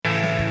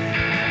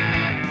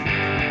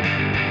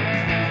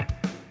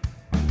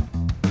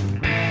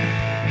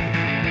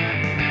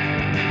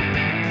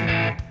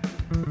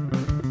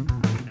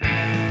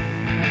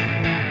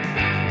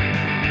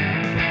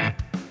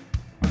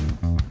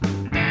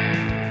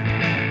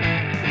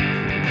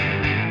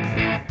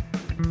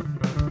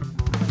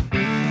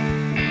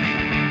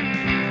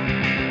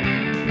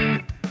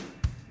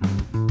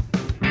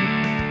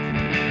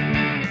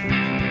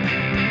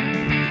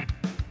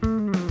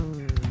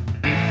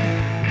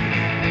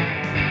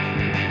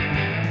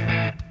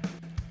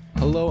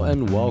Hello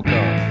and welcome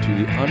to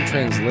the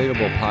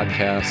Untranslatable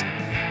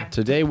Podcast.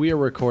 Today we are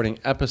recording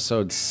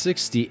episode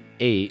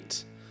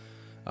 68.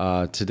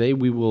 Today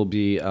we will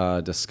be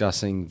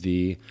discussing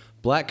the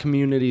Black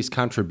community's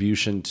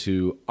contribution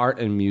to art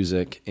and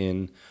music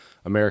in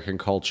American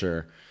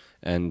culture.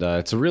 And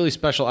it's a really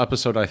special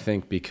episode, I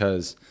think,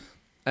 because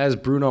as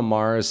Bruno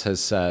Mars has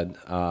said,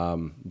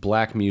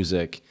 Black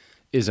music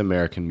is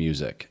American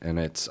music. And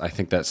I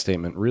think that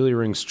statement really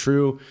rings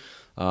true.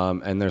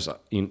 And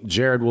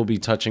Jared will be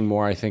touching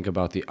more, I think,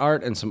 about the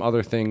art and some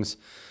other things.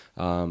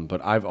 But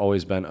I've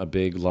always been a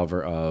big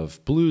lover of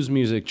blues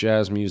music,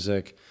 jazz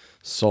music,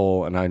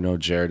 soul, and I know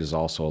Jared is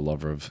also a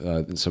lover of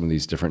some of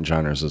these different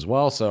genres as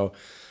well. So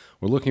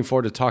we're looking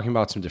forward to talking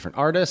about some different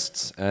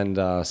artists and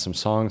some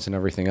songs and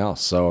everything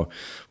else. So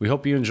we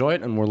hope you enjoy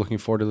it, and we're looking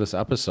forward to this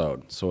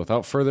episode. So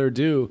without further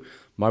ado,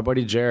 my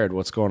buddy Jared.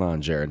 What's going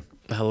on, Jared?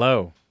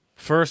 Hello.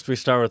 First, we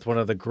start with one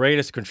of the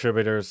greatest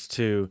contributors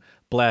to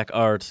Black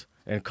art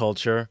and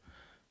culture,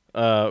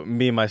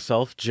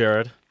 myself,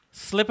 Jared.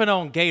 Slipping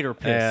on gator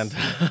piss.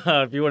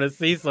 And if you want to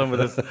see some of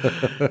this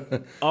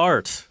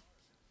art,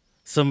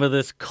 some of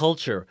this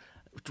culture,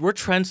 we're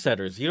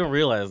trendsetters. You don't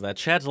realize that.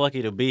 Chad's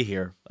lucky to be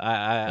here.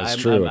 That's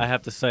true. I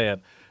have to say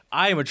it.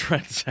 I am a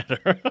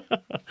trendsetter.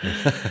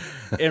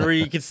 And where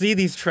you can see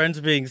these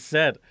trends being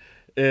set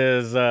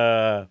is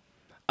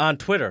on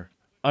Twitter,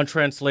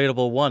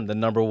 Untranslatable1, the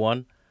number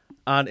one.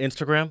 On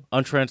Instagram,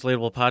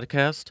 Untranslatable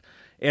Podcast.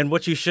 And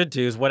what you should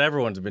do is what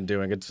everyone's been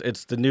doing.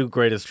 It's the new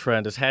greatest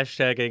trend. Is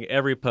hashtagging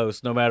every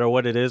post, no matter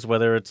what it is.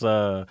 Whether it's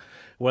a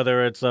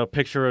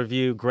picture of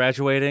you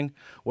graduating,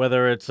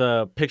 whether it's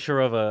a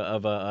picture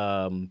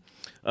of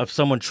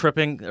someone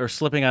tripping or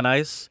slipping on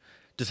ice.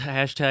 Just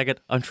hashtag it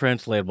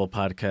Untranslatable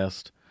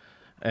Podcast,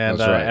 and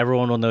That's right.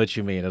 Everyone will know what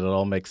you mean. It'll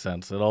all make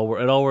sense. It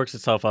all works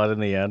itself out in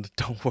the end.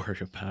 Don't worry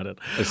about it.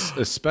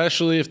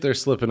 Especially if they're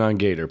slipping on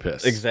gator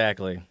piss.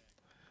 Exactly.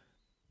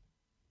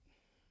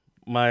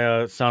 My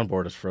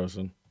soundboard is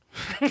frozen.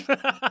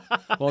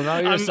 Well, now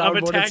your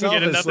soundboard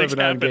itself is slipping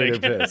on gator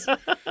piss.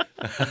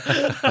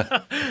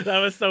 That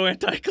was so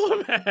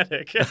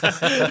anticlimactic.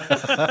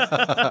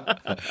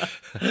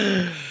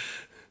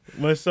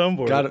 My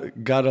soundboard.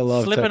 Gotta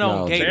love Slipping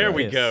on technology. gator There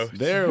we piss. go.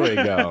 There we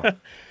go.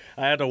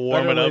 I had to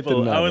warm Better it late up.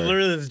 than I was never.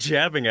 literally just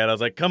jabbing at it. I was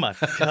like, come on.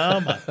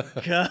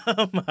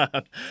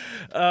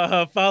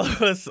 Follow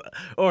us,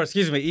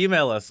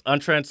 email us,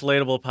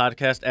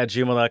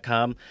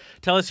 untranslatablepodcast@gmail.com.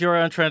 Tell us your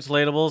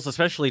untranslatables,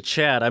 especially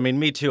Chad. I mean,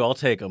 me too. I'll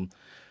take them.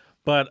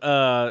 But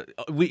all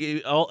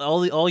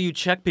you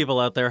Czech people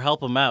out there,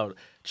 help him out.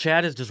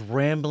 Chad is just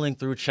rambling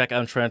through Czech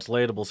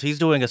untranslatables. He's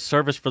doing a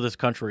service for this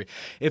country.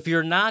 If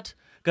you're not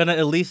gonna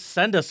at least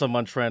send us some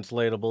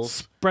untranslatables,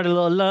 Spread a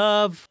little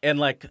love. and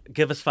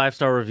give us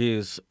 5-star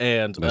reviews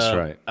and That's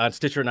right. on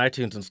Stitcher and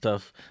iTunes and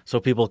stuff,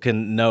 so people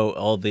can know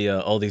all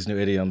these new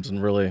idioms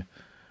and really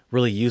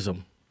use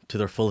them to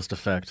their fullest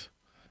effect.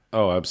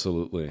 Oh,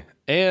 absolutely.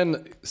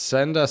 And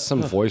send us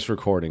some voice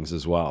recordings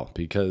as well,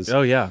 because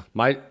Oh yeah,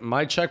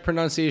 my Czech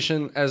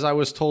pronunciation, as I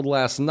was told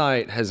last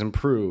night, has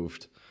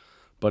improved,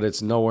 but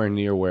it's nowhere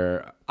near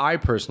where I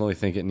personally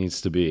think it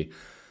needs to be.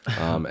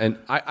 And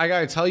I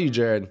gotta tell you,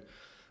 Jared,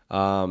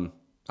 I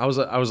was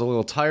a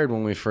little tired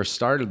when we first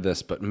started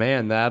this, but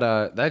man,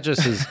 that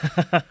just has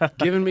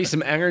given me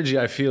some energy.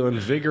 I feel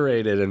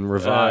invigorated and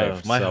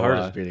revived. my So, heart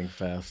is beating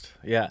fast.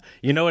 Yeah,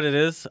 you know what it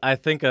is? I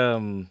think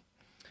I'm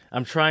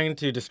trying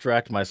to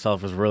distract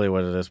myself is really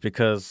what it is,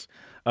 because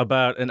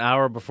about an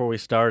hour before we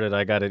started,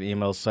 I got an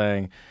email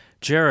saying,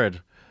 Jared,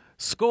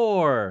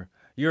 score!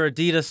 Your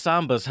Adidas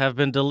Sambas have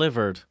been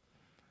delivered.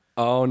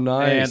 Oh,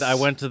 nice. And I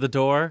went to the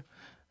door,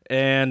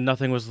 and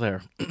nothing was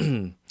there.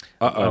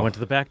 I went to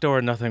the back door,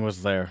 and nothing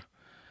was there.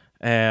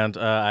 And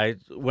I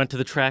went to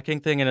the tracking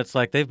thing, and it's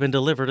like, they've been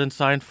delivered and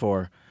signed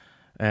for.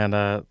 And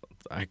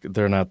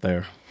they're not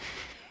there.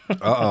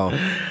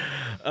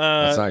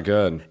 That's not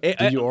good.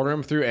 Did you order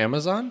them through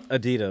Amazon?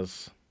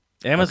 Adidas.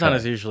 Amazon Okay.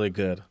 is usually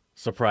good,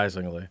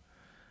 surprisingly.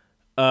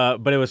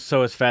 But it was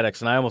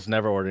FedEx, and I almost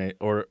never order any,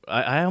 or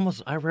I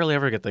rarely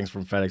ever get things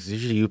from FedEx. It's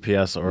usually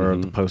UPS or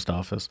the post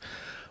office.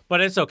 But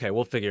it's okay.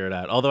 We'll figure it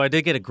out. Although I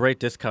did get a great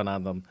discount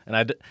on them.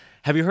 And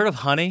have you heard of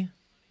Honey?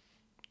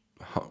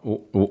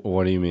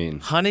 What do you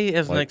mean? Honey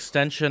is an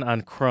extension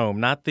on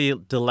Chrome, not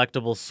the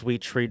delectable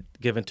sweet treat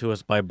given to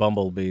us by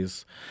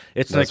bumblebees.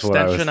 It's That's an what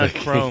I was extension on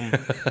thinking. Chrome,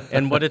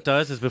 and what it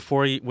does is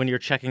when you're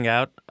checking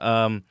out,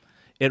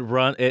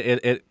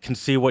 it can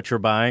see what you're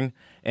buying,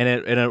 and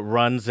it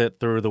runs it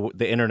through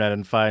the internet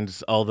and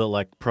finds all the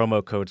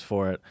promo codes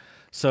for it.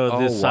 So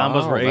the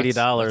Sambas wow. were That's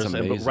 $80, and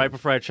amazing. right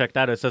before I checked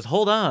out, it says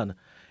hold on,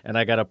 and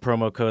I got a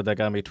promo code that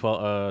got me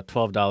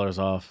 $12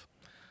 off.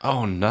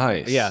 Oh,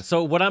 nice. Yeah.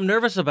 So what I'm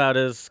nervous about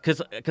is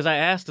because I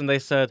asked and they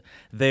said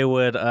they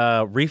would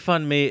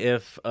refund me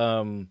if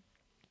the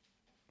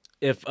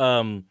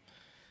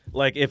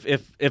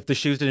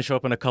shoes didn't show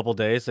up in a couple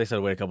days. They said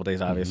wait a couple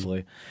days,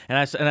 obviously. And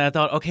I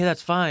thought, okay,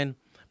 that's fine.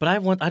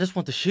 but I just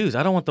want the shoes.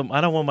 I don't want them.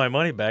 I don't want my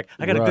money back.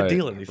 I got a good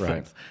deal in these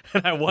things,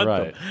 and I want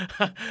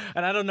them.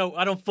 And I don't know.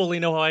 I don't fully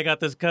know how I got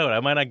this coat. I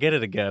might not get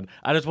it again.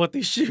 I just want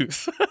these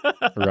shoes.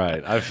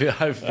 Right. I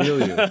feel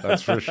you.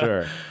 That's for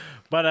sure.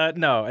 But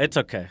no, it's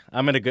okay. I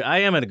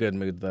am in a good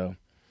mood though.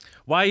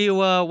 Why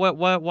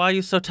are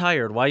you so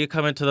tired? Why are you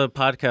coming to the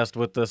podcast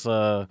with this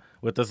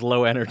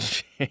low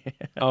energy?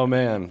 Oh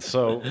man.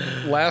 So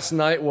last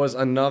night was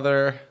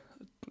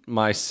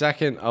my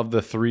second of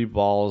the 3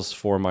 balls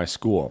for my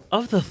school.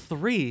 Of the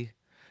 3,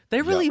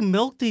 they really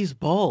milk these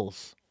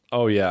balls.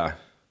 Oh yeah.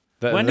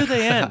 When do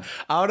they end?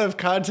 Out of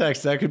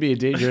context, that could be a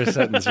dangerous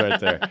sentence right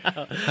there.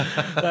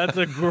 That's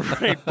a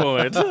great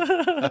point.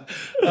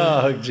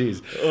 Oh,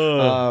 geez.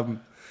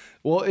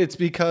 Well, it's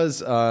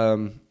because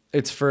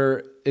it's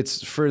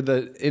for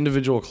the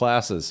individual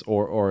classes,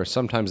 or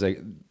sometimes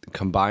they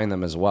combine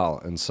them as well.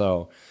 And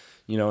so,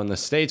 in the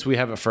States, we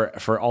have it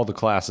for all the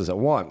classes at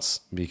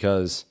once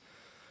because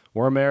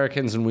we're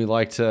Americans and we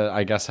like to,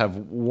 I guess, have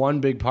one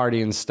big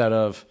party instead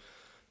of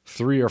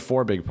 3 or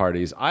 4 big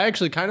parties. I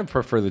actually kind of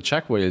prefer the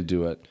Czech way to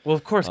do it. Well,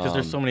 of course, because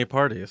there's so many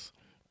parties.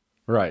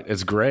 Right,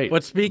 it's great.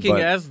 But speaking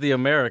as the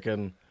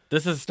American,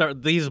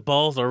 these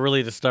balls are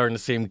really just starting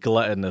to seem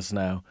gluttonous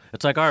now.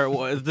 It's like, all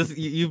right,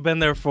 you've been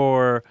there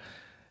for.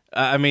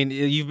 I mean,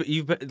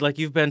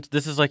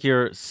 this is like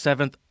your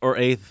 7th or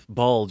 8th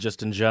ball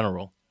just in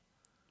general.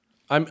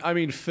 I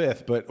mean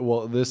 5th, but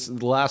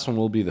the last one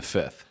will be the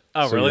 5th.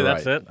 Oh, so really?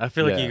 That's right. it? I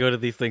feel like you go to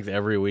these things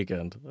every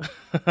weekend.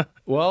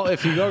 Well,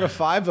 if you go to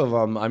 5 of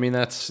them, I mean,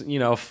 that's,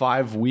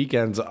 5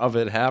 weekends of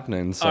it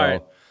happening. So, all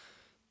right.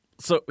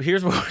 So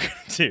here's what we're going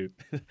to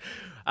do.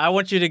 I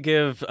want you to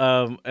give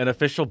an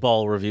official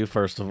ball review,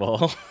 first of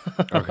all.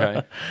 Okay.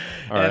 All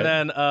right. And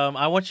then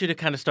I want you to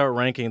kind of start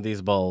ranking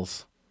these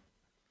balls.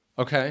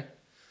 Okay.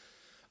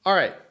 All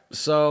right.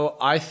 So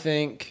I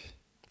think...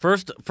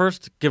 First,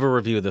 give a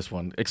review of this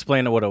one.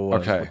 Explain what it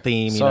was. Okay. What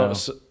theme, So,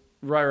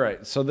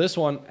 right. So this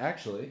one,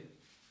 actually...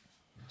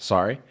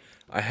 Sorry.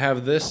 I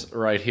have this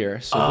right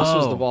here. So this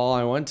was the ball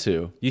I went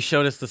to. You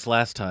showed us this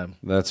last time.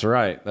 That's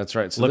right. So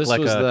Looked this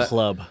like was a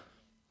club.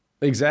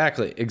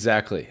 Exactly.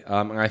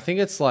 And I think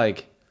it's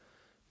like...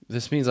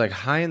 This means like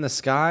high in the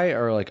sky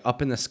or like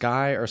up in the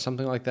sky or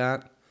something like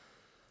that.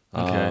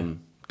 Okay.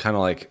 Kind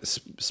of like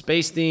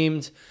space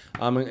themed.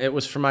 It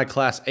was for my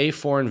class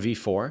A4 and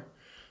V4,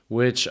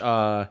 which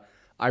I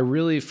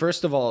really,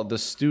 first of all, the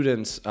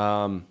students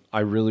I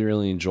really,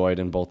 really enjoyed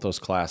in both those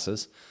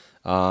classes.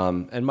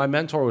 And my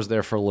mentor was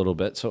there for a little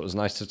bit, so it was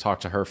nice to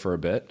talk to her for a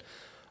bit.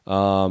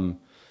 So,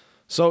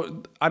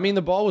 I mean,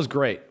 the ball was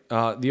great.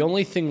 The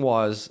only thing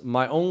was,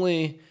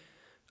 I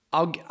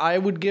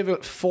would give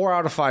it 4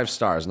 out of 5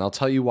 stars, and I'll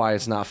tell you why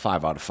it's not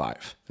 5 out of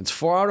 5. It's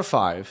 4 out of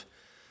 5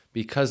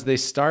 because they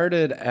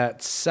started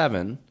at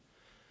 7.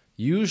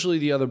 Usually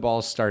the other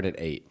balls start at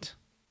 8.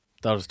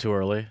 That was too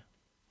early.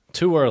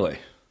 Too early.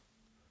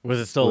 Was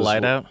it still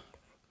light out?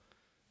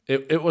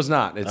 It was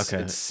not. It's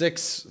Okay. it's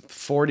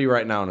 6:40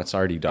 right now, and it's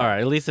already dark. All right,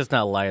 at least it's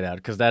not light out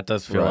because that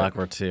does feel Right.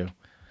 awkward too.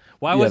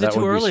 Why Yeah, was it that too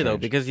would be early though?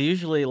 strange. Because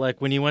usually,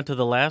 like when you went to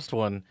the last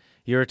one,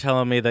 you were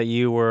telling me that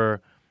you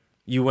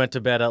went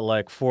to bed at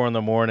like 4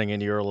 a.m.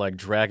 and you were like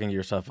dragging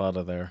yourself out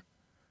of there.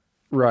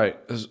 Right.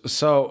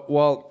 So,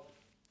 well,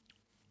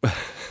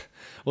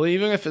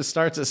 even if it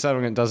starts at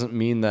 7, it doesn't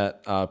mean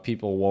that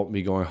people won't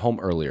be going home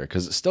earlier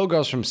because it still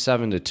goes from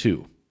 7 to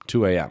 2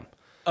 a.m.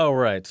 Oh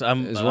right, so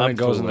is when it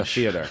goes in the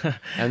theater.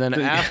 And then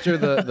after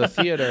the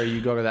theater,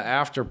 you go to the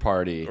after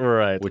party,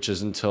 Right. which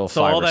is until 5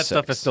 So all or that 6.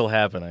 stuff is still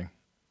happening.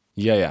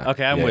 Yeah.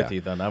 Okay, I'm Yeah, with yeah.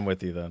 you then.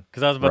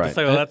 Because I was about to Right.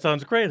 say, well, that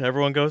sounds great.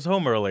 Everyone goes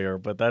home earlier,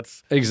 but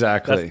that's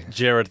Exactly.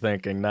 Jared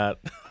thinking, not.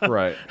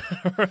 Right.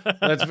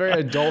 That's very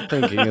adult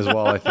thinking as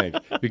well, I think.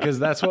 Because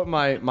that's what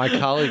my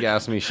colleague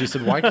asked me. She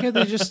said, why can't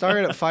they just start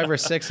at 5 or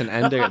 6 and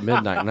end it at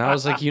midnight? And I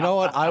was like, you know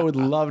what? I would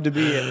love to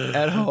be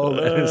at home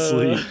and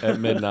asleep at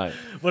midnight.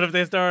 But if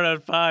they started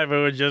at 5,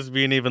 it would just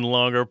be an even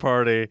longer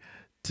party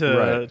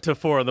to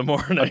 4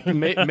 a.m.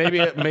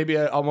 Maybe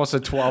almost a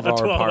 12-hour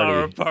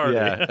 12-hour party.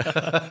 Yeah,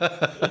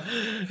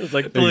 It's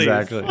like, please.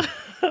 exactly.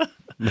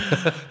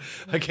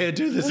 I can't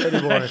do this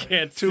anymore. I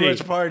can't Too see. much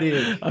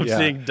partying. I'm Yeah.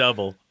 seeing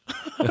double.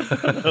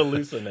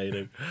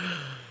 Hallucinating.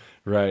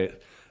 Right.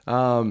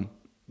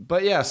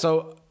 But yeah,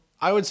 so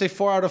I would say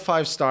 4 out of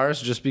 5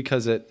 stars just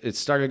because it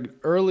started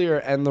earlier.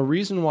 And the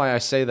reason why I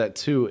say that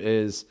too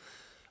is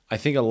I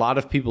think a lot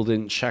of people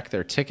didn't check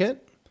their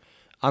ticket.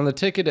 On the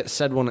ticket, it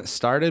said when it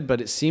started, but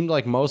it seemed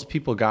like most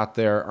people got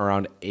there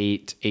around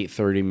 8,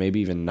 8:30, maybe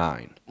even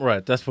 9.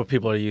 Right, that's what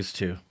people are used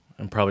to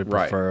and probably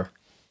Right. prefer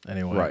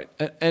anyway. Right.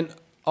 And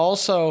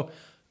also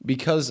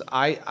because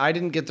I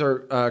didn't get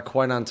there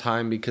quite on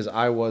time because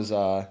I was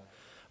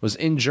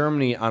in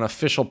Germany on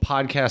official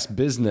podcast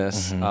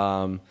business.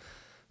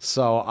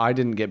 So I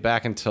didn't get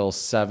back until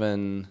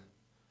 7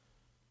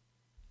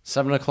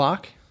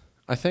 o'clock,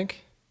 I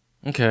think.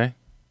 Okay.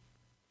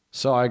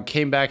 So I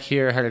came back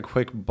here, had a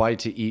quick bite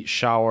to eat,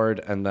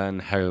 showered, and then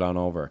headed on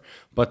over.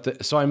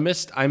 But so I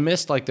missed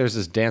like there's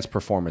this dance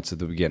performance at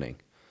the beginning.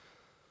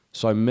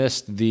 So I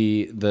missed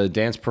the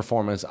dance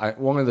performance.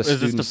 One of the Is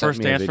students this the sent first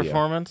me a dance video.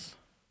 performance?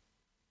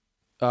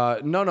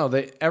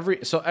 No.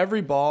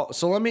 Every ball.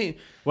 So let me.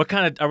 What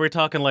kind of are we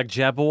talking? Like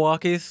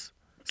Jabberwockies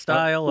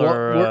style, well,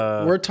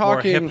 or we're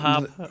talking hip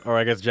hop? Or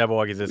I guess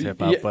Jabberwockies is hip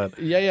hop, but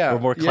yeah. we're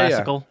more yeah.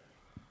 classical.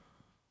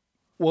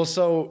 Well,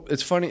 so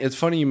it's funny. It's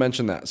funny you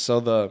mentioned that. So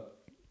the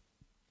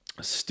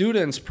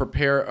students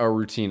prepare a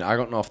routine. I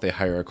don't know if they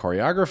hire a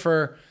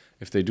choreographer,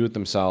 if they do it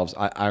themselves.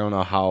 I don't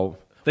know how.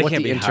 They what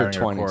can't the be hiring a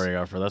intertwine is.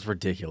 choreographer. That's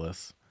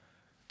ridiculous.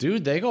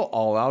 Dude, they go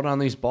all out on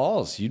these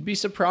balls. You'd be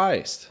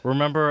surprised.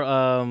 Remember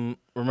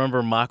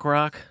Mock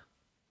Rock?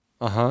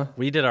 Uh-huh.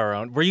 We did our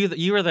own.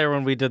 You were there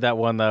when we did that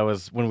one that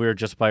was when we were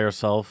just by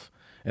ourselves,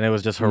 and it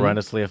was just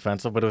horrendously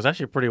offensive, but it was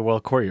actually pretty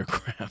well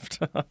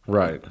choreographed.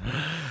 Right.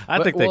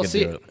 I think they could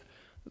do it.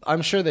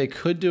 I'm sure they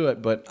could do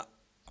it, but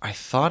I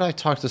thought I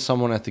talked to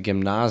someone at the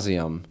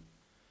gymnasium,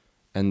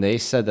 and they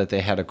said that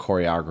they had a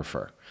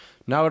choreographer.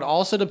 Now, it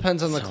also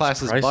depends on the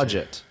class's pricey.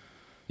 budget.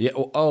 Yeah.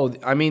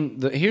 I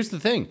mean, here's the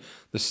thing.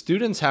 The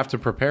students have to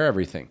prepare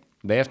everything.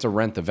 They have to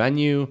rent the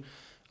venue,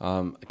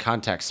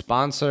 contact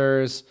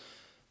sponsors.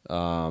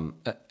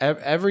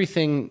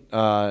 Everything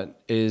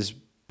is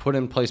put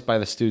in place by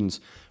the students,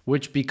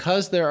 which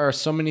because there are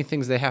so many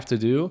things they have to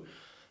do,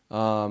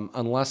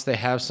 unless they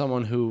have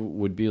someone who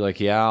would be like,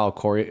 yeah, I'll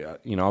be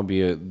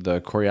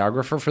the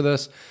choreographer for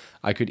this,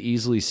 I could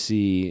easily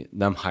see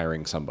them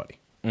hiring somebody.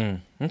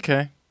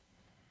 Okay.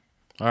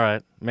 All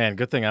right, man.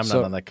 Good thing I'm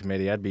not on that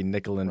committee. I'd be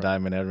nickel and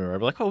diamond everywhere. I'd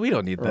be like, oh, we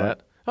don't need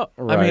that. Oh,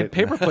 I mean, Right.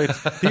 paper plates.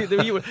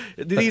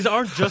 These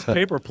aren't just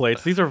paper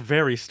plates. These are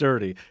very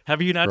sturdy. Have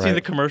you not seen Right.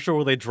 the commercial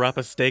where they drop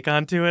a steak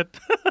onto it?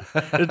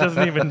 It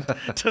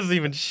doesn't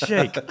even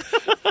shake.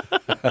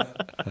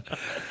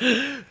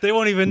 They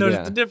won't even notice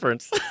Yeah. the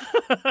difference.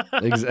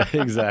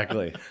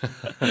 Exactly.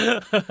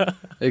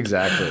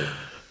 Exactly.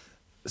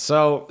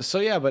 So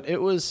yeah, but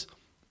it was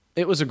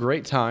a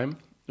great time.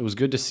 It was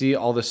good to see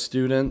all the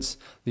students.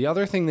 The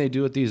other thing they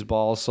do at these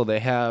balls, so they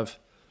have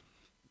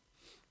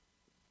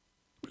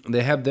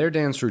their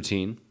dance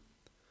routine.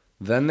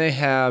 Then they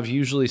have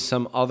usually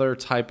some other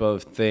type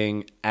of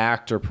thing,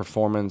 act or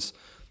performance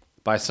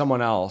by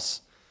someone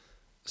else.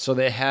 So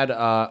they had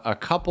a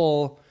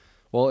couple.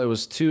 Well, it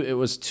was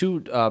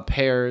two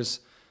pairs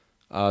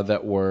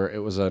that were. It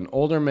was an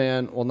older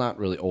man. Well, not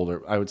really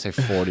older. I would say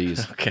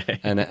 40s. Okay.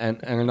 And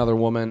another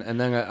woman, and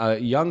then a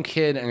young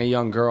kid and a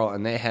young girl,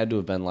 and they had to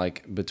have been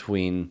like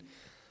between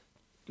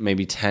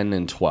maybe 10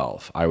 and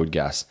 12, I would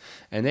guess.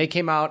 And they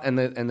came out, and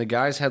the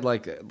guys had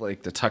like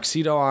the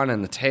tuxedo on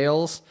and the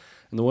tails,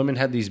 and the women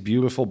had these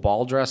beautiful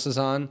ball dresses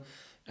on,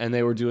 and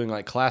they were doing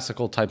like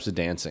classical types of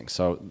dancing.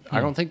 So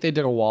I don't think they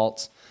did a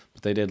waltz,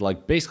 but they did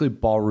like basically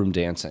ballroom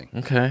dancing.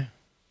 Okay.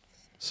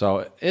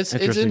 So it's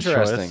Interesting.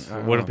 interesting.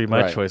 Choice. Wouldn't be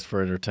my Right. choice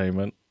for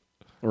entertainment.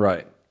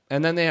 Right.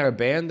 And then they had a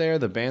band there.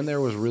 The band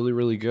there was really,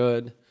 really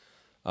good.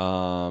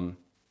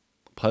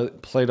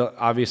 Played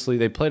obviously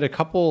they played a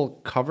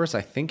couple covers,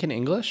 I think in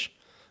English.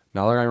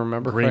 Now that I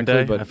remember Green correctly,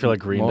 Day. but I feel like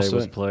Green Day most of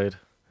was it- played.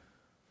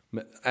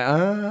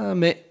 I'm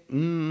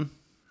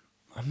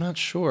not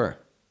sure.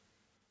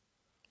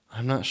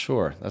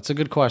 That's a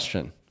good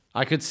question.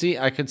 I could see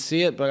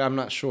it, but I'm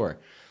not sure.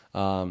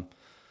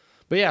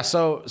 But yeah,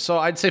 so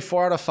I'd say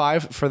 4 out of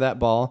 5 for that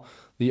ball.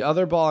 The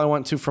other ball I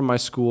went to from my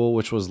school,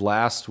 which was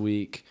last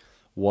week,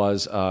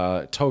 was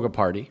Toga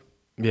Party,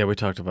 Yeah, we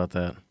talked about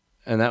that.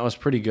 and that was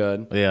pretty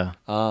good. Yeah.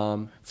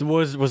 So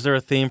was there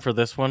a theme for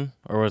this one,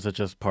 or was it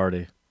just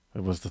party?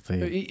 It was the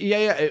theme.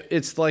 Yeah.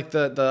 It's like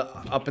the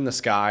up in the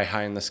sky,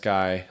 high in the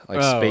sky, like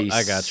Oh, space.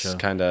 I gotcha.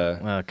 Kind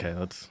of Okay,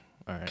 that's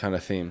all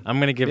right. theme. I'm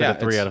gonna give Yeah, it a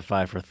 3 it's- out of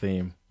 5 for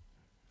theme.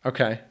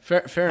 Okay,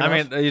 fair enough.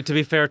 I mean, to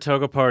be fair,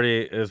 Toga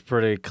Party is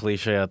pretty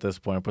cliche at this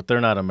point, but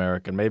they're not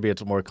American. Maybe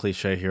it's more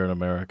cliche here in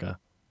America.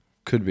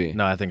 could be.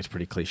 No, I think it's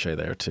pretty cliche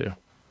there too.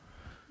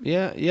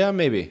 Yeah,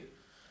 maybe.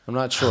 I'm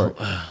not sure.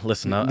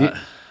 Listen,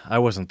 I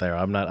wasn't there.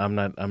 I'm not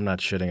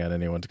shitting at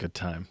anyone's good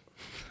time.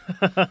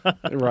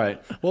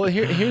 Right. Well,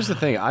 here's the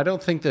thing. I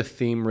don't think the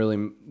theme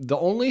really. The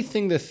only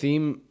thing the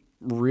theme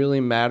really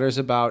matters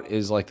about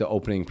is like the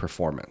opening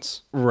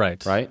performance,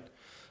 Right. right?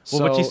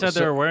 Well, but you said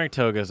they were wearing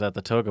togas at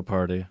the Toga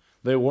Party.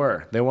 They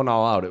were. They went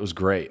all out. It was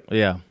great.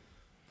 Yeah.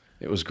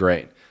 It was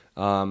great.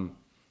 Oh,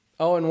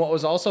 and what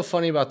was also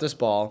funny about this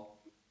ball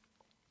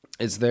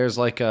is there's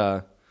like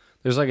a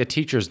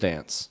teacher's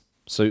dance.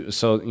 So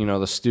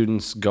the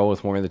students go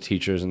with one of the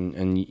teachers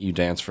and you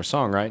dance for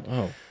song, right?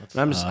 Oh,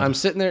 and I'm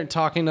sitting there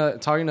talking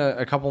to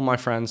a couple of my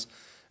friends,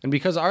 and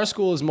because our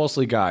school is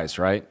mostly guys,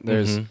 right?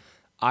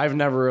 I've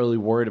never really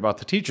worried about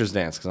the teacher's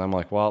dance because I'm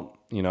like, well,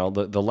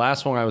 the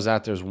last one I was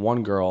at, there's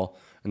one girl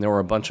and there were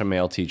a bunch of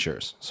male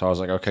teachers, so I was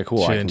like, okay,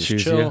 cool, I can didn't just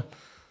choose chill. you?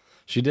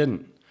 She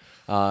didn't.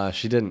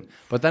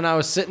 But then I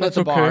was sitting at That's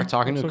the bar okay.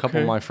 talking to a That's couple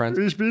of okay. my friends.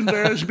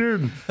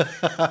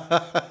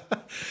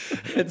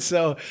 And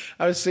so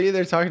I was sitting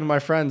there talking to my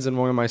friends, and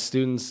one of my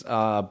students,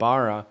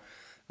 Bara,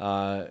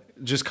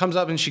 just comes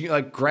up and she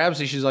like grabs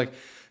me. She's like,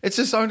 it's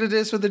a song to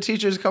dance with the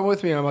teachers. Come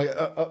with me. And I'm like,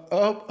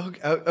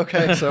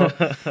 okay. So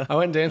I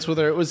went and danced with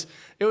her. It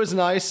was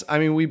nice. I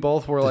mean, we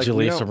both were like, you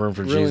we leave don't some room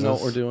for really know Jesus?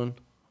 what we're doing.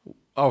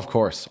 Oh, of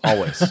course,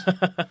 always,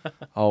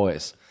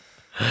 always.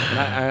 And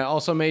I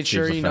also made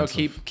sure, Seems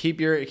offensive. keep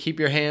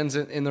your hands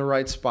in the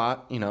right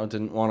spot.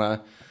 Didn't want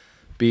to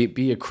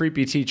be a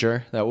creepy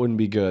teacher. That wouldn't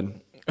be good.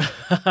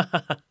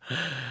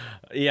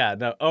 Yeah.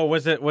 No. Oh,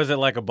 was it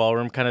like a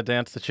ballroom kind of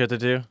dance that you had to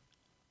do?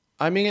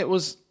 I mean, it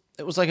was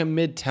like a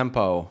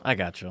mid-tempo I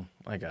got you.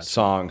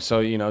 song.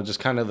 So, just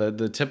kind of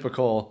the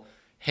typical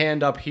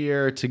hand up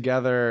here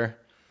together,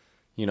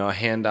 a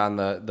hand on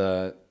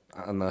the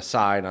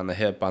side, on the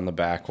hip, on the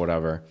back,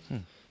 whatever.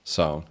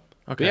 So,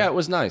 but Okay. yeah, it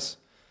was nice.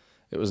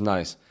 It was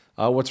nice.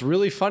 What's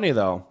really funny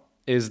though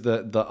is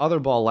the other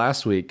ball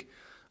last week.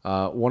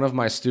 One of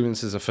my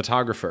students is a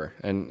photographer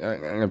and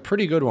a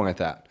pretty good one at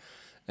that.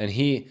 And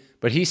he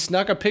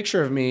snuck a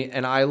picture of me,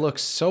 and I look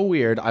so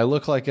weird. I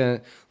look like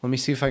let me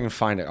see if I can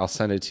find it. I'll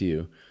send it to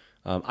you.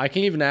 I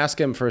can even ask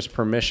him for his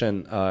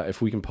permission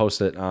if we can post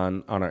it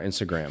on our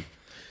Instagram.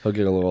 He'll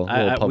get a little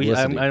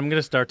publicity. I'm going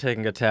to start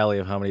taking a tally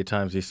of how many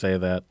times you say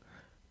that,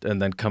 and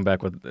then come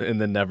back with,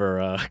 and then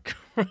never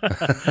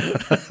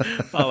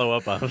follow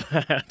up on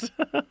that.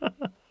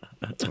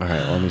 All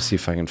right, let me see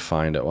if I can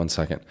find it. 1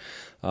 second.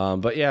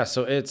 But yeah,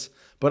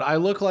 but I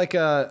look like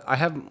I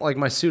have like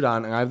my suit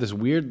on, and I have this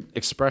weird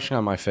expression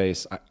on my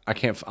face. I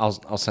can't.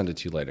 I'll send it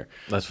to you later.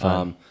 That's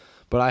fine.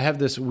 But I have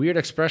this weird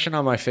expression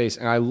on my face,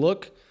 and I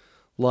look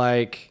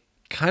like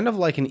kind of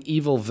like an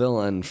evil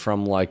villain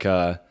from like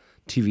a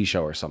TV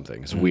show or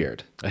something. It's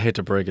weird. I hate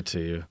to break it to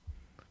you,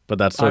 but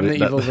that's I'm what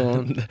the evil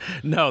villain.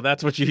 No,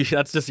 that's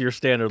just your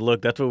standard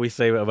look. That's what we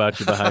say about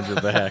you behind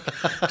your back.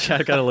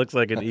 Chad kind of looks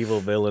like an evil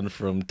villain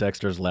from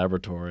Dexter's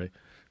Laboratory.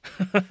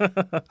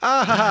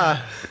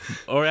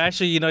 Or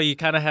actually, you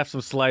kind of have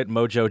some slight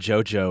Mojo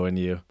Jojo in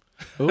you.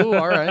 Ooh,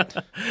 all right.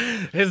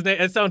 His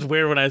name. It sounds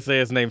weird when I say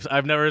his name.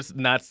 I've never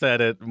not said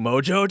it.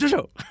 Mojo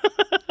Jojo.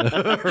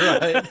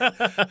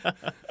 Right.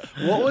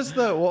 What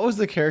was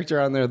the character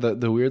on there?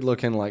 The weird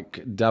looking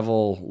like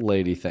devil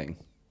lady thing.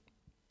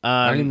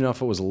 I don't even know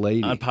if it was a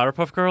lady. On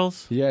Powerpuff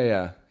Girls.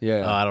 Yeah.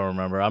 Oh, I don't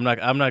remember. I'm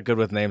not good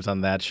with names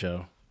on that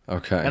show.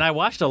 Okay. And I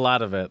watched a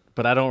lot of it,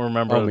 but I don't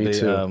remember Oh, me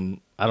too.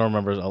 I don't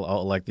remember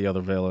like the other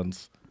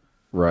villains.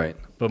 Right.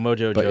 But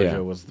Mojo But Jojo yeah.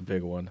 was the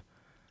big one.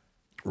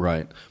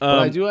 Right.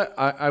 But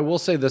I will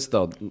say this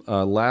though.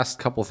 Last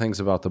couple things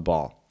about the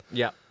ball.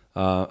 Yeah.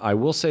 I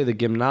will say the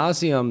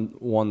gymnasium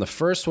one, the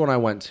first one I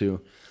went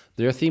to,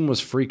 their theme was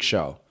freak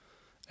show,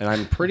 and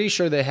I'm pretty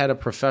sure they had a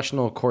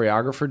professional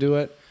choreographer do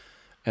it,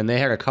 and they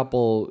had a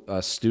couple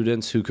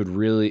students who could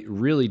really,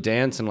 really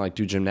dance and like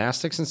do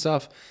gymnastics and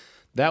stuff.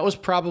 That was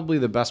probably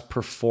the best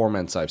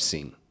performance I've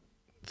seen.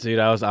 Dude,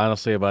 I was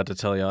honestly about to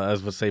tell you. I was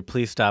going to say,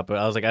 please stop it.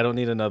 I was like, I don't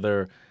need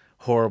another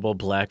horrible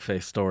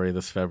blackface story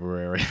this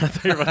February. I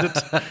thought you were about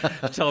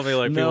to tell me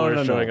like people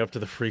were showing up to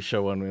the free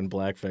show one in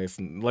blackface,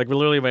 and like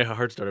literally my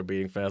heart started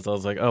beating fast. I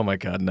was like, oh my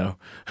god, no.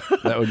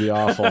 That would be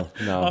awful.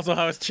 No. Also,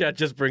 how is Chet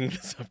just bringing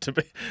this up to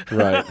me?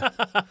 Right.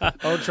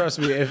 Oh, trust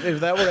me.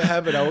 If that would have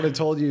happened, I would have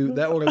told you.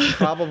 That would have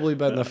probably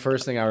been the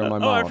first thing out of my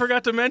mouth. Oh, I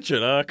forgot to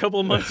mention. A couple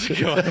of months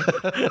ago,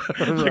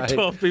 like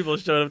 12 people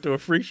showed up to a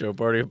free show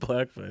party of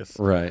blackface.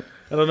 Right.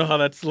 I don't know how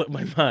that slipped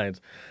my mind.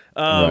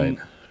 Right.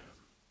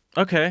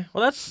 Okay.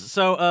 Well, that's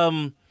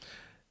so.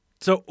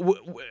 So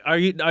are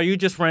you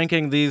just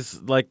ranking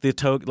these like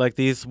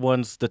these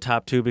ones the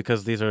top two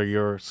because these are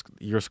your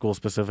school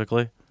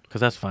specifically? Because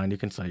that's fine. You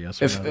can say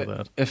yes or no to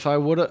that. If I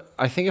would,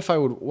 I think if I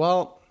would,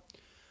 well,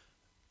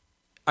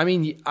 I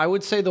mean, I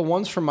would say the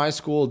ones from my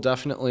school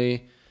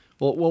definitely.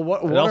 Well,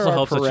 what It are also our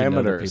helps that you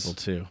know the parameters? people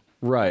too.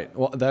 Right.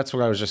 Well, that's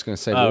what I was just going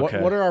to say. Oh, But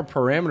okay. what are our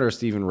parameters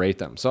to even rate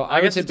them? So I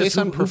would guess say it's just based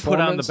on who performance.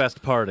 put on the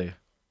best party.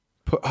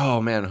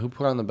 Oh man, who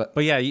put on the best?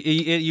 But yeah,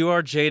 you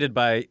are jaded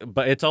by,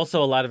 but it's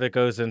also a lot of it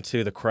goes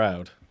into the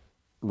crowd.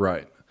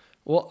 Right.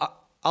 Well,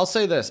 I'll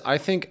say this. I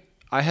think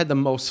I had the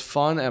most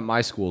fun at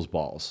my school's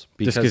balls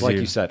because, 'cause like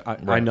you- you said, I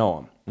right.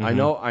 know them.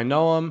 I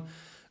know them.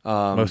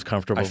 Most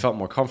comfortable. I felt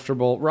more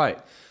comfortable. Right.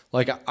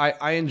 Like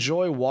I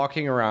enjoy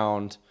walking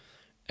around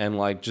and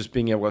like just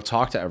being able to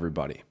talk to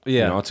everybody.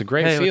 Yeah. You know, it's a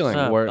great Hey, what's feeling.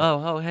 up? Where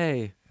Oh,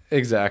 hey.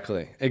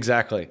 Exactly.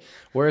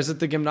 Whereas at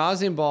the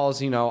gymnasium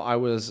balls, I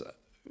was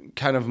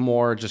kind of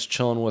more just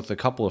chilling with a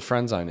couple of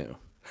friends I knew.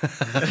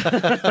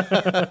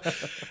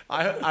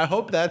 I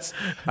hope that's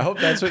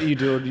what you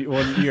do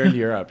when you're in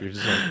Europe. You're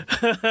just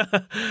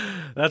like,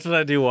 That's what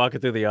I do walking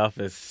through the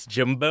office.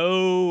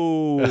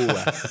 Jimbo,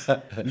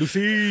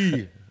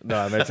 Lucy.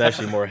 No, it's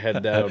actually more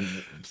head down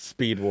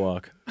speed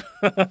walk.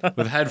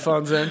 with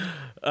headphones in.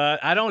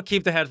 I don't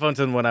keep the headphones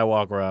in when I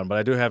walk around, but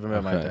I do have them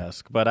at my Okay.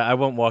 desk. But I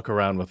won't walk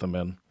around with them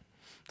in.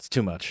 It's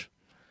too much.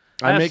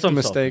 I have make the some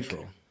mistake.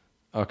 self-control.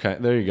 Okay,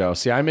 there you go.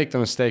 See, I make the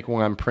mistake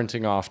when I'm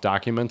printing off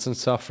documents and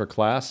stuff for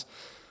class.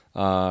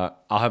 I'll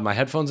have my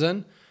headphones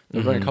in.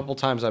 There's been a couple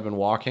times I've been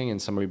walking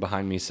and somebody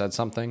behind me said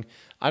something.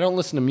 I don't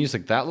listen to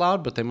music that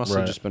loud, but they must have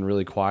Right. just been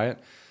really quiet.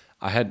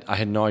 I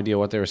had no idea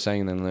what they were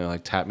saying, and then they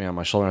like tapped me on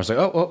my shoulder. And I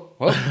was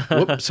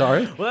like, whoop,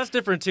 sorry. Well, that's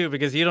different too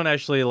because you don't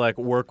actually like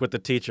work with the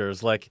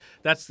teachers. Like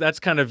that's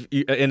kind of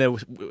in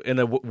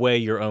a way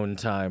your own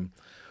time.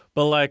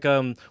 But like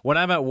when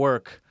I'm at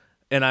work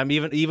and I'm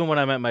even when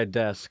I'm at my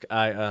desk,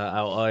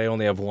 I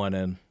only have one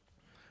in.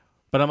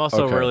 But I'm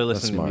also Okay, rarely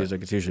that's listening to smart.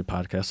 music. It's usually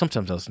podcasts.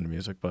 Sometimes I listen to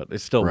music, but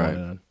it's still Right.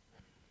 one in.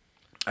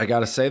 I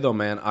gotta say though,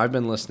 man, I've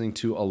been listening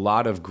to a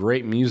lot of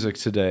great music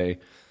today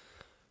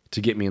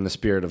to get me in the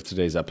spirit of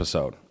today's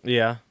episode.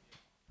 Yeah.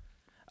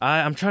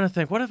 I'm trying to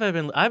think. What have I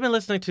been? I've been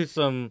listening to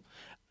some.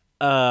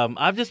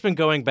 I've just been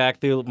going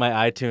back through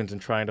my iTunes and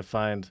trying to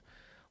find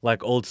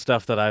like old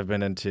stuff that I've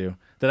been into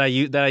that I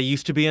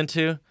used to be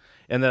into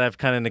and that I've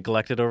kind of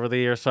neglected over the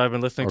years. So I've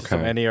been listening to some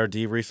Okay.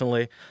 NERD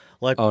recently.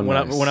 Like Oh,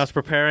 when nice. when I was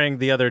preparing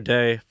the other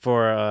day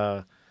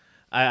for.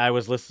 I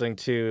was listening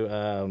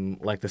to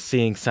like the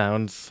Seeing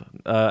Sounds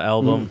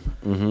album,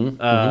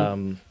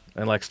 and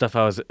like stuff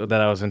I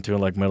was into in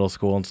like middle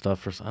school and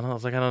stuff. I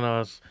was like, I don't know, I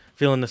was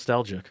feeling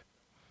nostalgic.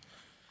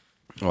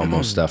 Oh,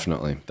 most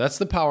definitely. That's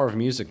the power of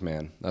music,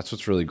 man. That's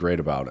what's really great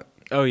about it.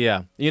 Oh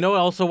yeah, you know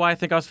also why I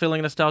think I was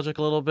feeling nostalgic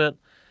a little bit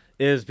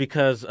is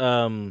because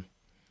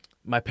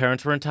my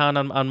parents were in town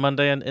on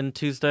Monday and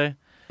Tuesday.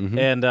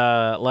 And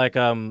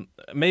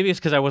maybe it's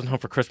because I wasn't home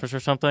for Christmas or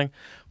something,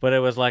 but it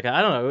was like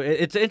I don't know.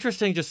 It's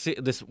interesting just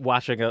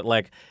watching it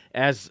like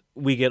as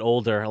we get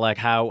older, like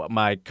how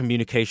my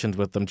communications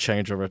with them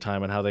change over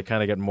time and how they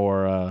kind of get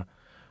more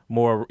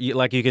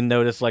like you can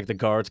notice like the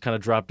guards kind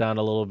of drop down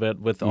a little bit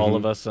with all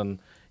of us and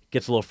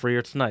gets a little freer.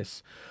 It's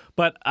nice,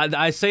 but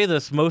I say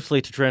this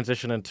mostly to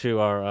transition into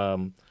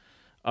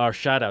our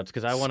shout outs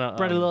because I want to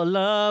Spread a little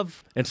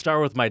love. and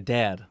start with my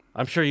dad.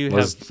 I'm sure you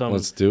Let's- have some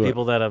let's do it.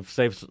 people that have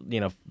saved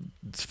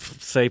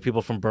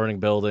people from burning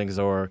buildings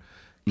or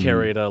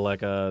carried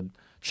a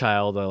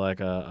child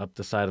up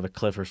the side of a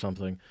cliff or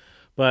something.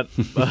 But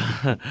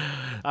I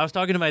was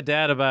talking to my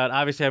dad about,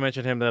 obviously I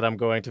mentioned him that I'm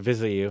going to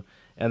visit you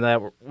and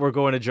that we're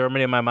going to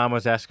Germany, and my mom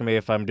was asking me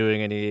if I'm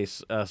doing any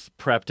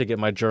prep to get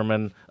my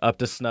German up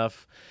to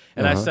snuff.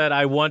 And I said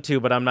I want to,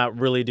 but I'm not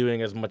really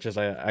doing as much as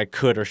I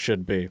could or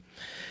should be.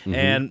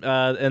 And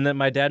then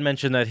my dad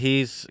mentioned that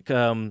he's,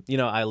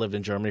 I lived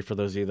in Germany, for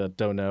those of you that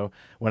don't know.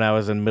 When I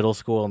was in middle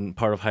school and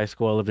part of high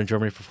school, I lived in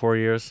Germany for 4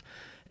 years.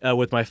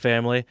 With my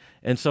family,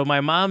 and so my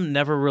mom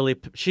never really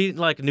she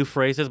like knew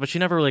phrases, but she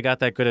never really got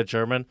that good at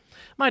German.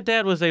 My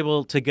dad was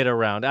able to get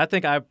around. I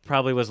think I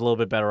probably was a little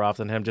bit better off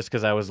than him just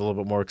because I was a little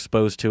bit more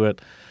exposed to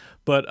it.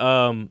 But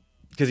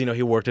because he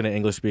worked in an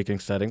English speaking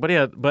setting, but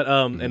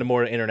in a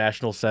more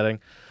international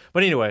setting.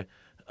 But anyway,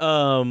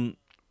 so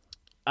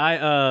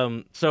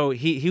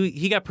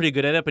he got pretty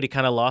good at it, but he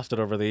kind of lost it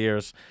over the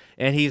years,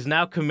 and he's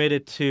now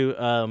committed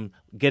to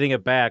getting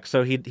it back.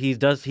 So he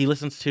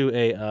listens to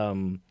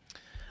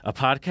a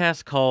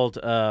podcast called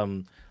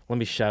let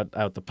me shout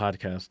out the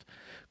podcast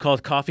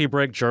called Coffee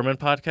Break German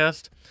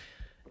Podcast,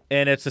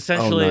 and it's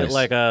essentially nice.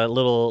 like a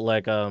little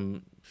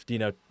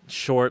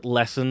short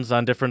lessons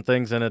on different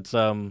things, and it's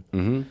and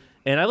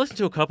I listened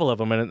to a couple of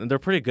them, and they're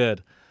pretty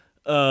good.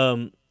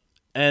 And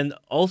he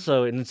tries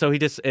to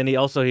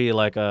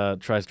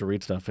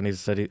read stuff, and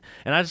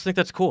and I just think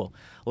that's cool.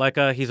 Like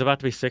he's about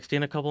to be 60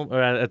 in at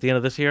the end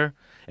of this year,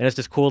 and it's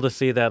just cool to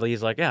see that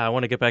he's like, yeah, I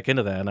want to get back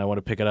into that, and I want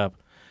to pick it up.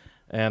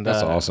 And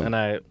That's awesome. And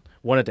I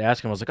wanted to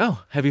ask him. I was like,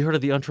 "Oh, have you heard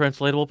of the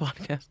Untranslatable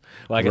podcast?"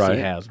 Well, I guess Right.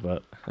 he has,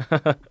 but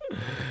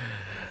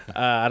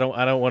I don't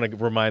want to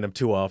remind him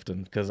too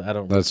often because I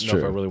don't That's know if I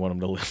true. really want him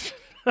to listen.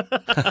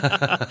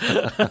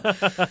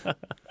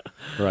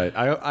 Right.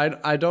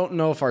 I don't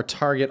know if our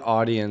target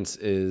audience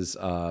is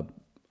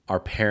our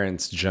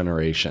parents'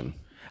 generation.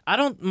 I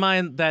don't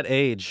mind that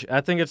age.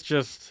 I think it's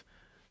just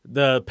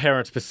the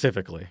parents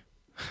specifically.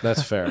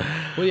 That's fair.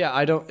 Well, yeah,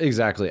 I don't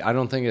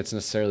think it's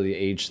necessarily the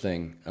age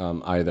thing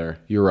either.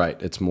 You're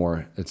right. It's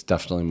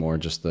definitely more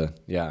just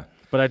yeah.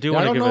 But I do Yeah,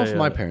 I want to don't give know if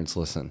my parents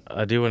listen.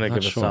 I do want to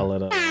give sure. a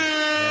solid hand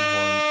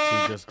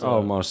horn to just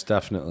Most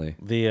definitely.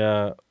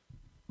 the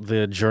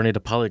journey to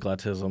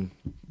polyglottism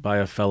by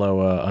a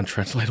fellow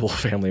untranslatable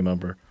family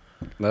member.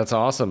 That's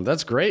awesome.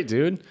 That's great,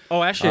 dude.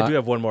 Oh, actually, I do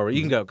have one more.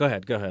 You can go. Go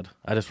ahead.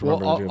 I just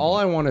remembered. Well, all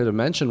I wanted to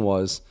mention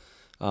was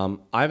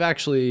I've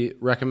actually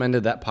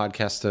recommended that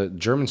podcast to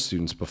German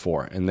students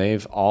before, and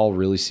they've all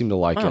really seemed to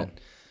like it.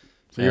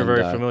 So you're And,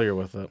 very familiar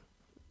with it.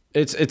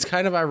 It's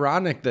kind of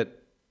ironic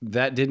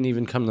that didn't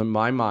even come to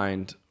my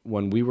mind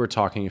when we were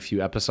talking a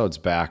few episodes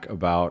back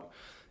about,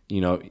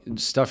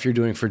 stuff you're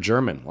doing for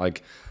German.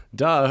 Like,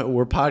 duh,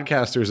 we're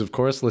podcasters. Of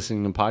course,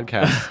 listening to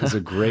podcasts is a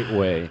great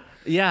way.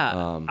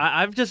 Yeah,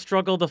 I've just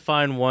struggled to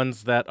find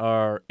ones that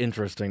are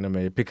interesting to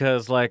me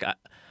because, like,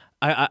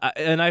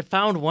 I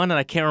found one and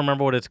I can't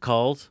remember what it's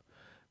called,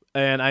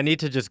 and I need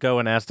to just go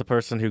and ask the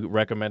person who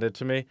recommended it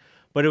to me.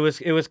 But it was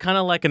kind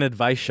of like an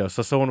advice show,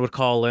 so someone would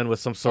call in with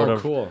some sort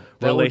of cool.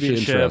 That would be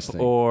relationship interesting.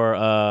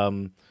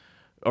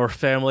 or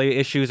family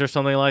issues or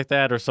something like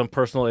that, or some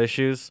personal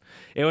issues.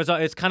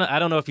 It's kind of, I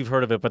don't know if you've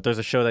heard of it, but there's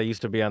a show that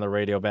used to be on the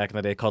radio back in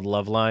the day called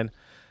Loveline.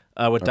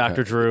 with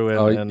Dr. Drew and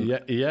Oh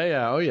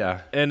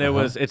yeah. and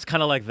it's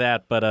kind of like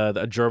that, but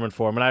a German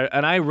form.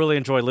 And I really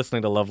enjoy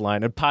listening to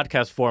Loveline in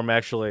podcast form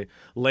actually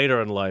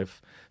later in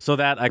life. So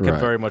that I could Right.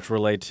 very much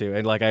relate to,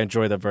 and like I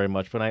enjoy that very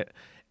much.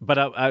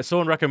 But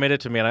someone recommended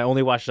it to me, and I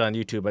only watched it on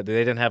YouTube. But they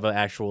didn't have an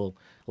actual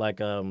like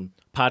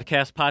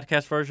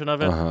podcast version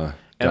of it, and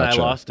I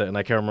Gotcha. lost it, and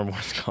I can't remember what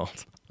it's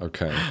called.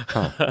 Okay.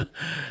 Huh.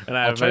 And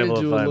I I'll haven't try been to able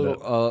to do find it.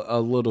 a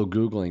little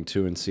Googling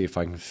too and see if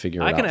I can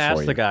figure it I out can ask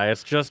for the you. guy.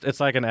 It's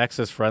like an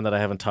ex's friend that I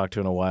haven't talked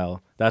to in a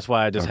while. That's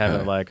why I just Okay.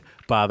 haven't like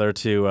bothered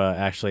to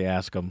actually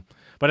ask him.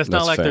 But it's not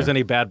That's like there's fair.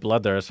 any bad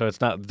blood there, so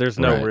it's not. There's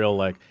no Right. real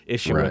like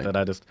issue Right. with it.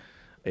 I just,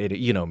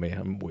 you know me,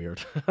 I'm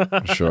weird.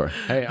 Sure.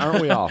 Hey,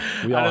 aren't we all?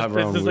 We all have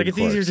our own It's like weird it's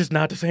easier quirks. just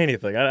not to say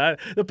anything. The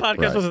podcast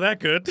Right. wasn't that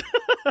good.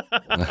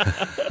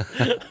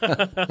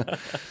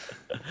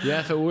 Yeah,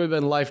 if it would have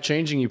been life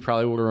changing, you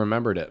probably would have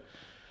remembered it.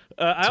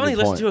 I a only good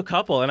listened point. to a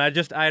couple, and I had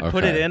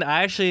put it Okay. in.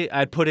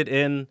 I'd put it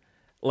in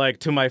like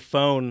to my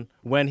phone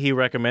when he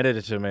recommended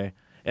it to me,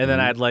 and then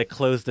I'd like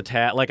close the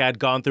tab. Like I'd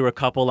gone through a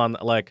couple on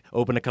like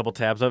opened a couple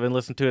tabs of it and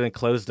listened to it and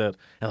closed it,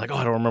 and like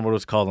I don't remember what it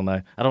was called, and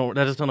I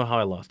just don't know how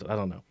I lost it. I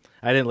don't know.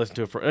 I didn't listen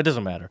to it for. It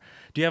doesn't matter.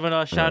 Do you have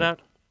a shout out?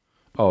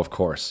 Oh, of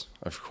course.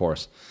 Of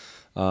course.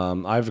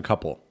 I have a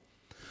couple.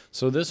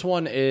 So this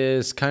one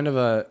is kind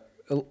of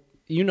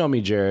you know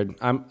me, Jared.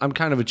 I'm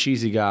kind of a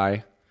cheesy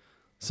guy,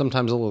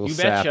 sometimes a little You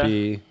betcha.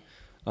 sappy.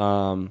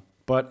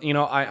 But you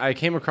know, I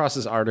came across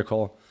this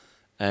article,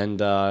 and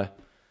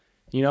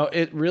you know,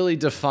 it really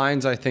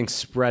defines, I think,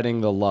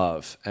 spreading the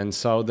love. And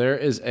so there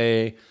is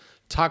a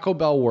Taco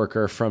Bell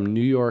worker from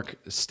New York,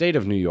 state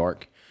of New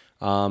York,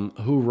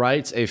 who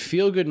writes a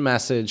feel-good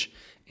message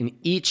in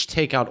each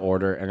takeout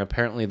order, and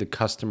apparently the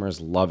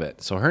customers love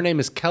it. So her name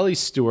is Kelly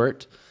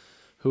Stewart,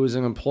 who is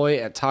an employee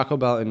at Taco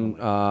Bell in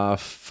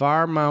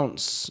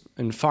Farmount,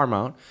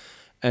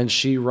 and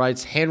she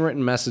writes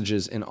handwritten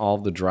messages in all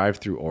of the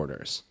drive-through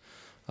orders.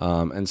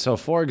 And so,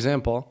 for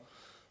example,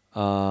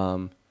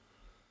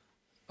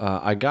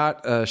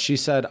 she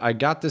said, I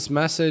got this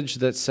message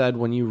that said,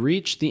 when you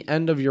reach the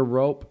end of your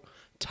rope,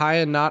 tie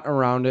a knot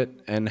around it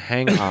and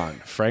hang on.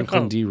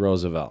 Franklin D.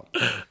 Roosevelt.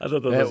 I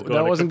thought that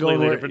That wasn't going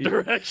where- different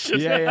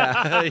direction.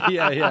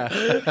 Yeah.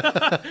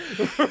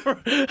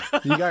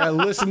 You gotta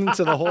listen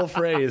to the whole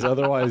phrase,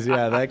 otherwise,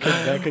 that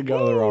could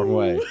go the wrong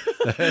way.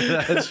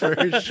 That's for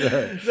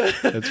sure.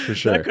 That's for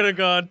sure. That could have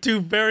gone two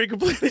very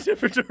completely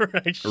different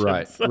directions.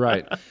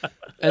 Right.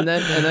 And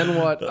then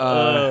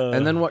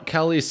what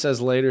Kelly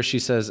says later, she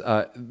says,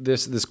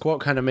 this quote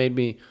kind of made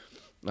me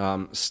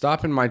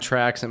stop in my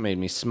tracks. It made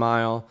me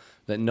smile.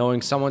 That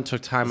knowing someone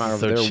took time out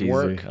of So their cheesy.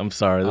 work I'm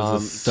sorry.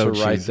 This is so to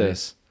write cheesy.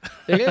 this.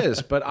 It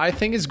is, but I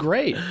think it's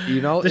great.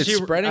 You know, Does it's she-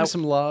 spreading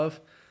some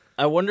love.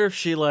 I wonder if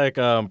she like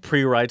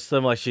pre-writes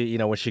them, like she,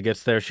 when she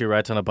gets there, she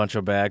writes on a bunch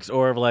of bags,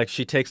 or if like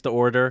she takes the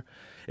order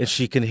and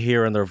she can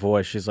hear in their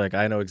voice. She's like,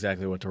 I know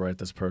exactly what to write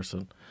this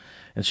person,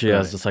 and she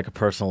has Right. just like a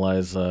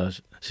personalized.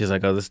 She's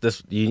like, oh,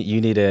 this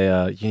you need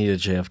a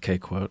JFK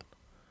quote.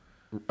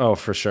 Oh,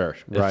 for sure.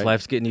 Right. If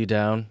life's getting you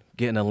down,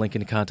 get in a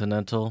Lincoln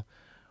Continental.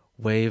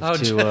 Wave Oh,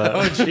 to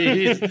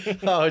jeez.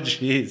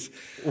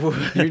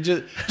 You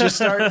just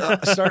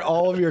start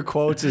all of your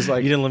quotes as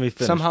like You didn't let me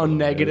finish, somehow by the way.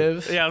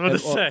 negative. Yeah, I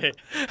was gonna say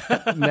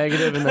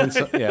Negative and then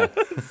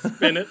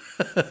spin it.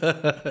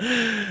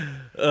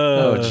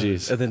 Oh,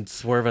 jeez. And then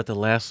swerve at the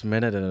last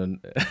minute and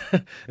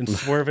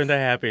swerve into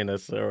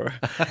happiness, or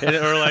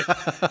like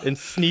and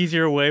sneeze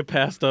your way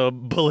past a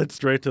bullet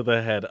straight to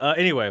the head.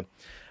 Anyway,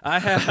 I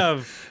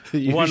have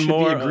You one should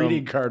more. be a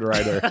greeting card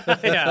writer.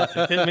 Yeah,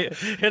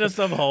 hit us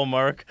some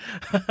Hallmark.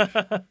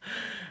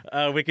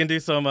 We can do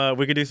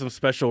some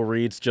special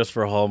reads just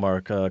for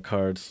Hallmark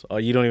cards.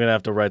 You don't even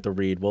have to write the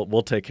read.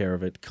 We'll take care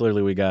of it.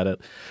 Clearly, we got it.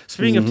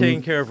 Speaking of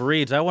taking care of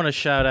reads, I want to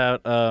shout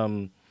out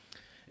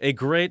a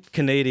great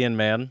Canadian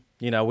man.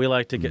 You know, we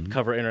like to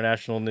cover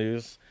international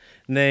news.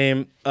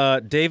 Named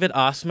David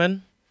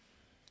Ossman,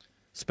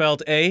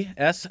 spelled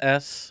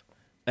ASSMAN.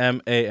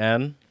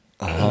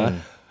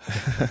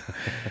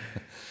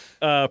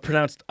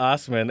 Pronounced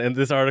Osman, and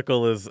this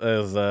article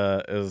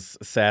is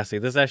sassy.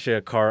 This is actually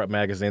a car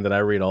magazine that I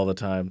read all the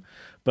time.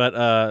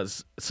 But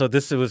so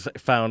this was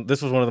one of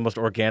the most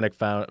organic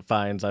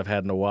finds I've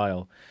had in a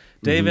while.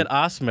 David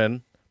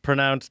Osman,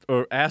 pronounced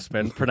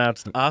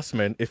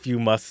Osman, if you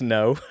must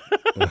know.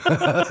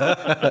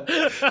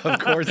 Of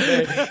course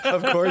they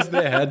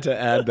had to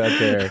add that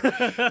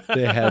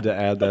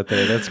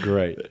there. That's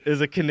great. Is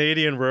a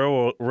Canadian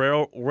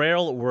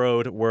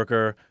railroad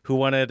worker who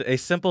wanted a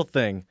simple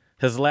thing: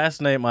 his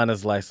last name on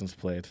his license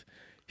plate.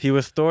 He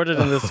was thwarted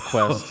in this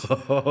quest,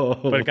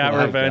 but got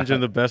revenge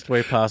in the best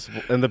way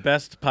possible, in the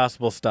best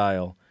possible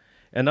style.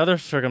 In other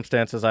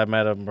circumstances, I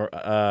met him.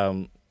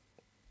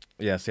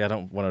 I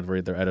don't want to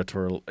read their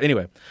editorial.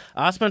 Anyway,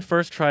 Osman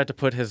first tried to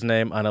put his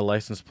name on a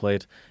license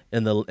plate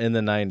in the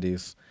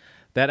 90s.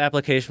 That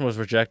application was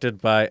rejected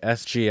by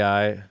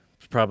SGI,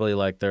 probably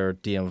like their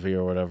DMV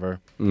or whatever,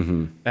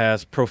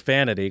 as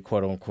profanity,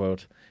 quote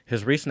unquote.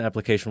 His recent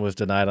application was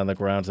denied on the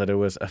grounds that it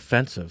was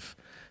offensive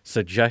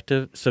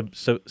suggestive,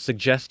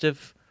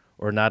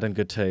 or not in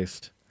good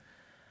taste.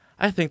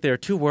 I think they are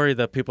too worried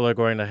that people are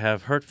going to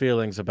have hurt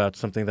feelings about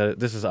something that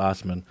this is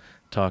Osman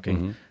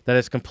talking. That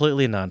is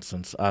completely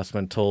nonsense.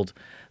 Osman told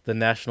the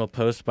National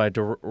Post by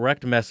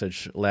direct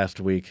message last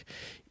week.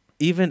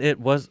 Even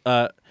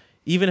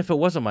if it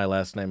wasn't my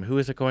last name, who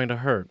is it going to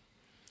hurt?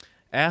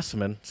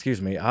 Osman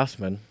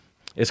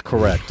is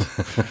correct.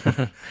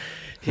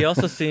 He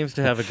also seems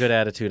to have a good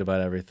attitude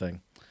about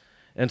everything.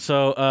 And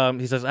so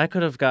he says, I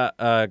could have got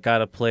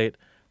a plate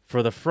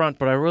for the front,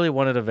 but I really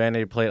wanted a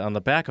vanity plate on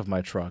the back of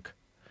my truck,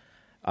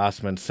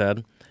 Osman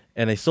said,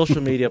 in a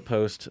social media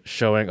post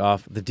showing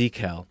off the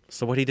decal.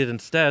 So what he did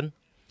instead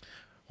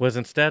was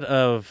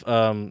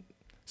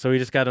so he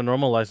just got a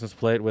normal license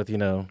plate with,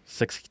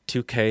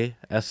 62K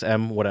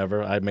SM,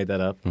 whatever. I made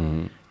that up.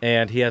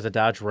 And he has a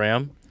Dodge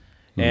Ram.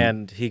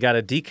 And he got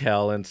a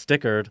decal and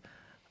stickered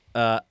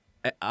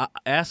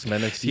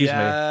Osman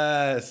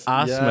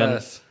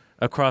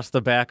across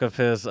the back of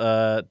his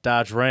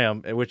Dodge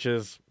Ram, which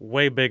is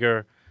way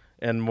bigger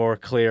and more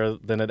clear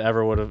than it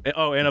ever would have.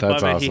 Oh, and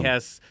above it, he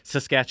has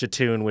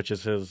Saskatchewan, which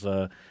is his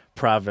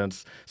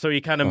province. So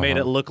he kind of made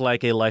it look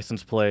like a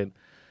license plate.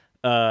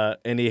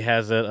 And he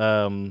has it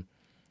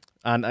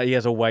he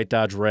has a white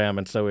Dodge Ram,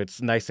 and so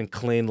it's nice and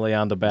cleanly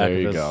on the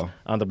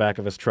back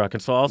of his truck.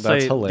 And so I'll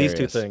say these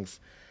two things.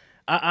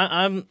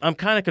 I'm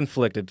kind of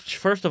conflicted.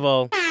 First of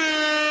all,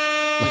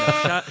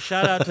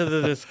 shout out to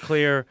this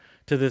clear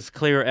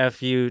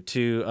FU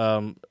to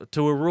a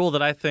rule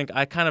that I think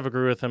I kind of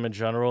agree with him in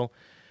general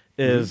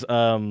is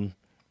dumb.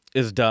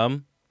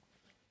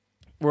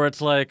 Where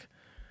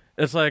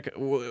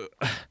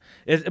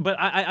but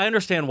I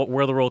understand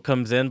where the rule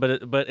comes in,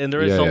 but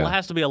there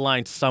has to be a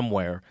line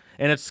somewhere,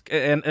 but it's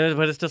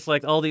just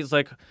like all these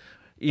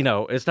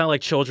it's not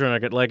like children are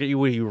are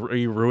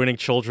you ruining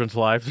children's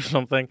lives or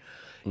something.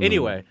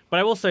 Anyway, but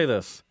I will say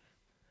this.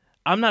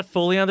 I'm not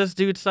fully on this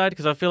dude's side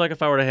because I feel like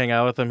if I were to hang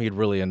out with him, he'd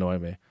really annoy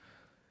me.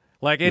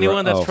 Like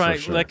anyone that's trying,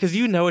 because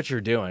you know what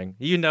you're doing.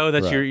 You know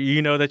that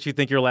that you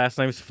think your last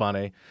name's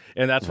funny,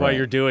 and that's why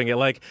you're doing it.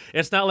 Like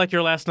it's not like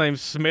your last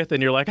name's Smith,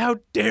 and you're like, "How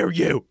dare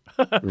you?"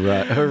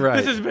 Right.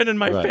 This has been in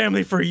my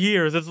family for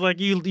years. It's like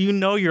you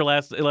know your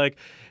last like.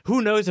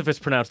 Who knows if it's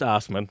pronounced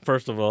Osman?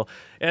 First of all,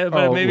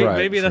 but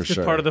maybe that's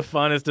just part of the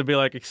fun is to be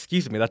like,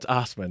 "Excuse me, that's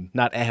Osman,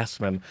 not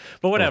Assman."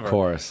 But whatever. Of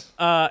course.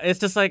 It's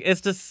just like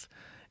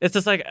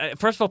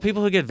first of all,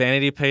 people who get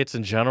vanity plates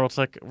in general, it's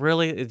like,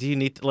 really, do you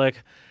need to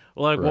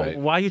why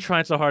are you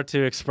trying so hard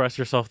to express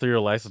yourself through your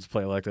license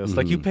plate like this?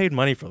 Like, you paid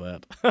money for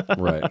that.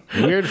 Right.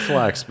 Weird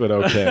flex, but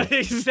okay.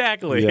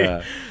 Exactly.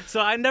 Yeah.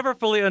 So I never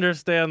fully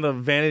understand the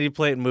vanity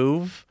plate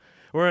move,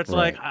 where it's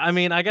like, I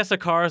mean, I guess a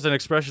car is an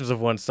expression of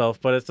oneself,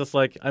 but it's just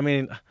like, I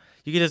mean,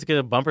 you could just get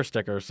a bumper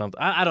sticker or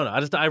something. I don't know.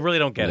 I really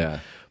don't get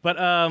it. But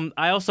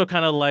I also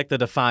kind of like the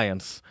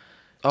defiance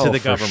to the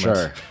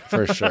government.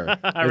 For sure.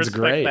 I respect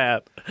great.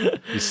 that.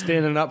 He's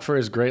standing up for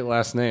his great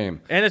last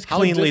name. And it's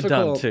cleanly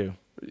done, too.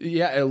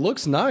 Yeah, it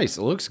looks nice.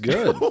 It looks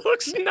good. It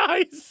looks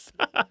nice.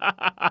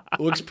 It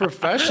looks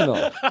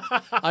professional.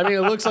 I mean,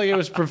 it looks like it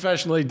was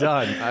professionally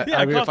done.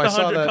 I mean, if I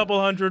saw that, couple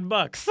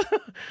 $100.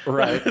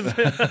 Right.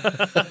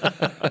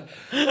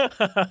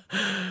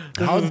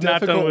 How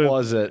difficult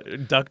was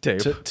it duct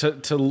tape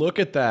to look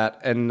at that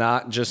and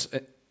not just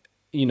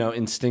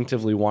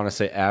instinctively want to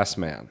say ass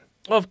man?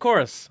 Of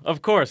course.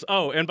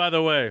 Oh, and by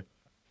the way,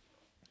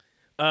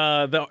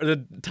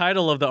 the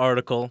title of the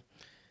article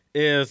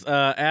is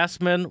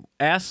Osman,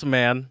 excuse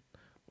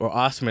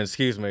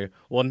me,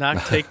 will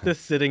not take this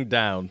sitting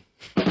down.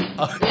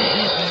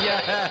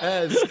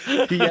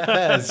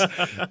 Yes.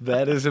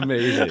 That is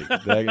amazing.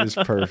 That is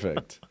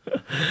perfect.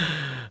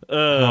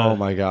 Oh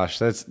my gosh,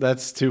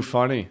 that's too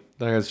funny.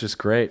 That's just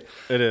great.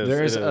 It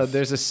is.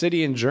 There's a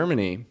city in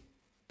Germany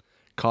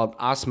called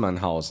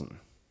Assmannhausen.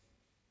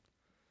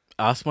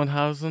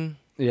 Assmannhausen?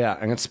 Yeah,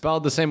 and it's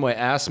spelled the same way,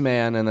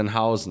 Assman and then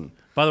Hausen.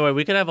 By the way,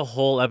 we could have a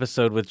whole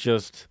episode with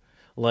just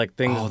like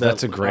things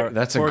that's a great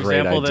idea. For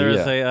example,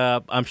 there's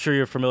I'm sure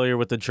you're familiar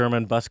with the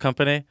German bus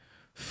company,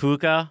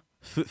 Fuka.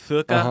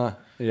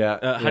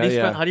 Yeah. How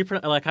do you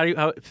pronounce?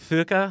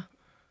 Fuka?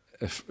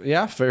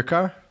 Yeah,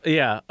 Fuka.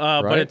 Yeah,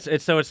 but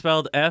it's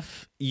spelled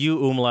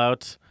F-U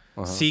umlaut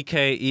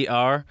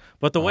C-K-E-R.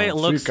 But the way it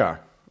looks, Fuka.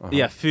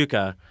 Yeah,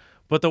 Fuka.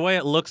 But the way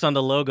it looks on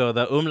the logo,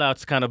 the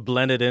umlaut's kind of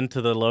blended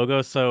into the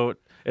logo, so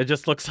it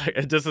just looks like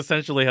it just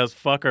essentially has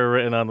fucker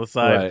written on the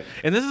side. Right.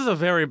 And this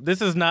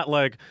is not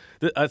like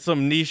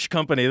some niche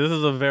company. This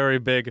is a very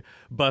big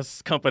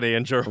bus company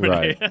in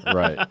Germany.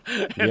 Right.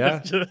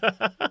 Yeah.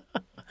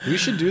 We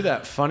should do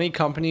that. Funny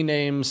company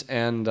names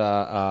and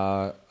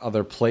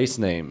other place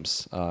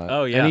names.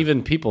 And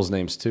even people's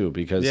names too,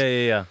 because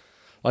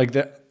like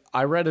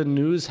I read a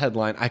news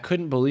headline. I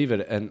couldn't believe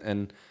it,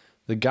 and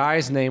the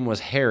guy's name was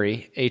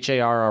Harry, Harry,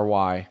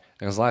 and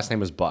his last name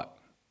was Butt.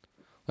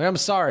 Like, I'm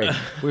sorry.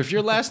 If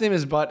your last name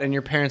is Butt and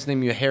your parents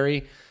name you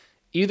Harry,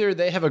 either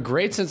they have a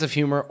great sense of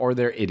humor or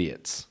they're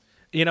idiots.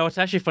 You know, it's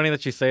actually funny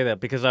that you say that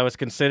because I was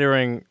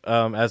considering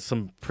as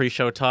some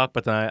pre-show talk,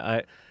 but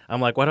then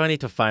I'm like, why do I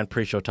need to find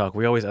pre-show talk?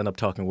 We always end up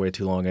talking way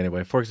too long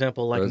anyway. For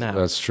example, like now.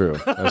 That's true.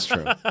 That's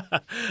true.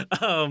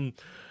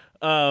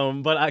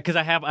 But because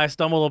I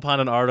stumbled upon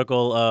an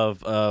article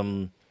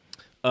of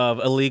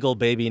illegal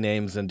baby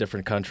names in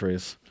different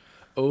countries.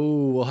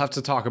 Oh, we'll have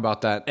to talk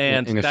about that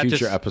And in a that future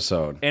just-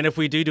 episode. And if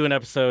we do an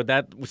episode,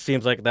 that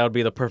seems like that would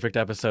be the perfect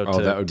episode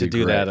that would to be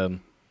do great. that in.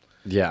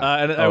 Yeah.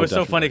 And it was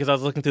so funny because I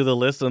was looking through the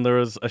list and there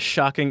was a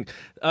shocking.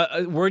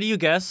 Where do you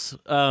guess?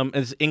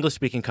 It's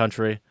English-speaking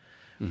country,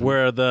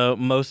 where the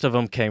most of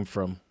them came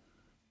from.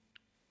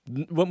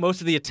 What most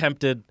of the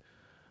attempted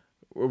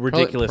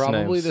ridiculous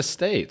Probably names. the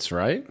States,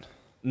 right?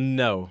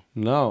 No,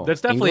 No.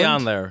 that's definitely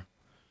England? on there.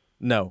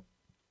 No,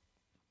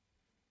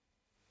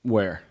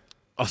 Where?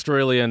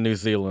 Australia and New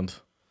Zealand.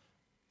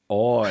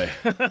 Oi.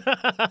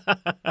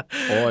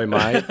 Oi,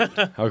 mate.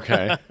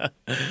 Okay.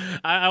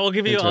 I will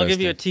give you. I'll give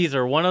you a Interesting.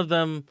 teaser. One of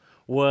them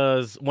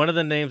was one of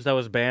the names that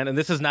was banned, and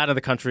this is not in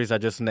the countries I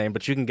just named,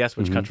 but you can guess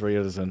which country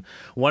it is in.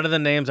 One of the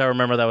names I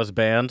remember that was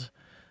banned,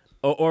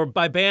 or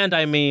by banned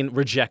I mean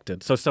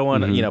rejected. So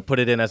someone put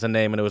it in as a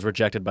name and it was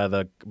rejected by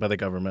the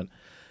government.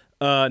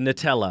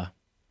 Nutella.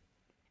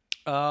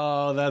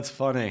 Oh, that's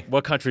funny.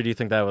 What country do you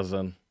think that was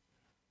in?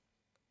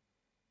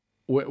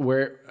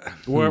 Where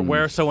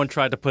Where someone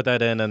tried to put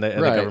that in and the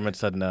Right. government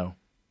said no.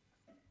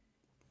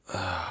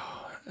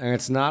 and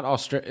it's not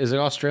Australia. Is it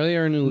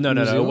Australia or New No.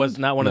 Zealand? It was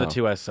not one of No. the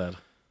two I said.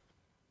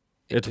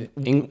 It's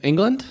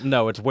England?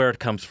 no. It's where it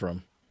comes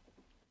from.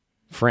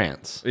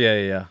 France.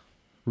 Yeah.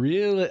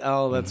 Really?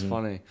 Oh, that's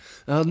funny.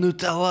 Oh,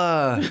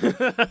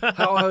 Nutella.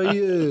 How are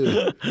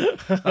you?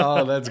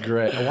 Oh, that's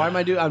great. Why am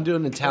I'm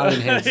doing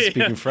Italian hands and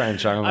speaking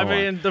French. I don't know I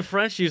why. mean, the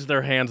French use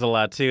their hands a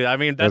lot too. I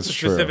mean, that's a That's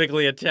true.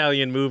 specifically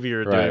Italian movie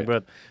you're doing, Right.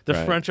 but the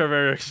Right. French are a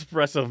very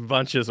expressive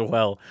bunch as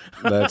well.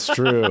 That's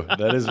true.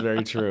 That is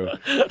very true.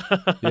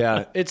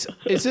 Yeah.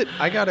 Is it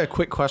I got a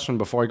quick question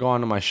before I go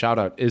on to my shout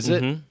out. Is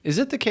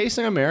it the case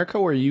in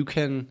America where you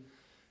can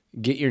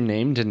get your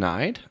name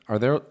denied? Are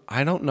there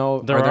I don't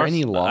know. Are there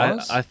any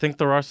laws? I think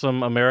there are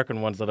some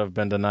American ones that have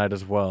been denied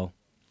as well.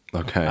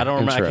 Okay. I don't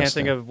remember. I can't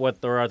Interesting. think of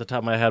what there are at the top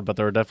of my head, but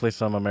there are definitely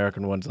some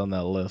American ones on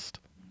that list.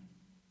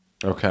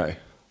 Okay.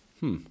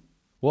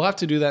 We'll have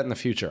to do that in the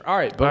future. All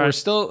right, but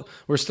All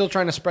we're still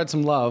trying to spread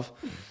some love,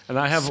 and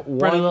I have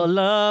Spread a little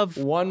love.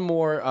 one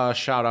more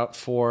shout out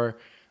for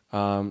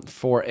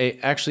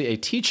a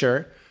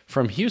teacher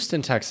from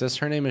Houston, Texas.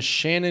 Her name is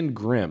Shannon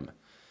Grimm.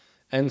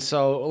 And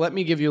so let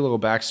me give you a little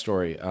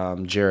backstory,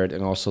 Jared,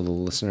 and also the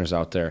listeners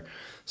out there.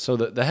 So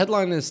the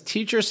headline is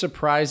Teacher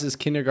Surprises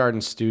Kindergarten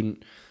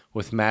Student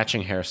with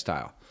Matching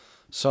Hairstyle.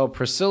 So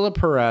Priscilla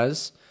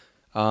Perez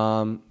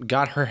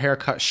got her hair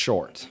cut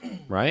short,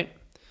 right?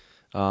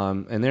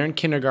 And they're in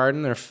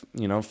kindergarten. They're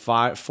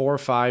 4 or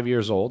 5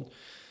 years old.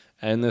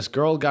 And this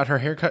girl got her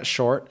hair cut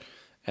short.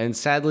 And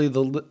sadly,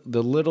 the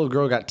little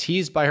girl got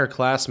teased by her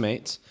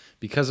classmates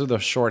because of the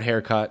short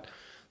haircut.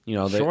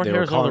 Short they hair were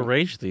is all the calling,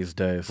 rage these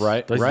days.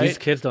 Right, These right.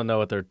 kids don't know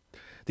what they're.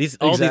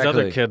 All these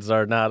other Exactly. kids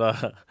are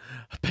not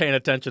paying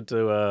attention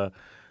to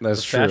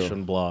That's the true.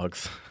 fashion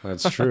blogs.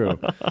 That's true.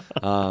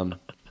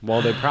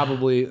 Well, they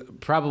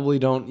probably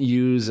don't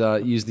use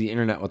the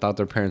internet without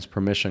their parents'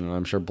 permission. And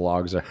I'm sure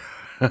blogs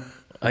are.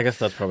 I guess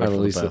that's probably At for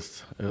the least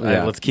best.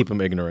 yeah. Let's keep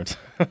them ignorant.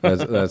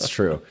 That's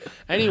true.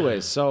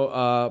 Anyways,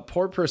 so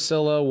poor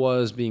Priscilla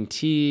was being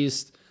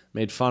teased,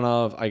 made fun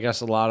of. I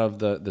guess a lot of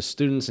the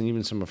students and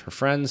even some of her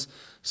friends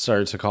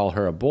started to call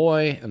her a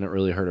boy, and it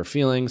really hurt her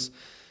feelings.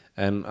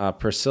 And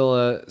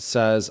Priscilla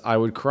says, I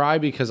would cry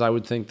because I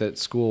would think that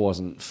school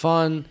wasn't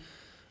fun,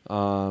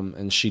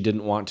 and she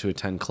didn't want to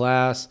attend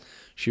class.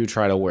 She would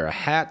try to wear a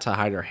hat to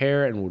hide her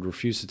hair and would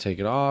refuse to take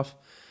it off.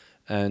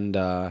 And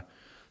and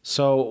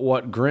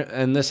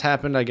this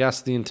happened, I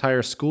guess, the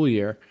entire school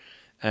year.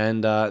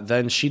 And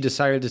then she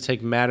decided to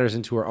take matters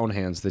into her own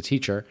hands, the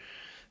teacher,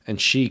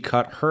 and she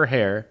cut her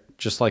hair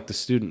just like the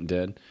student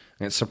did.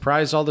 And it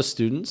surprised all the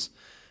students.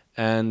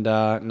 And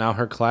now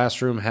her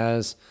classroom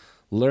has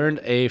learned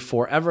a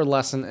forever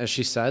lesson, as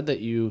she said, that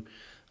you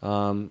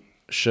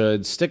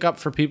should stick up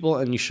for people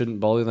and you shouldn't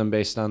bully them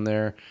based on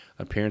their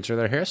appearance or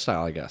their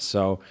hairstyle, I guess.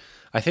 So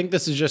I think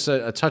this is just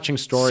a touching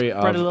story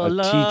Spread of a a little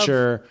love.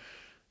 teacher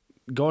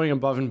going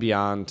above and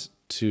beyond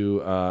to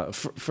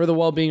for the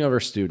well-being of her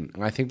student.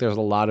 And I think there's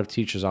a lot of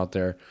teachers out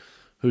there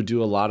who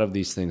do a lot of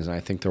these things, and I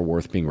think they're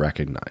worth being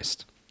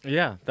recognized.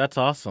 Yeah, that's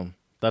awesome.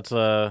 That's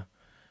and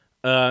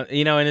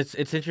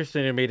it's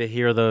interesting to me to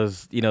hear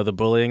those, the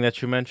bullying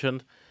that you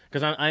mentioned,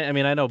 because I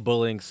mean I know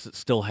bullying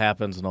still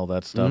happens and all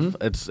that stuff.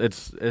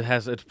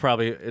 Mm-hmm. It's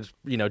probably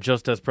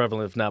just as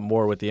prevalent, if not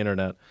more, with the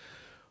internet.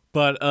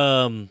 But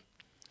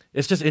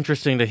it's just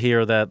interesting to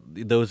hear that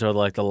those are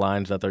like the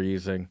lines that they're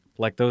using.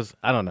 Like those,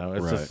 I don't know.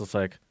 It's Right. just it's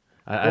like,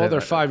 Well, they're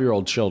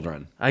 5-year-old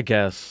children. I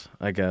guess.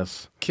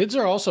 Kids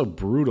are also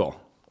brutal.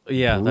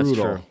 Yeah,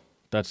 Brutal.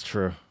 That's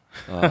true.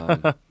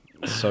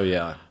 So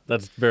yeah.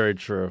 That's very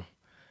true.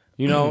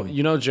 You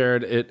know,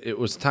 Jared, it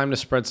was time to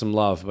spread some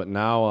love, but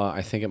now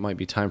I think it might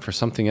be time for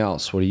something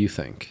else. What do you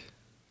think?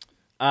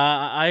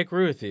 I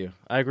agree with you.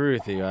 I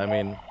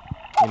mean,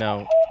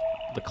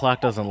 the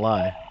clock doesn't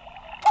lie.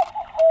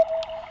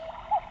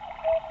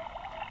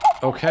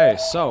 Okay,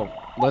 so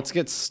let's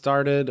get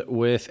started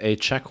with a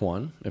Czech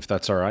one, if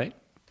that's all right.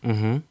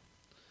 Mm-hmm.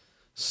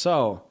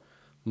 So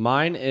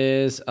mine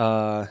is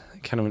kind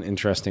of an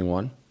interesting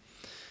one.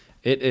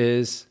 It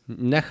is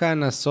necha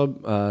na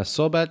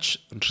sobeč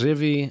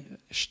dřeví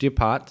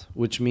štípat,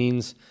 which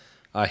means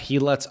he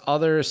lets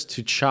others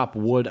to chop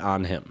wood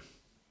on him.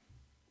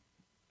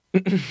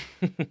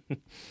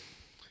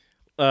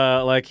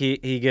 Like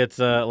he gets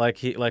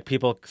like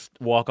people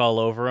walk all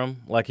over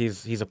him, like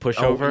he's a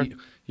pushover.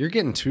 You're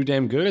getting too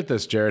damn good at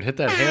this, Jared. Hit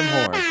that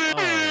ham horn. Oh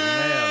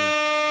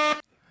man.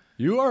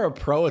 You are a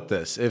pro at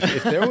this.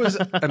 If there was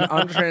an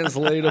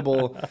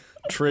untranslatable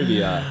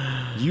trivia,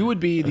 you would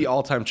be the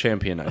all-time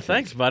champion, I think.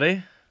 Thanks,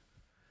 buddy.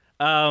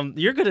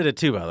 You're good at it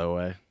too, by the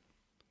way.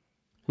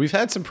 We've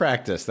had some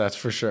practice, that's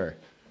for sure.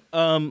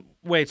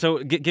 Wait, so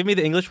give me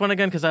the English one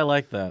again, because I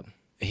like that.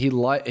 He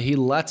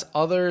lets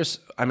others.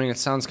 I mean, it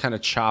sounds kind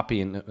of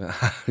choppy, and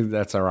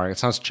that's ironic. It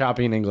sounds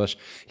choppy in English.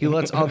 He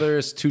lets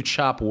others to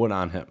chop wood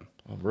on him.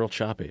 Oh, real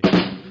choppy.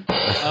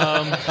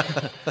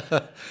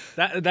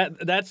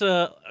 That's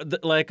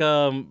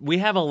we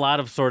have a lot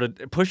of sort of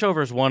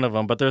pushover is one of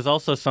them, but there's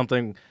also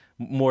something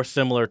more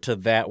similar to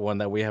that one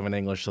that we have in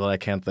English that I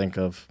can't think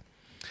of.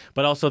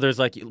 But also there's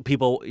like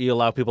you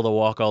allow people to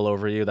walk all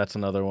over you. That's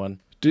another one.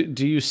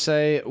 Do you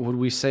say? Would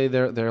we say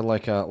they're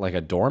like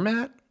a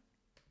doormat?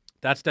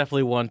 That's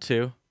definitely one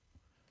too.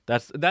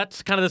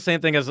 That's kind of the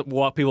same thing as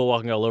people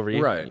walking all over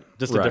you, right?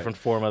 Just a different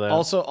form of that.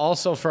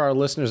 Also for our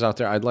listeners out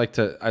there, I'd like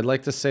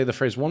to say the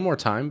phrase one more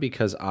time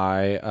because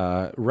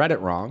I read it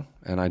wrong,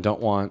 and I don't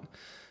want,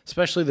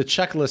 especially the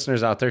Czech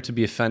listeners out there, to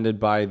be offended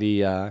by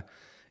the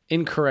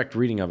incorrect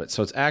reading of it.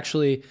 So it's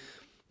actually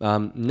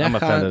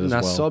necha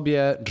na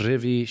sobě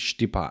dřeví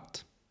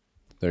štípat.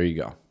 There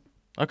you go.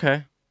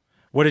 Okay.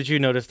 What did you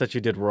notice that you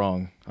did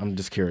wrong? I'm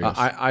just curious.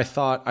 I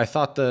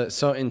thought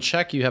so in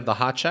Czech you have the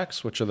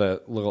háčeks, which are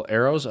the little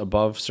arrows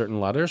above certain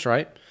letters,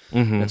 right?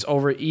 Mm-hmm. It's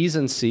over E's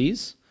and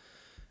C's,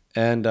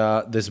 and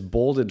this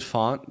bolded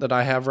font that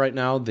I have right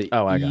now, the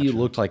E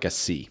looked like a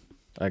C.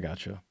 I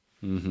got you.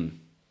 Mm-hmm.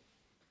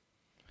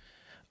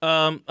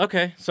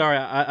 Okay, sorry.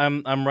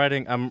 I'm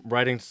writing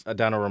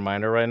down a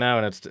reminder right now,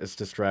 and it's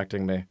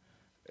distracting me.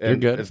 You're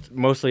good. It's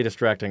mostly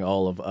distracting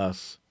all of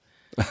us.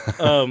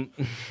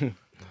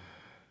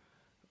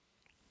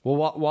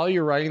 Well, while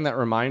you're writing that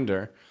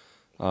reminder,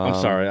 I'm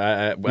sorry.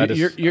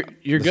 You're this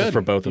good is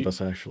for both of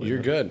us, actually.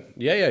 You're good.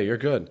 Yeah, you're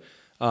good.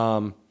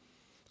 I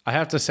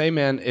have to say,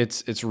 man,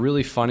 it's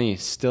really funny.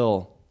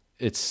 Still,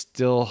 it's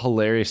still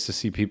hilarious to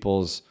see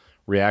people's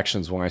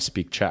reactions when I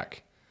speak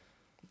Czech.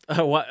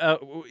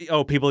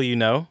 People you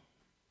know?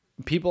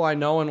 People I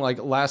know, and like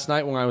last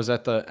night when I was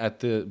at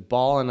the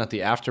ball and at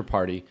the after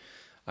party,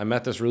 I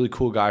met this really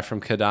cool guy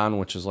from Kadaň,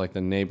 which is like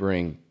the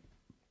neighboring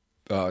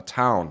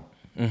town.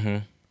 Mm-hmm.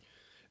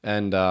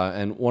 And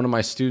one of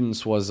my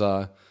students was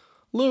a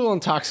little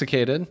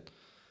intoxicated,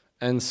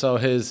 and so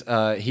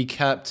he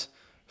kept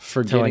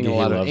forgetting a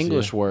lot of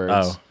English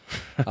words.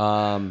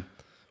 Oh.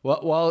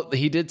 Well,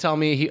 he did tell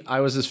me I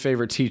was his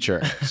favorite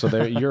teacher. So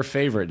they're your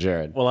favorite,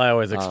 Jared. Well, I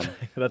always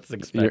expect that's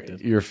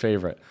expected. Your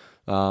favorite.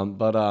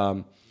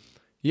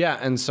 Yeah,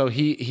 and so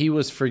he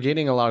was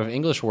forgetting a lot of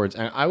English words,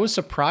 and I was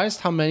surprised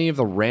how many of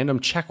the random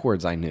Czech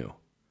words I knew.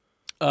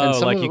 And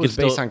some of it was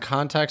based on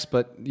context,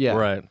 but yeah.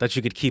 Right, that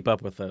you could keep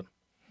up with it.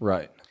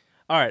 Right.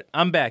 All right,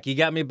 I'm back. You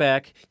got me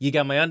back. You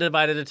got my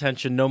undivided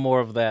attention. No more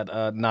of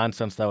that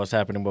nonsense that was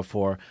happening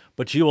before.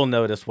 But you will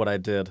notice what I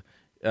did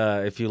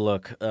if you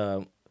look.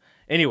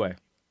 Anyway,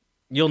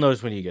 you'll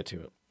notice when you get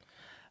to it.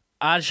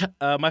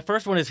 My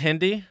first one is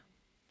Hindi,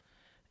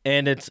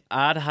 and it's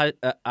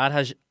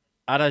Adhajal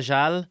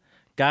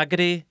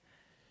Gagri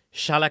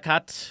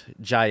Shalakat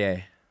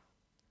Jaye.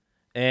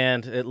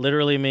 And it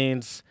literally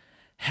means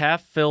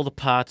half-filled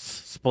pots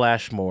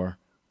splash more.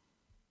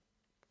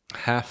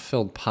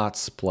 Half-filled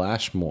pots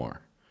splash more.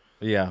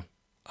 Yeah.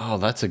 Oh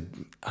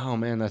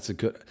man, that's a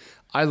good.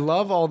 I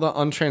love all the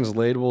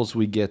untranslatables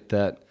we get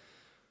that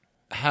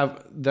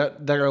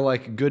are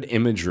like good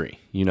imagery,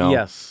 you know?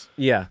 Yes.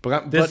 Yeah.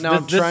 But now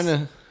I'm trying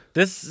to.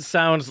 This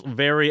sounds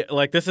very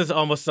like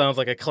almost sounds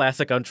like a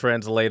classic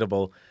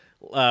untranslatable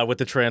with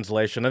the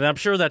translation, and I'm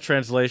sure that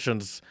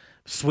translation's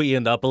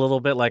sweetened up a little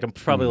bit. Like I'm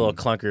probably a little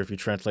clunkier if you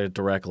translate it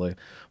directly,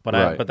 but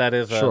that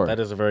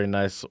is a very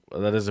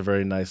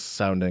nice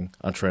sounding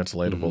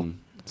untranslatable.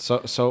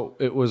 Mm-hmm. So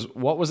it was,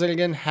 what was it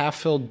again?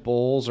 Half-filled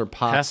bowls or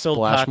pots Half-filled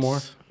splash pots, more?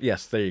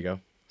 Yes, there you go.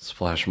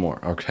 Splash more.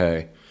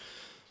 Okay.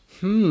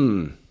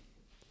 I'm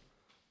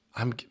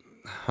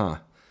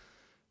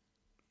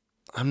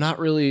not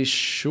really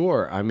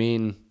sure. I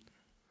mean,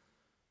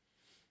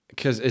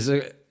 because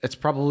it's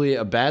probably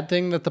a bad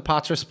thing that the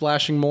pots are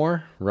splashing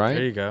more, right?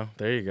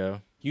 There you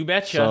go. You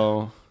betcha.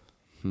 So,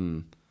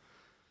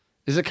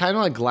 is it kind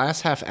of like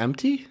glass half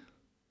empty?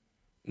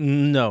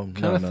 No,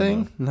 kind of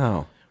thing?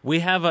 No.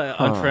 We have an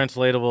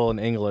untranslatable in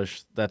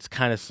English that's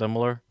kind of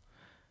similar.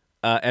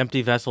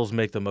 Empty vessels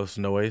make the most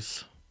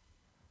noise.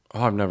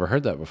 Oh, I've never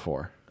heard that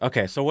before.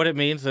 Okay, so what it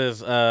means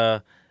is,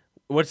 what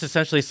it's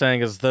essentially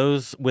saying is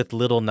those with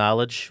little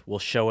knowledge will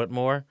show it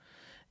more.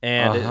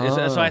 And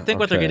so I think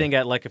what they're okay. getting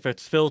at, like if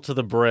it's filled to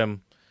the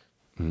brim,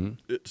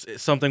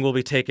 something will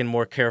be taken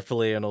more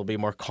carefully and it'll be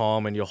more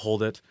calm and you'll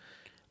hold it.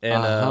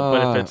 And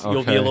but if it's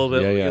you'll be a little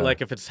bit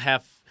like if it's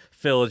half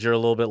filled, you're a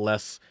little bit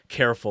less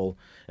careful,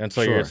 and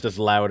so it's just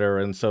louder.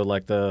 And so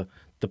like the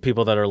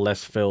people that are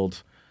less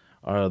filled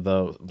are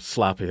the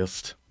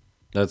sloppiest.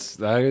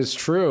 That is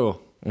true.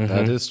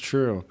 That is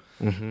true.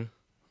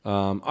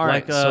 All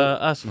right, Like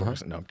us, for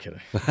No, I'm kidding.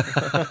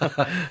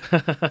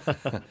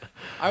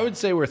 I would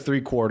say we're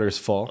 3/4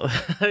 full.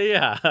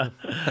 Yeah,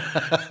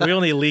 we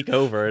only leak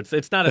over.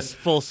 It's not a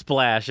full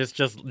splash. It's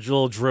just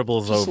little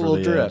dribbles Just over a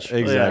little the drip. edge.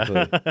 Exactly.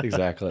 Yeah.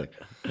 Exactly.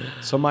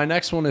 So my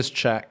next one is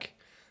check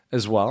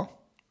as well.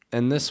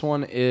 And this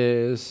one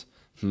is,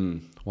 I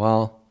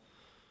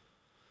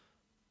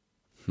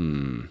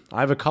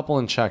have a couple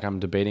in check. I'm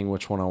debating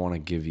which one I want to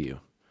give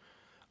you.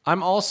 I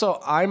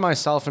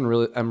myself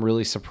am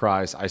really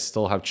surprised I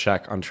still have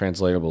check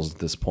untranslatables at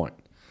this point.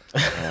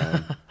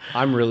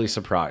 I'm really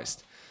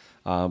surprised.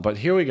 But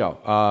here we go.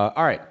 All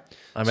right.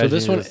 I imagine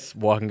this one is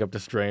walking up to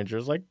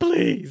strangers like,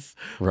 please,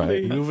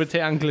 right. please.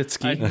 Mluvite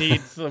anglicky. I need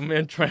some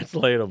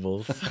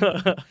intranslatables.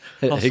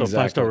 Also, Exactly.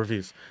 5-star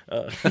reviews.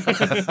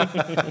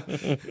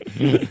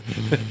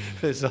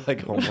 It's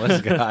like a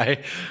homeless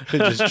guy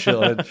just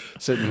chilling,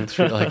 sitting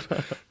through like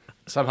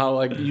somehow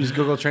like use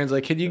Google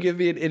Translate. Can you give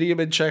me an idiom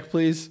in Czech,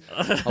 please?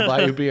 I'll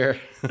buy you beer.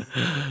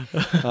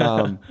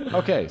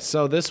 Okay,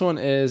 so this one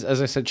is,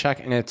 as I said, Czech,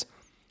 and it's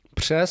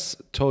přes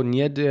to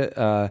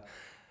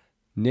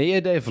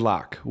nejede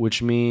vlak,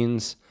 which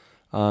means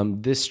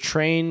this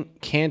train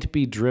can't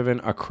be driven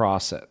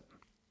across it.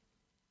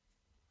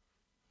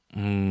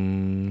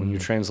 When you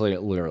translate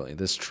it literally,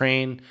 this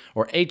train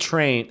or a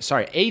train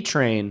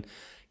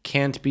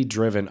can't be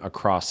driven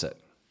across it.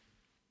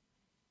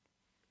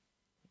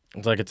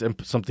 It's like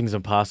something's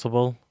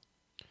impossible,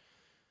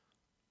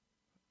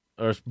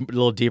 or a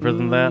little deeper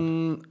than that.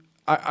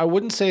 I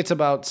wouldn't say it's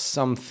about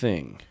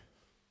something.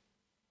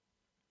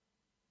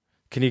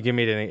 Can you give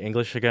me it in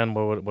English again?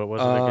 What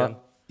was it again?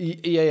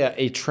 Yeah.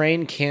 A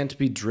train can't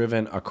be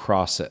driven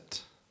across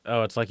it.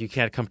 Oh, it's like you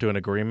can't come to an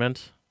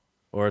agreement,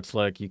 or it's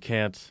like you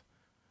can't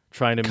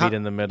trying to meet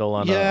in the middle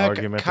on an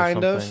argument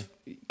kind or something.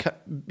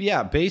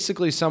 Yeah,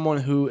 basically someone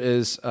who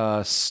is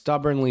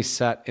stubbornly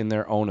set in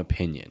their own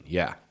opinion.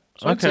 Yeah.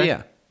 So I'd say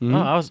yeah. Oh,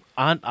 I was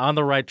on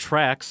the right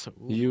tracks.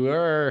 You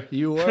were,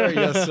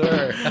 yes,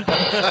 sir.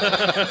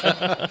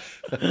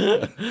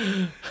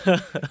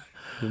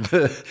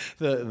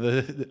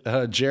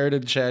 the Jared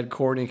and Chad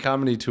Corny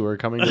comedy tour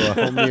coming to a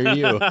home near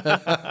you.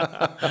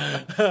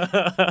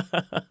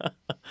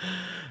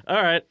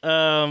 All right.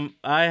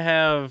 I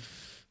have.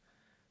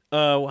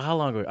 How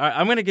long?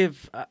 I'm gonna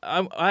give.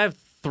 I have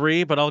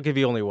 3, but I'll give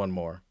you only one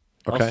more.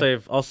 Okay.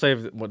 I'll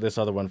save this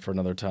other one for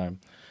another time.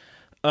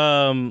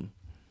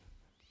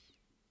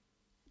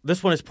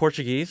 This one is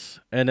Portuguese,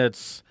 and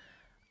it's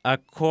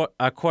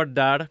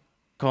acordar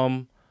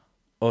com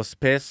os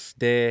pés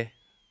de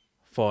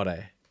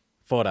fora.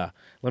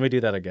 Let me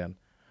do that again.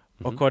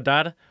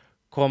 Acordar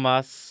com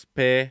os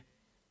pés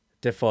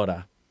de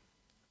fora.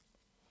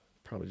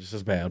 Probably just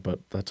as bad,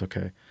 but that's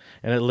okay.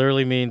 And it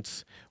literally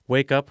means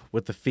wake up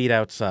with the feet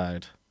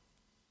outside.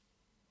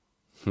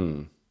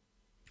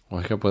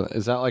 Wake up with.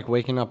 Is that like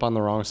waking up on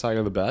the wrong side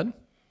of the bed?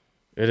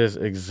 It is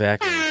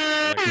exactly.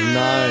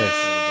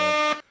 Nice.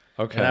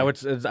 Okay. And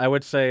I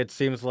would say it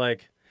seems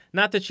like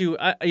not that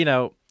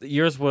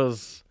yours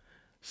was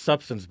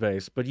substance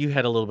based, but you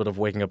had a little bit of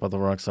waking up on the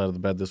wrong side of the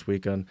bed this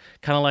weekend,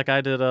 kind of like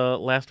I did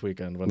last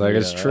weekend. That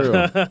is true.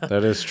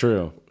 That is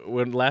true.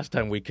 When last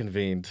time we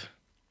convened.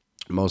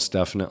 Most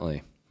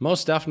definitely.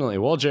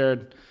 Well,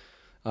 Jared,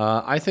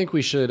 I think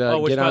we should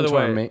which, get by on the to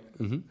our way,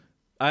 main.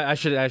 I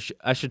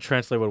should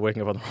translate what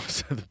waking up on the wrong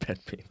side of the bed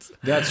means.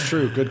 That's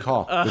true. Good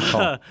call. Good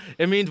call.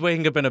 It means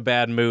waking up in a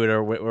bad mood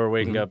or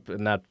waking up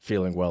and not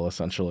feeling well,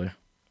 essentially.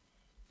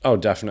 Oh,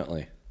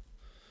 definitely.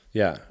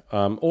 Yeah.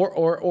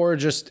 Or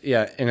just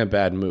in a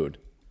bad mood.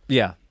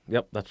 Yeah.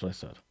 Yep. That's what I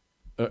said.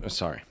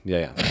 Sorry.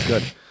 Yeah.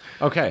 Good.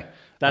 Okay.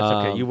 That's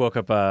okay. You woke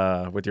up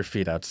with your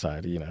feet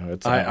outside.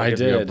 It's I did.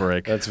 did. You a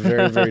break. That's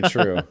very, very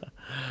true.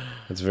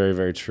 That's very,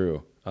 very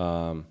true.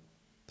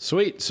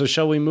 Sweet. So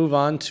shall we move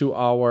on to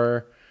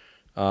our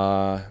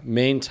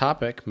main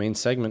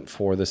segment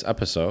for this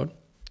episode?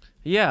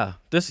 Yeah.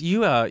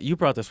 You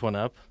brought this one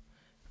up,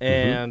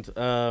 and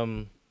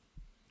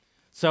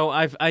so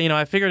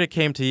I figured it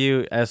came to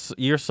you as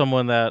you're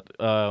someone that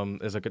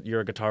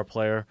you're a guitar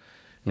player,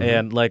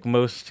 and like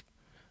most.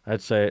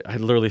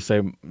 I'd literally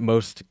say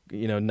most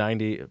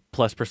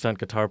 90+%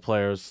 guitar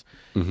players,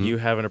 you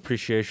have an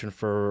appreciation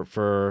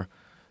for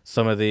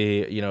some of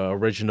the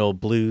original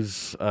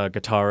blues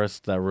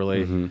guitarists that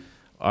really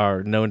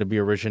are known to be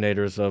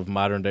originators of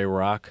modern day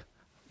rock,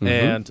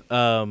 and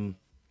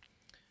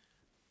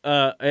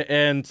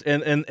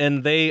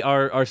they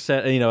are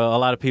set. A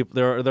lot of people.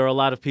 There are a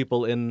lot of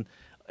people in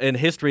in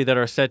history that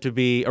are said to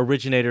be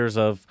originators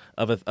of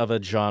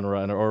a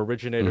genre or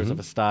originators of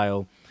a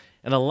style,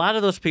 and a lot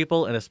of those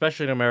people, and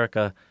especially in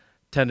America,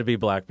 tend to be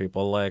black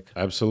people. Like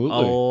Absolutely.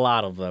 a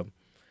lot of them.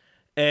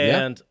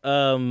 And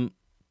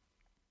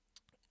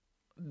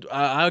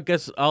I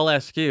guess I'll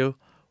ask you,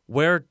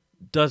 where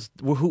does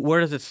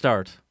it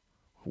start?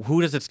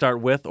 Who does it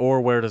start with,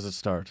 or where does it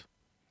start?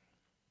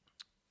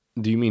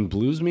 Do you mean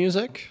blues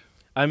music?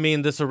 I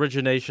mean this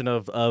origination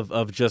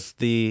of just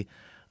the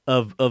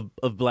of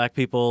black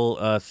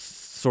people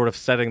sort of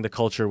setting the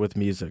culture with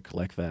music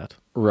like that.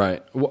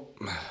 Right. Well,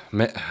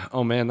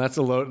 man, that's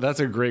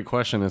a great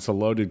question. It's a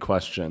loaded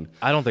question.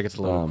 I don't think it's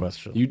a loaded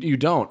question. You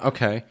don't?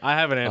 Okay. I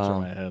have an answer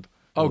in my head.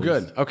 Oh,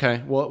 good.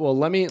 Okay. Well,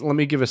 let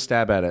me give a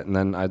stab at it, and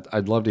then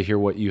I'd love to hear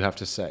what you have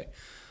to say.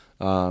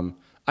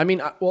 I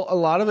mean, a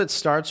lot of it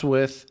starts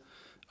with,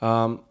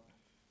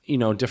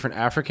 different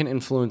African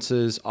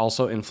influences,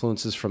 also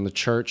influences from the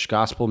church,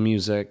 gospel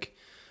music,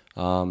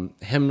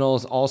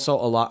 hymnals. Also,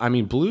 a lot. I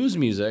mean, blues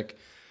music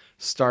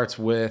starts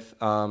with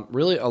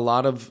really a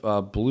lot of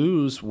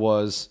blues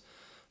was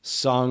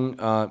sung,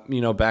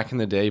 back in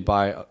the day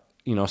by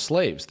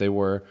slaves. They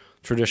were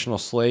traditional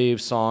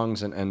slave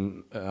songs,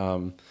 and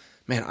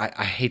man,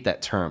 I hate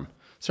that term.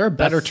 Is there a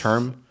better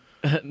term?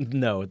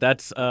 No,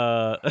 that's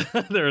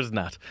there is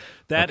not.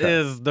 That's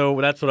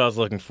what I was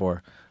looking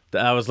for.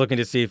 I was looking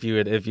to see if you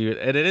and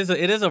it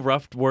is a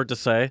rough word to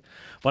say,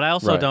 but I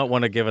also don't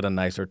want to give it a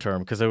nicer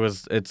term because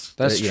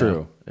that's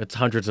true. It's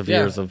hundreds of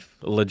years of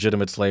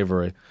legitimate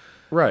slavery.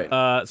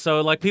 Right.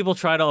 So like people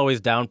try to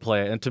always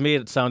downplay it, and to me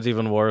it sounds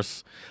even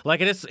worse. Like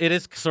it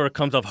is sort of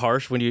comes off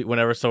harsh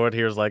whenever someone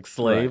hears like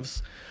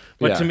slaves,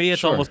 but to me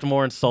it's almost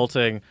more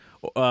insulting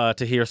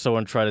to hear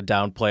someone try to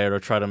downplay it or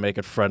try to make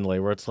it friendly,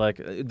 where it's like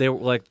they were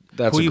like,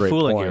 that's who are a you great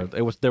fooling point.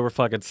 here? They were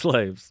fucking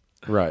slaves.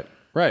 Right.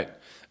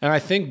 And I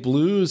think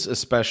blues,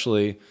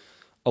 especially,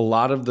 a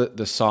lot of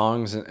the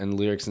songs and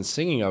lyrics and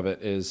singing of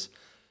it is,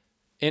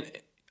 and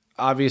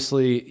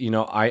obviously,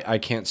 I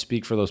can't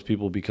speak for those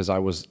people because I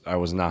was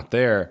not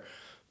there,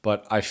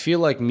 but I feel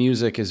like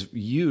music is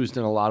used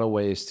in a lot of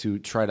ways to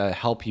try to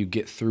help you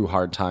get through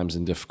hard times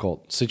and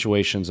difficult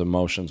situations,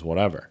 emotions,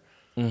 whatever.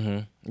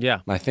 Mm-hmm. Yeah,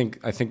 I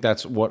think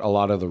that's what a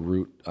lot of the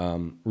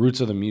roots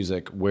of the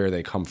music, where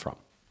they come from.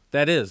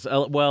 That is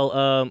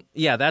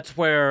that's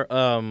where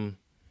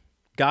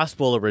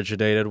gospel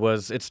originated.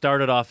 It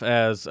started off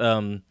as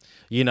as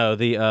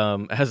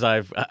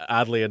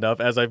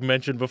I've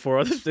mentioned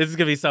before. This is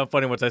gonna sound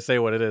funny once I say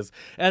what it is.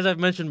 As I've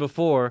mentioned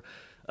before,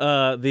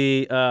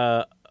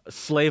 the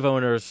slave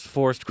owners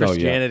forced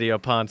Christianity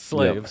upon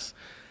slaves.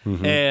 Yep.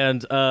 Mm-hmm.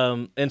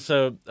 And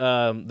so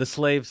the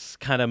slaves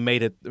kind of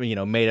made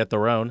it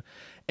their own.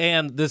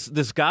 And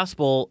this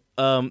gospel,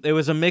 it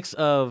was a mix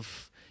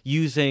of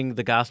using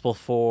the gospel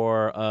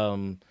for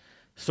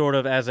sort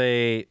of as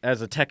a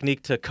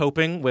technique to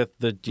coping with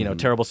the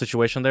terrible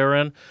situation they were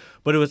in,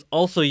 but it was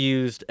also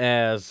used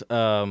as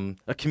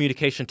a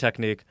communication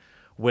technique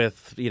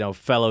with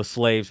fellow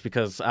slaves,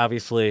 because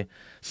obviously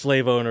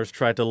slave owners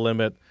tried to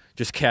limit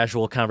just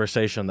casual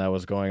conversation that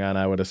was going on,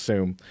 I would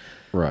assume.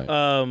 Right.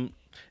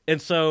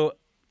 And so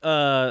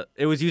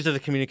it was used as a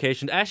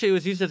communication. Actually, it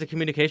was used as a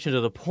communication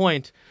to the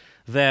point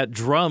that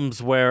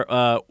drums were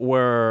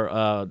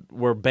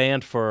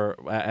banned for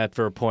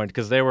a point,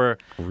 because they were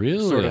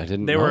really I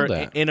didn't know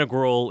that.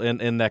 Integral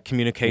in that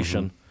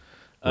communication.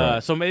 Mm-hmm.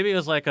 Right. So maybe it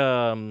was like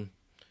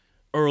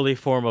early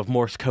form of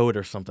Morse code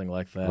or something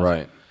like that.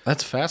 Right.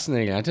 That's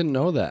fascinating. I didn't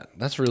know that.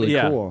 That's really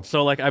cool.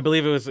 So like I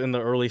believe it was in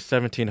the early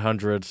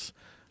 1700s.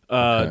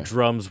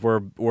 Drums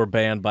were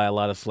banned by a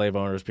lot of slave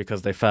owners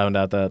because they found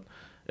out that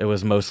it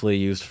was mostly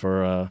used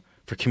for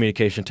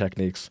communication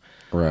techniques.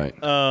 Right.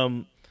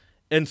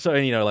 And so,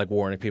 like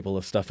warning people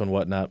of stuff and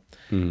whatnot.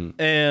 Mm-hmm.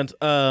 And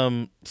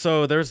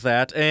so there's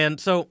that. And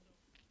so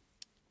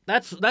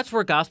that's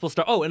where gospel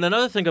started. Oh, and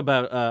another thing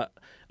about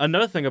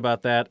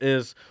that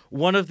is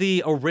one of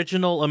the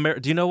original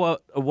do you know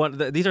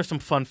what these are some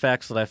fun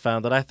facts that I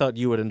found that I thought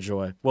you would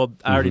enjoy. Well,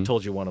 I already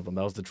told you one of them.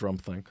 That was the drum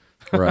thing.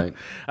 Right.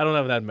 I don't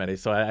have that many,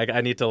 so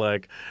I need to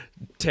like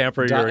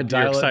tamper your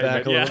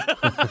excitement.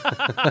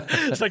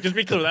 It's like, just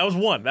be clear. That was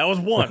one.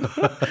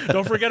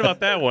 Don't forget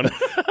about that one.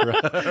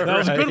 That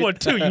was a good one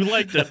too. You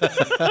liked it.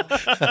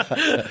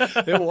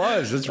 It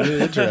was. It's really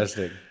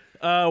interesting.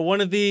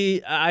 One of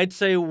the, I'd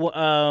say, what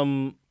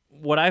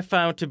I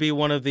found to be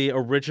one of the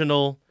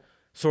original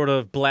sort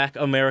of Black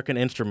American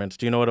instruments.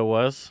 Do you know what it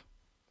was?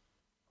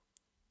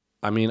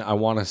 I mean, I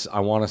want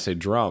to say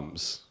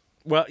drums.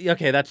 Well,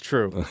 okay, that's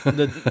true.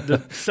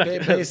 The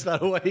second, based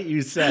on what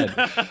you said,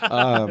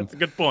 that's a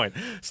good point.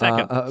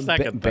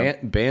 Second,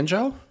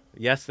 banjo.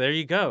 Yes, there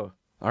you go.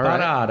 All right.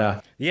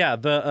 Parada. Yeah,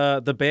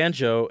 the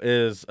banjo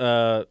is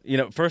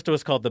first it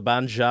was called the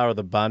banja or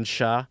the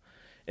bansha,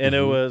 and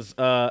it was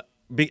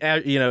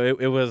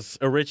it was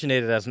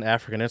originated as an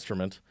African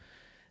instrument,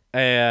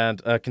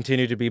 and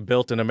continued to be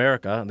built in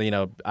America.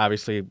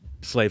 Obviously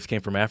slaves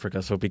came from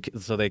Africa, so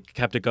they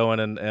kept it going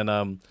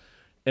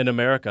in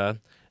America.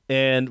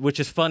 And which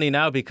is funny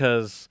now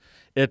because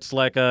it's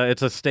like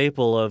it's a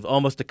staple of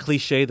almost a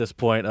cliche at this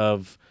point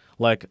of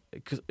like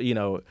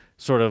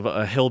sort of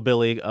a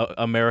hillbilly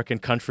American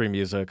country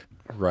music.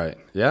 Right.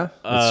 Yeah,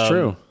 that's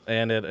true.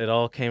 And it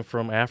all came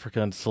from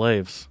Africa and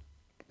slaves.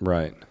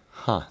 Right.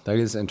 Huh. That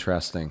is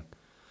interesting.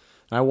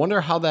 And I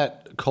wonder how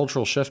that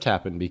cultural shift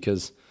happened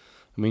because,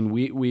 I mean,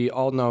 we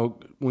all know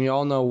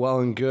well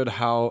and good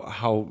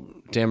how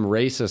damn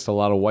racist a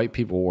lot of white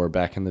people were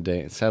back in the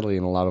day. Sadly,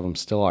 and a lot of them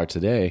still are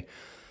today.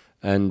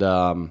 And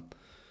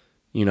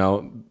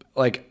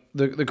like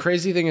the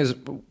crazy thing is,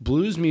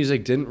 blues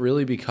music didn't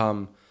really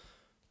become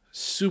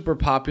super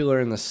popular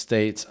in the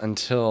States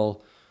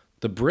until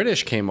the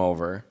British came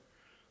over,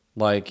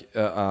 like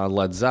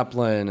Led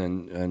Zeppelin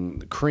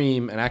and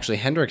Cream, and actually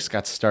Hendrix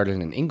got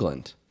started in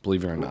England,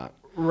 believe it or not.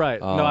 Right.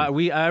 No,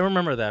 I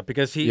remember that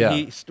because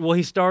he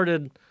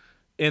started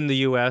in the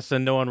U.S.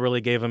 and no one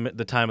really gave him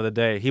the time of the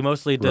day. He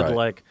mostly did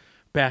like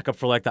backup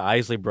for like the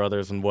Isley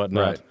Brothers and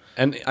whatnot. Right.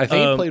 And I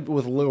think he played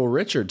with Little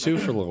Richard too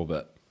for a little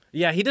bit.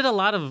 Yeah, he did a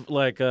lot of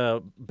like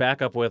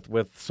backup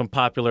with some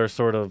popular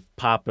sort of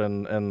pop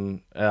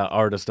and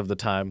artist of the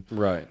time.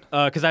 Right.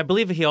 Because I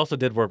believe he also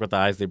did work with the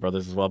Isley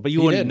Brothers as well, but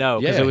you wouldn't know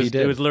because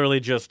it was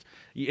literally just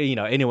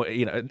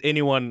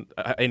anyone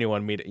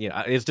meet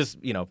it's just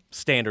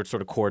standard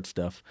sort of chord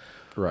stuff.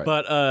 Right.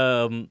 But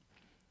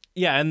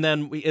yeah, and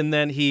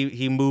then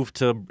he moved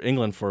to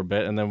England for a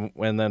bit, and then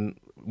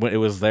when it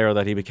was there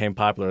that he became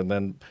popular, and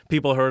then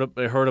people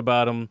heard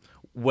about him.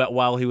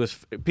 While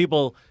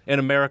people in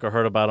America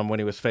heard about him when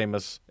he was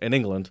famous in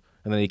England,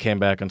 and then he came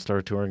back and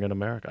started touring in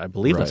America. I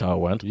believe that's how it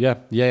went. Yeah.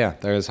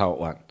 That is how it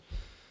went.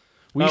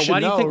 Why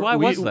do you think? Why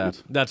was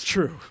that? That's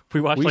true.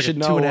 We watched like a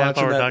 2.5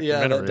 hour documentary.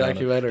 That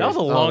documentary. That was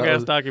a long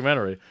ass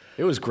documentary.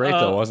 It was great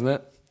though, wasn't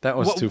it? That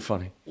was too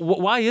funny.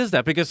 Why is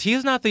that? Because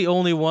he's not the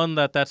only one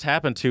that's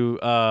happened to.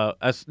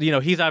 As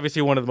he's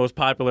obviously one of the most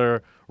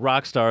popular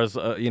rock stars,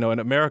 in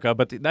America.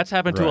 But that's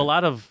happened to a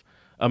lot of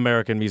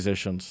American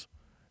musicians.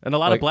 And a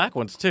lot of black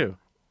ones too.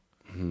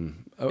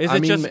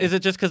 Is it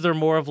just because they're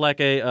more of like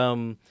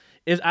a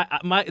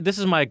this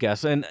is my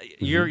guess, and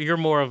you're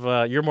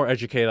more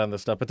educated on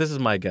this stuff, but this is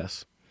my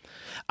guess.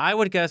 I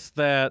would guess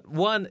that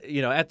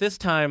at this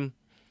time,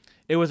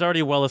 it was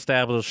already well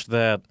established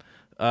that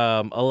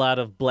a lot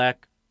of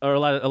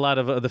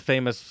the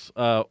famous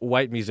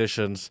white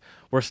musicians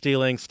were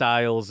stealing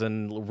styles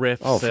and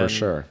riffs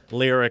and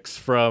lyrics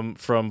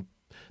from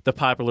the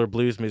popular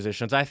blues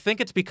musicians. I think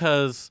it's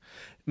because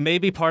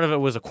maybe part of it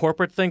was a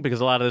corporate thing because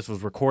a lot of this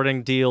was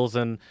recording deals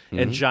and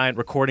giant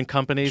recording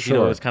companies. It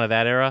was kind of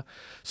that era.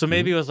 So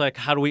maybe it was like,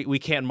 how do we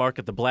can't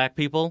market the black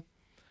people,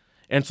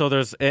 and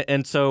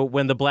so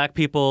when the black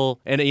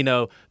people and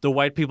the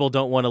white people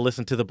don't want to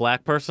listen to the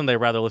black person, they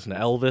rather listen to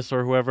Elvis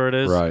or whoever it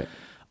is. Right.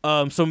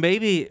 So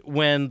maybe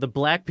when the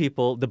black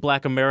people, the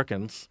black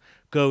Americans,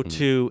 go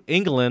to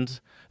England,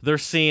 they're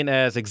seen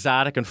as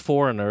exotic and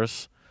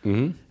foreigners.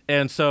 Mm-hmm.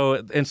 And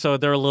so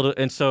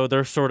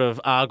they're sort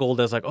of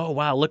ogled as like, oh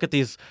wow, look at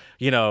these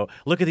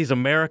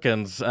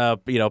Americans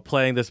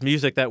playing this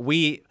music that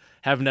we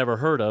have never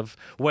heard of,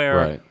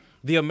 where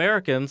the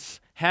Americans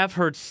have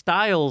heard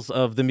styles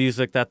of the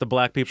music that the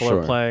black people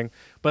are playing,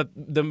 but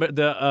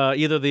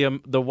either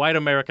the white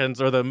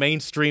Americans or the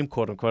mainstream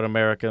quote unquote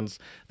Americans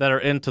that are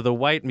into the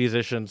white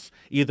musicians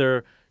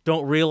either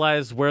don't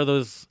realize where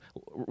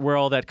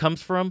all that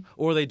comes from,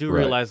 or they do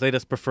realize they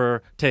just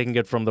prefer taking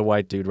it from the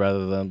white dude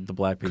rather than the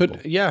black people.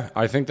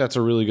 I think that's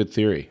a really good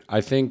theory.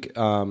 I think,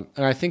 and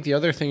I think the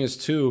other thing is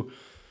too,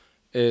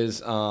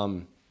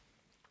 I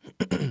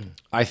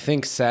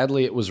think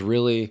sadly it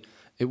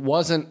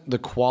wasn't the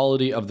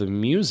quality of the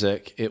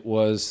music. It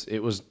was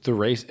the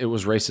race. It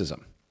was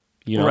racism.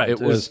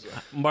 It was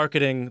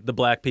marketing the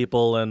black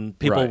people and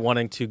people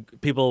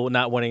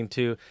not wanting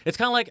to. It's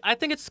kind of like, I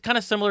think it's kind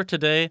of similar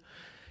today.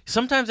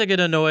 Sometimes I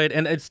get annoyed,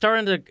 and it's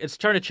starting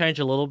to change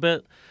a little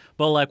bit,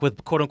 but like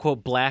with quote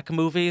unquote black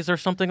movies or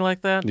something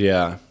like that.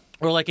 Yeah.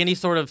 Or like any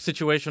sort of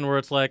situation where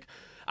it's like,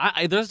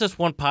 there's this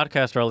one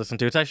podcaster I listen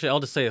to. It's actually, I'll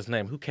just say his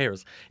name. Who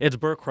cares? It's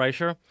Bert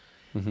Kreischer.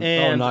 Mm-hmm.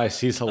 And, nice.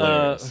 He's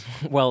hilarious.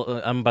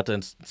 I'm about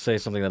to say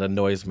something that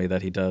annoys me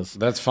that he does.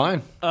 That's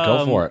fine.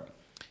 Go for it.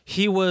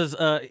 He was,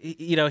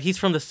 he's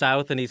from the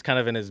South, and he's kind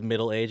of in his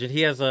middle age, and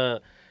he has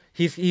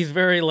He's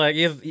very like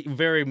he has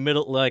very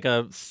middle like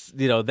a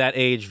that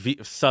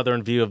age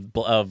Southern view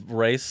of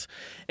race,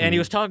 and he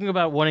was talking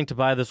about wanting to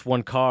buy this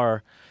one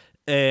car,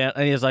 and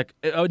he was like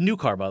a new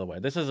car, by the way.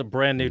 This is a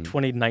brand new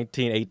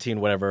 2019,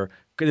 18, whatever.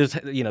 It was,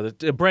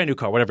 a brand new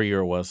car, whatever year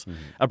it was,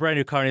 a brand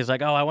new car, and he's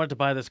like, oh, I wanted to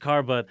buy this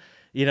car, but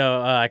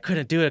I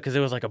couldn't do it because it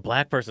was like a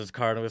black person's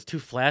car and it was too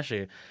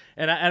flashy.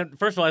 And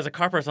first of all, as a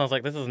car person, I was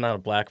like, this is not a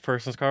black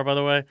person's car, by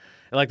the way.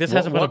 Like, this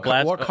hasn't been a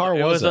black... What car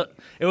was it?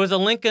 It was a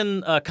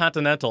Lincoln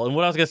Continental. And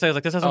what I was going to say is,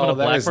 like, this hasn't been a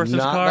black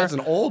person's car. That's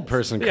an old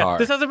person car.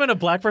 This hasn't been a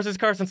black person's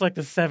car since, like,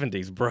 the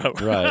 70s, bro.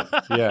 Right,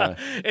 yeah.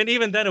 And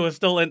even then, it was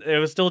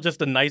still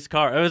just a nice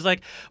car. It was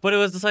like... But it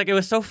was just like... It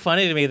was so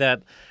funny to me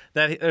that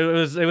that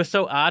it was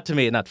so odd to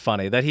me, not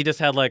funny, that he just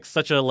had like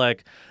such a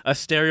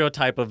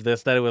stereotype of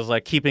this that it was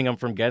like keeping him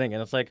from getting it.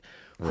 And it's like,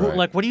 Right.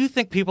 like, what do you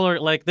think people are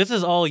like? This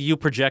is all you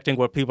projecting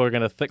what people are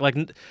gonna think. Like,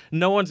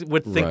 no one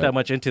would think Right. that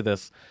much into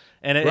this,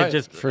 and it Right,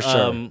 just for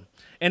sure.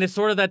 and it's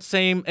sort of that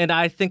same. And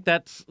I think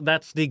that's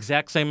the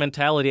exact same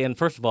mentality. And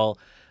first of all,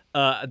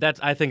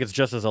 I think it's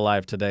just as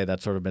alive today,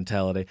 that sort of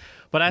mentality.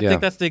 But I Yeah.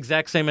 think that's the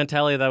exact same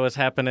mentality that was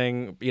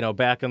happening,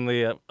 back in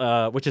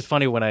the which is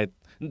funny when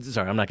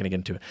sorry, I'm not going to get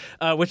into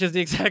it. Which is the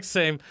exact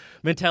same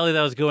mentality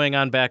that was going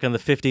on back in the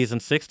 50s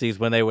and 60s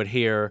when they would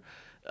hear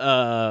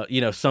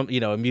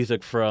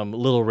music from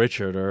Little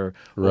Richard or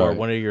Right.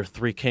 one of your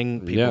Three King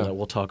people Yeah. that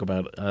we'll talk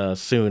about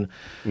soon,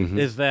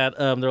 is that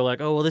they're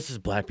like, oh well, this is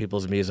black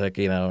people's music,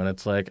 and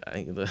it's like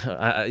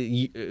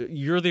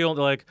you're the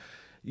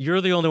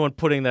only one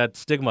putting that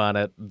stigma on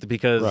it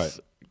because Right.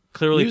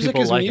 clearly Music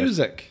people is like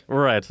music. it.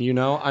 Right.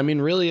 I mean,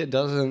 really,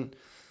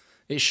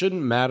 it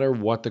shouldn't matter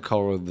what the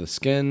color of the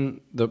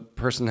skin the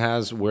person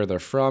has, where they're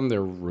from,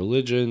 their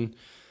religion.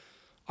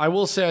 I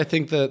will say I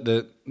think that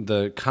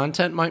the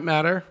content might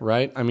matter,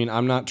 right? I mean,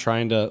 I'm not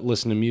trying to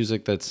listen to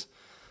music that's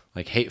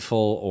like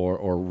hateful or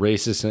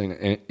racist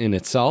in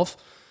itself.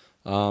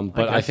 But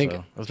I guess think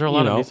so. Is there a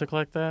lot of music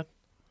like that?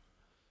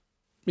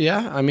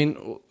 Yeah, I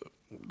mean,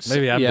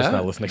 Maybe I'm yeah. just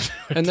not listening to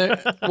it. And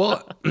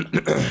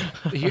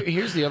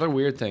here's the other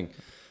weird thing.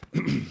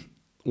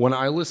 When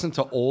I listen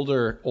to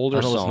older I don't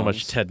songs, listen to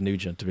much Ted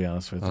Nugent, to be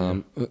honest with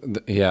you.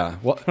 yeah.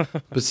 Well,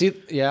 but see,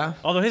 yeah,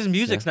 Although his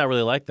music's not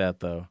really like that,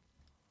 though.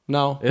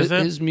 no, Is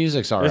it? his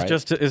music's all right.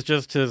 It's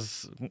just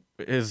his when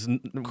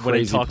he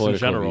Crazy talks in political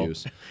general.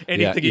 views.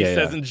 Anything he Yeah,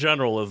 says yeah. in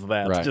general is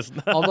that. Right. Just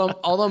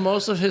although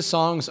most of his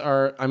songs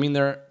are, I mean,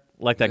 they're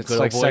like that it's good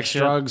like old boy sex,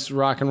 shit. drugs,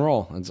 rock and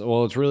roll. It's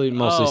really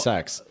mostly Oh,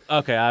 sex.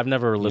 Okay, I've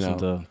never listened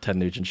to Ted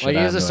Nugent shit. Like he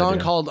I has have a no song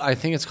idea. called, I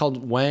think it's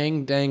called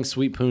 "Wang Dang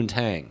Sweet Poon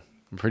Tang."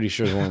 I'm pretty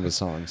sure it's one of his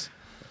songs.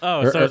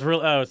 Oh, so it's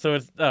real. Oh, so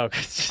it's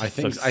I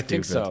think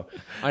stupid. so.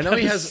 I know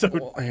he has. So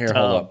well, here, dumb.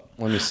 hold up.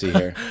 Let me see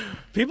here.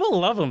 People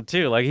love him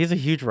too. Like he's a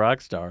huge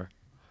rock star,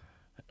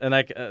 and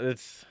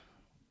it's.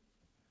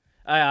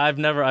 I've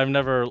never.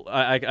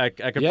 I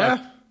could.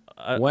 Yeah.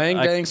 Wang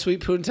I- Dang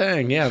Sweet Poon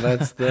Tang. Yeah,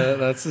 that's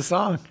the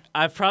song.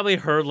 I've probably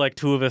heard like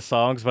two of his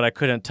songs, but I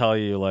couldn't tell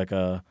you like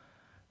a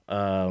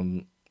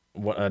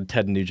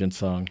Ted Nugent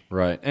song.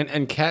 Right.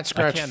 And Cat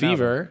Scratch can't now,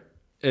 Fever.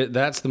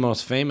 That's the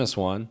most famous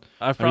one.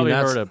 I've I mean, probably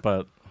that's- heard it,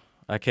 but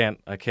I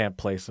can't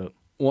place it.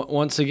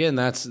 Once again,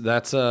 that's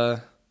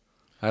a.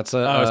 I was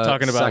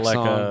talking about sex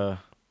song.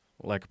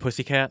 like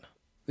Pussycat.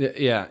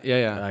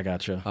 Yeah. I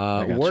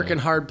gotcha. Working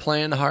hard,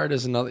 playing hard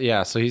is another.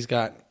 Yeah, so he's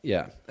got.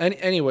 Yeah.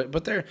 Anyway,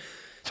 but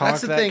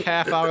that's the thing.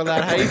 calf out of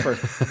that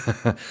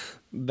heifer.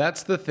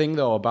 That's the thing,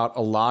 though, about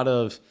a lot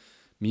of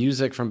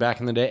music from back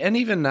in the day, and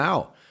even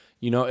now.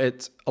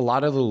 It's a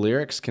lot of the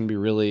lyrics can be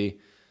really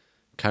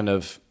kind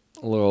of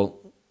a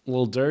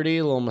little dirty,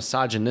 a little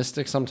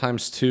misogynistic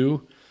sometimes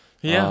too.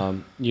 Yeah.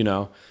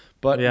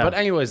 But Yeah. but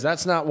anyways,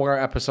 that's not what our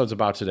episode's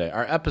about today.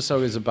 Our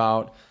episode is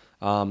about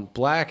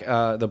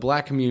the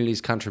black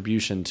community's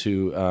contribution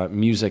to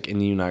music in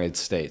the United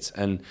States.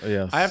 And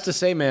Yes. I have to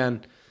say,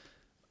 man,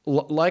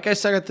 like I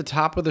said at the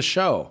top of the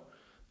show,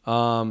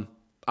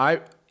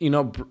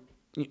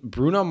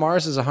 Bruno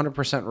Mars is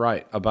 100%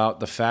 right about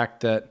the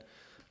fact that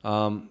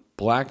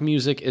black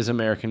music is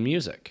American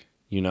music.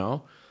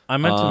 I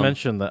meant to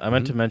mention that. I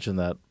meant to mention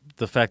that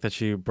the fact that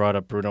you brought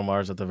up Bruno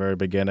Mars at the very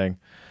beginning,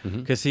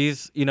 because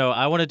he's.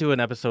 I want to do an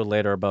episode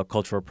later about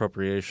cultural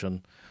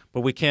appropriation,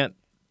 but we can't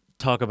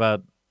talk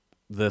about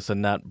this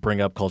and not bring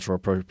up cultural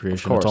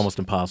appropriation. course. It's almost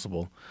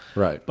impossible.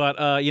 Right. But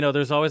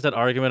there's always that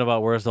argument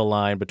about where's the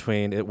line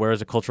between where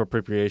is it cultural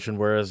appropriation,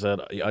 where is it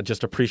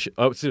just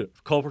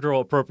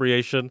cultural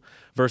appropriation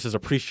versus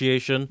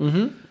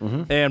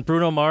appreciation. And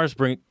Bruno Mars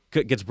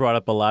gets brought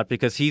up a lot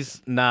because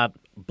he's not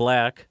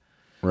black,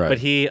 Right. but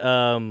he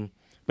I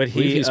believe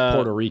he's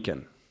Puerto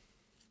Rican.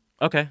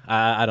 Okay,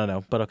 I don't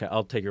know, but okay,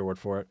 I'll take your word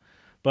for it.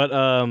 But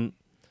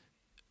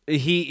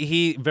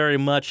he very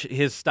much,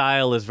 his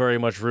style is very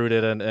much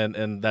rooted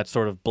in that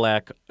sort of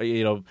black,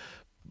 sort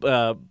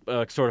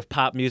of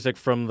pop music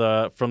from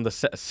the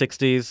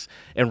 60s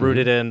and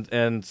rooted in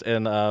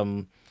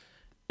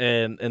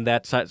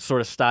that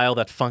sort of style,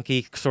 that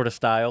funky sort of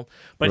style.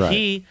 But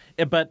Right.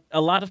 but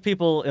a lot of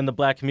people in the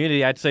black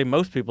community, I'd say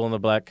most people in the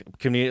black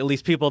community, at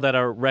least people that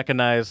are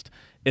recognized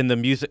in the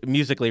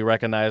musically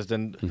recognized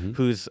and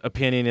whose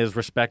opinion is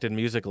respected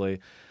musically,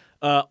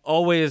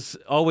 always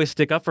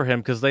stick up for him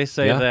because they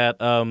say that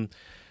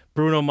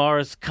Bruno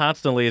Mars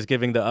constantly is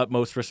giving the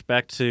utmost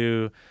respect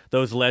to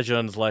those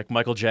legends like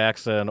Michael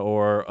Jackson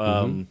or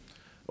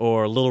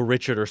Little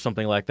Richard or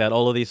something like that.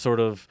 All of these sort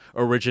of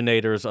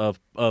originators of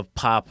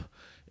pop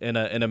in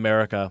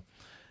America,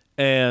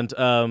 and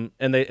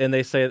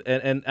they say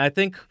and I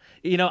think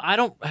I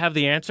don't have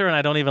the answer and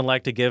I don't even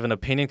like to give an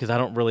opinion because I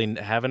don't really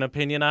have an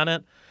opinion on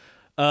it.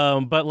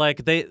 But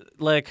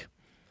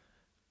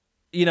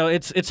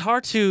it's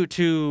hard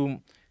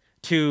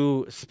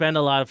to spend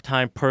a lot of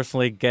time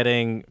personally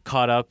getting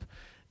caught up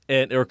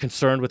and are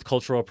concerned with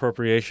cultural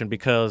appropriation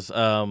because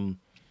one,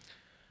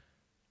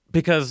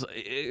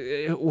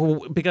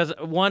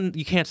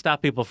 you can't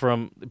stop people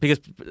from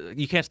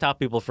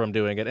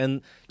doing it,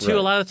 and two, Right.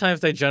 a lot of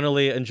times they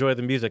generally enjoy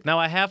the music. Now,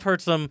 I have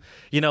heard some,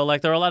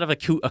 like there are a lot of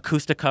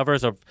acoustic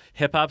covers of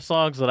hip hop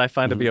songs that I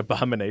find to be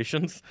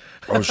abominations.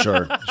 Oh,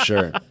 sure.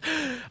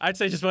 I'd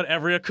say just about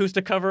every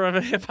acoustic cover of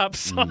a hip hop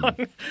song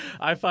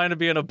I find to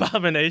be an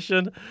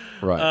abomination.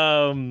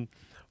 Right.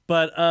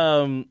 But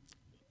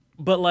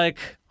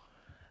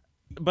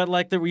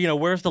the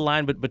where's the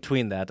line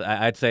between that?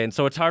 I'd say, and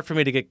so it's hard for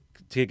me to get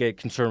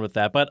concerned with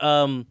that. But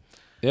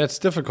Yeah, it's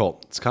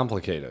difficult. It's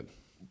complicated.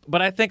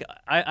 I think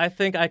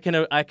I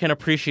can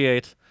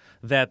appreciate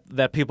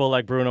that people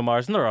like Bruno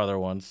Mars, and there are other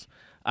ones.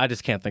 I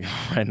just can't think of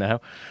them right now.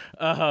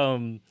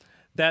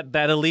 That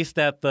at least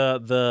that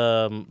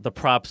the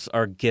props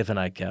are given,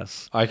 I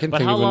guess. I can But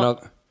think how of long-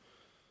 another.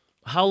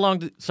 How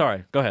long?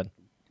 Sorry, go ahead.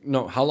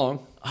 No, how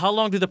long? How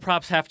long do the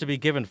props have to be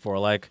given for?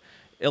 Like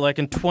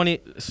in 20.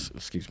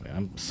 Excuse me,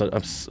 I'm so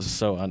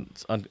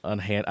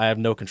unhand. I have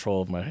no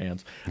control of my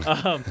hands.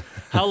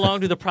 How long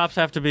do the props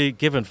have to be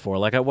given for?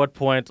 Like at what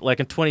point? Like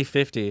in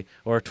 2050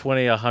 or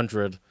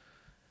 2100?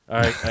 All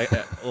right,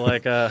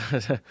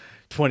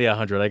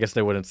 2100. I guess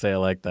they wouldn't say it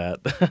like that.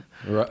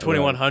 Right.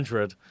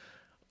 2100.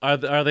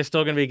 Are they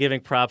still going to be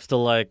giving props to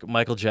like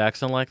Michael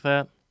Jackson like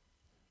that?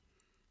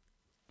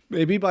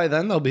 Maybe by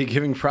then they'll be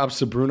giving props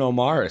to Bruno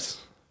Mars.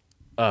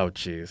 Oh,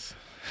 jeez.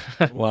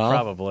 Well,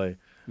 Probably.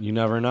 you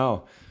never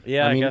know.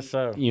 Yeah, I mean, guess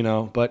so.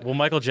 But Will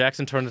Michael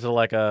Jackson turn into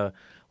like a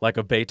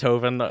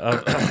Beethoven,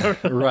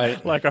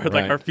 right, like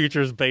right. our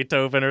future's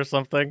Beethoven or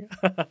something?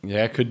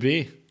 Yeah, it could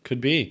be.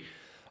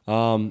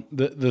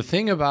 The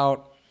thing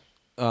about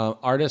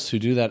artists who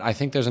do that, I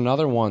think there's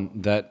another one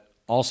that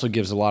also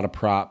gives a lot of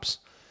props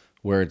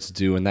where it's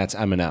due, and that's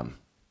Eminem.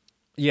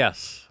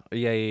 Yes.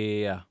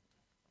 Yeah.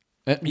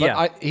 But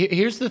Yeah.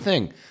 here's the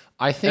thing.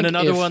 I think And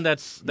another if- one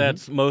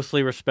that's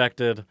mostly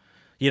respected,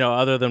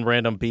 other than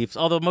random beefs.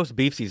 Although most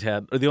beefs he's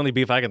had, or the only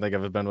beef I can think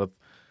of has been with.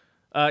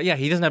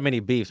 He doesn't have many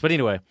beefs, but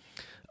anyway,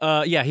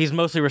 he's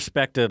mostly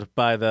respected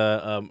by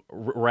the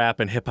rap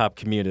and hip hop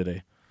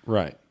community,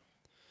 right.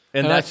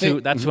 and And I that's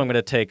think- who I'm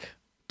going to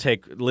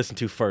listen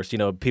to first.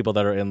 People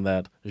that are in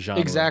that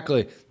genre.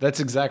 Exactly. That's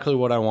exactly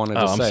what I wanted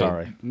to Oh, say. I'm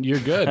sorry. You're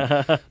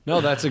good.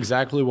 No, that's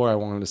exactly what I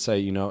wanted to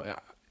say,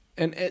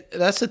 And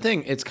that's the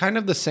thing. It's kind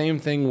of the same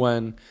thing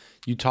when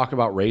you talk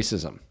about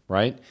racism,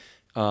 right?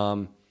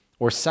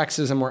 Or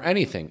sexism or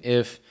anything.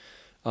 If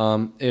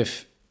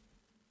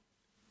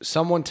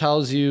someone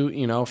tells you,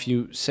 if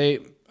you say,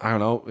 I don't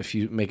know, if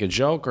you make a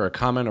joke or a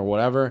comment or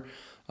whatever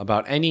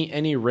about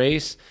any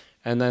race,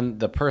 and then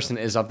the person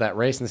is of that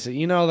race and they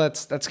say,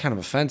 that's kind of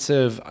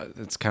offensive,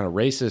 it's kind of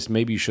racist,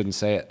 maybe you shouldn't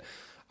say it.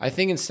 I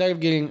think instead of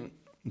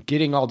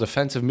getting all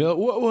defensive,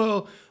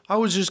 well, I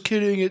was just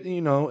kidding.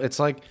 It's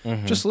like,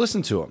 just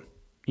listen to him,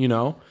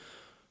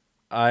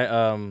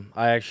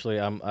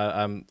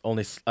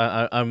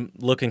 I'm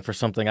looking for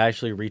something. I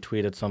actually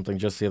retweeted something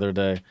just the other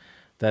day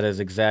that is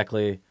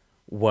exactly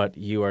what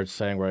you are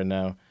saying right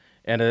now,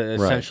 and it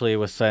essentially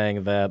was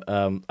saying that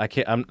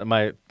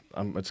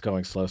it's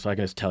going slow, so I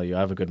can just tell you I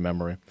have a good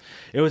memory.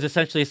 It was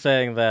essentially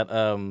saying that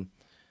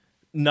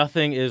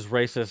nothing is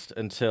racist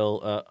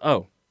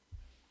until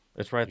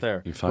it's right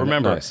there. You found it?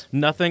 Remember, Nice.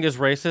 nothing is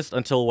racist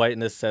until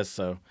whiteness says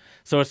so.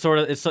 So it's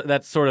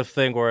that sort of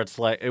thing where it's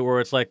like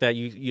that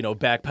you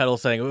backpedal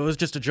saying it was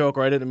just a joke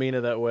or I didn't mean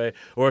it that way,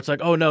 or it's like,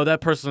 oh no,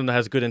 that person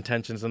has good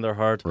intentions in their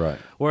heart. Right.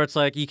 Where it's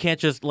like you can't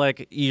just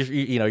like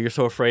you're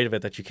so afraid of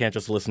it that you can't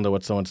just listen to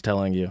what someone's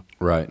telling you.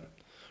 Right.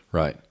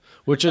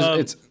 Which is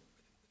it's.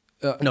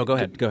 No, go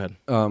ahead.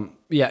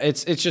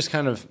 It's just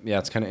kind of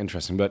it's kind of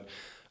interesting, but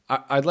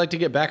I'd like to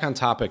get back on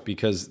topic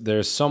because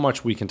there's so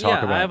much we can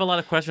talk about. I have a lot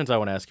of questions I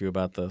want to ask you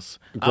about this.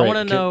 I Great.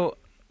 want to know.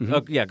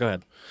 Oh, yeah, go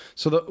ahead.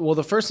 So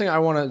the first thing I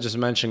want to just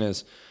mention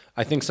is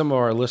I think some of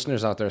our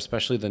listeners out there,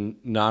 especially the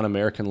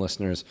non-American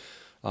listeners,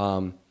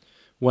 when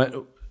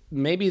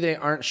maybe they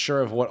aren't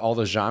sure of what all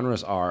the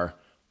genres are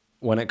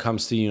when it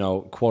comes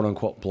to quote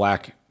unquote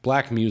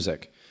black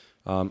music.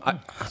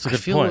 That's a good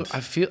feel point. I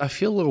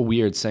feel a little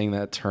weird saying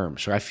that term.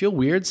 Should I feel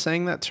weird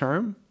saying that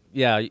term?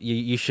 Yeah,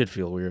 you should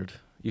feel weird.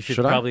 You should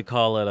Should I? probably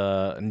call it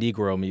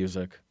Negro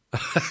music.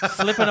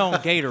 Slipping on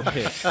gator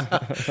piss.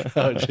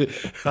 Oh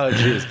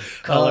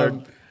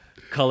jeez.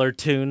 Colored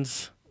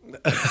tunes.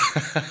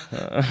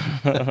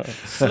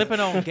 Slipping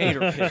on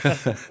gator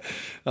piss.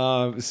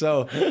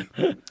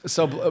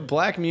 So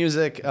black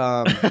music is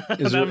Now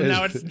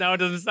it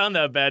doesn't sound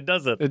that bad,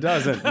 does it? It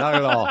doesn't. Not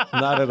at all.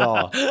 Not at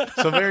all.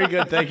 So very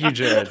good. Thank you,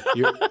 Jared.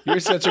 You're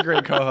such a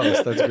great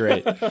co-host. That's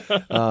great.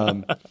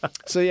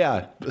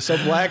 So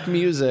black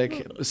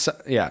music.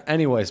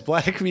 Anyways,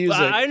 black music.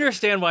 I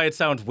understand why it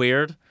sounds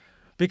weird,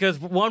 because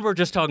one, we're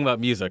just talking about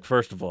music.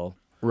 First of all,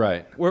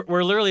 Right.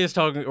 we're literally just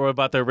talking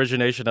about the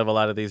origination of a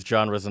lot of these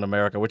genres in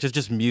America, which is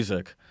just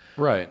music.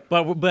 Right.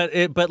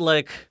 But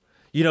like,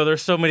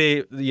 there's so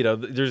many,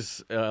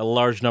 there's a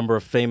large number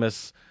of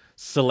famous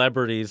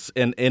celebrities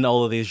in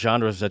all of these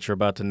genres that you're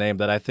about to name,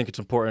 that I think it's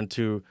important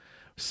to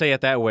say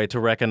it that way, to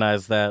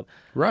recognize that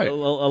Right. a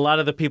lot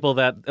of the people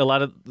that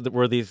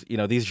were these,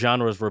 these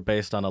genres were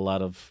based on a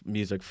lot of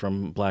music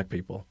from black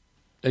people.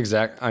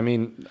 Exact. I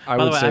mean, I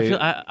By would the way, say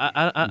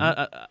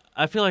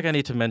I feel like I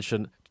need to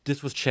mention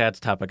this was Chad's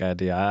topic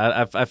idea.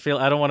 I feel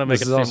I don't want to make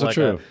This it is seem also like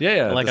true.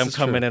 Yeah, like this I'm is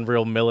coming true. in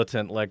real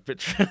militant. Like, this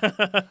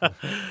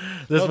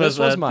this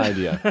was my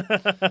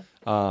idea.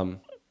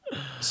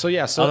 So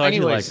yeah. So Although I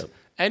do like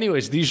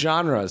anyways, these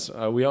genres,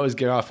 we always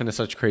get off into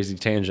such crazy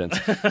tangents.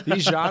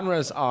 These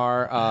genres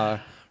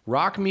are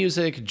rock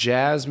music,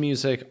 jazz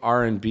music,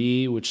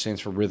 R&B, which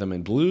stands for rhythm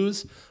and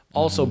blues.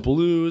 Also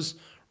blues,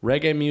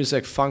 reggae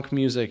music, funk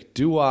music,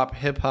 doo-wop,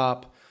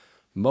 hip-hop,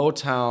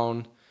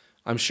 Motown.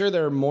 I'm sure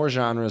there are more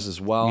genres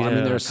as well. I mean,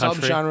 Yeah, there are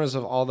country. subgenres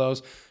of all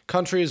those.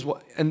 Country is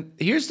what, and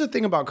here's the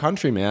thing about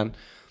country, man.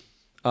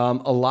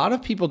 A lot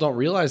of people don't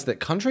realize that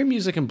country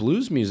music and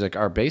blues music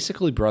are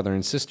basically brother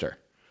and sister.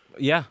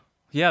 Yeah,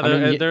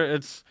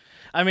 that's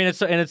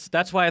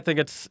why I think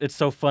it's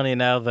so funny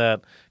now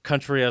that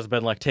country has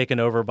been like taken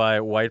over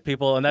by white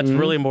people, and that's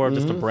really more of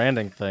just a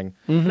branding thing.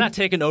 Not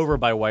taken over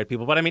by white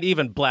people, but I mean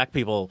even black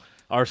people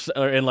are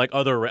in like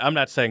other. I'm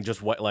not saying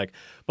just white, like,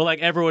 but like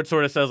everyone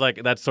sort of says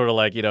like that's sort of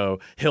like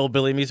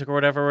hillbilly music or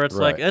whatever. Where it's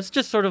like Right. it's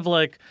just sort of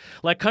like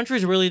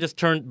country's really just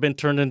been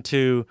turned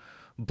into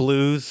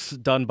blues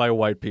done by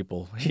white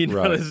people.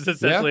 Right. This is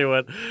essentially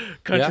what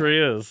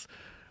country is.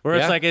 Where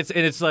Yeah. it's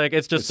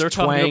just It's they're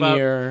talking about.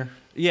 twangier.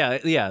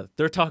 Yeah.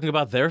 They're talking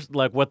about their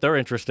like what they're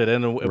interested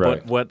in and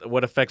Right.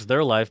 what affects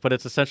their life, but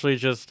it's essentially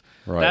just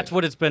Right. that's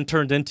what it's been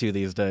turned into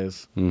these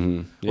days.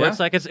 Yeah. Where it's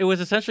like it was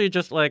essentially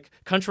just like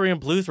country and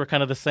blues were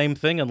kind of the same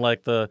thing in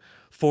like the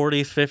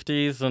 40s,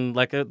 50s, and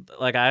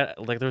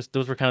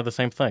those were kind of the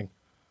same thing.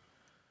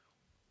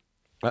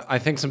 I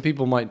think some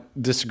people might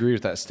disagree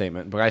with that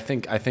statement, but I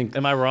think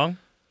Am I wrong?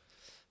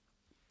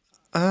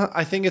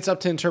 I think it's up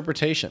to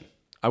interpretation.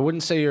 I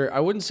wouldn't say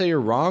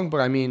you're wrong, but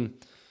I mean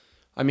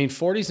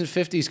 40s and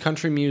 50s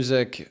country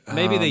music.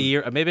 Maybe the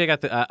year. Maybe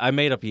I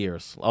made up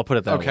years. I'll put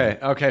it that way.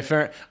 Okay,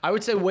 fair. I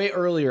would say way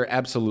earlier,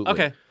 absolutely.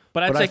 Okay,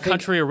 but I'd I say think-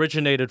 country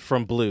originated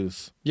from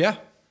blues. Yeah.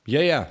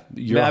 You're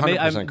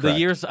 100% correct. The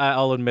years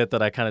I'll admit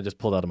that I kind of just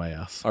pulled out of my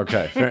ass.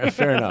 Okay,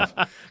 fair enough.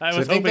 I So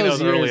was think hoping that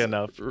those was early years-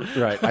 enough.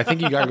 Right. I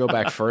think you got to go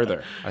back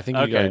further. I think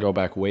you got to Okay. go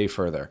back way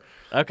further.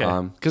 Okay.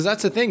 Because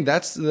that's the thing.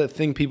 That's the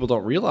thing people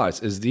don't realize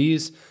is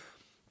these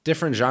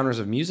different genres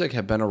of music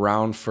have been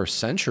around for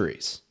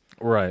centuries.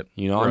 Right.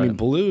 I mean,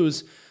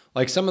 blues,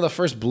 like some of the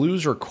first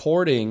blues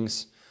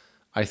recordings,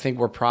 I think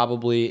were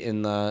probably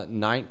in the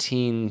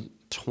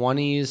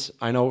 1920s.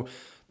 I know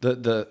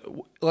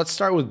let's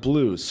start with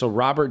blues. So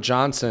Robert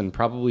Johnson,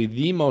 probably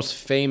the most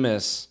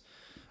famous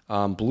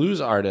blues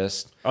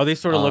artist. Are these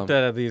sort of looked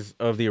at as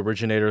the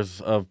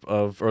originators of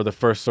or the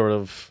first sort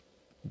of,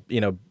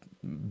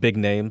 big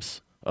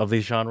names of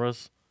these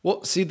genres?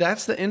 Well, see,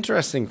 that's the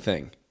interesting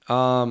thing.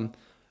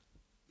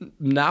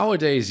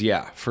 Nowadays,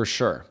 yeah, for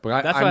sure.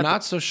 But That's what I'm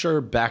not so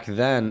sure back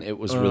then it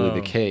was really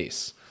the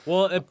case.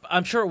 Well,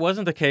 I'm sure it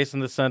wasn't the case in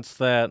the sense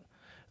that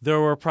there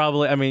were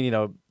probably,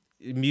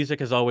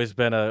 music has always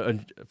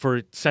been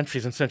for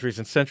centuries and centuries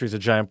and centuries a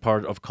giant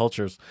part of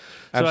cultures.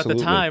 So Absolutely. at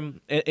the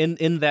time,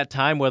 in that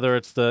time, whether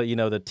it's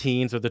the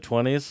teens or the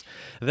 20s,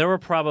 there were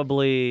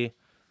probably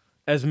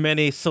as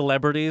many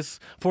celebrities.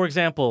 For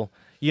example,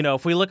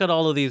 if we look at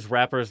all of these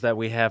rappers that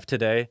we have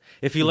today,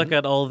 if you look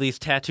at all of these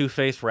tattoo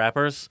face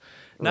rappers,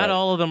 not Right.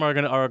 all of them are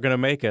gonna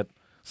make it.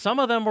 Some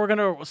of them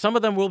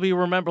will be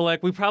remembered.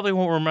 Like we probably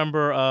won't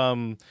remember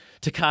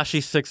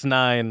Tekashi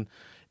 6ix9ine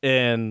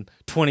in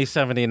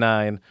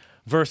 2079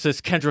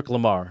 versus Kendrick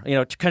Lamar.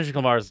 Kendrick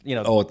Lamar's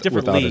different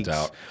without leagues. a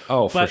doubt.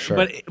 Oh, for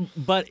sure.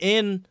 But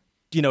in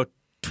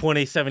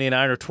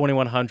 2079 or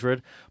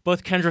 2100,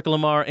 both Kendrick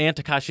Lamar and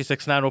Tekashi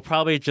 6ix9ine will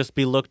probably just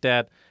be looked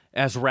at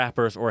as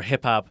rappers or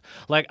hip hop.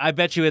 Like I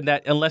bet you in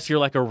that, unless you're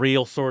like a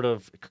real sort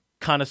of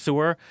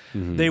connoisseur,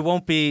 they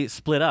won't be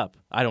split up.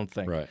 I don't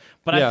think. Right.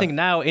 But Yeah. I think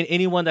now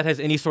anyone that has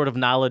any sort of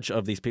knowledge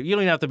of these people, you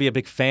don't even have to be a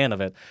big fan of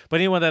it, but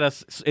anyone that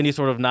has any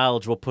sort of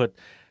knowledge will put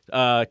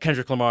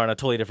Kendrick Lamar on a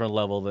totally different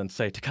level than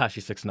say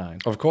Tekashi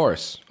 6ix9ine. Of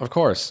course.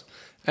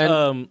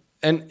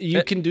 And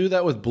you can do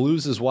that with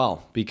blues as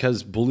well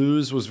because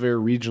blues was very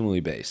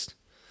regionally based.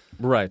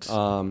 Right.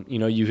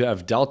 You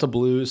have Delta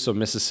blues, so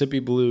Mississippi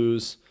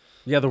blues.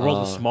 Yeah, the world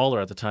was smaller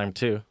at the time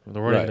too.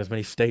 There weren't Right. even as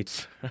many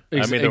states.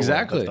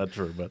 Exactly. That's not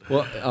true, but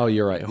Well, oh,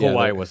 you're right. Yeah,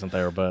 Hawaii wasn't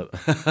there, but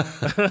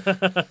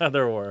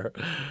there were.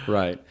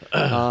 Right.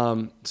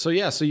 So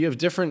you have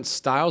different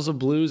styles of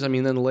blues. I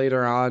mean, then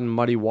later on,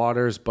 Muddy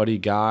Waters, Buddy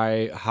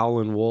Guy,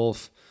 Howlin'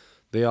 Wolf,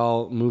 they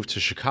all moved to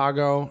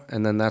Chicago,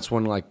 and then that's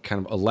when like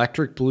kind of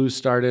electric blues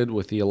started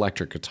with the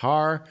electric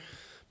guitar.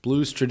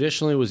 Blues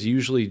traditionally was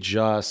usually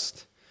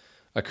just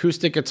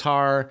acoustic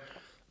guitar,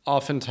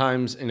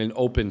 oftentimes in an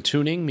open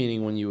tuning,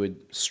 meaning when you would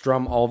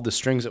strum all of the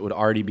strings, it would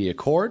already be a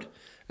chord,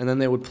 and then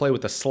they would play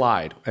with a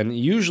slide. And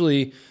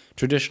usually,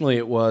 traditionally,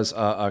 it was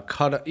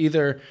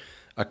either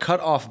a cut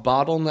off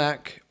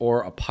bottleneck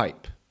or a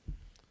pipe.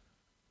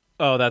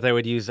 Oh, that they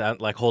would use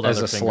like hold on as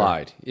their a finger.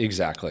 slide.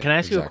 Exactly. Can I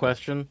ask you a Exactly.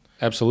 question?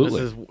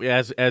 Absolutely.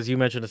 This is as you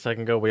mentioned a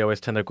second ago. We always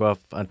tend to go off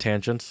on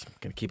tangents. I'm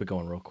gonna keep it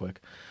going real quick.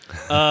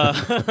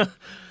 Uh,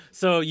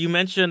 so you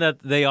mentioned that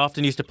they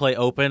often used to play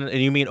open,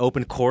 and you mean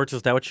open chords?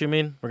 Is that what you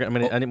mean? I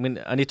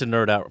need to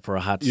nerd out for a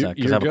hot sec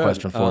because I have a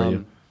question for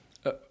you.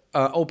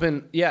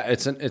 Open, yeah,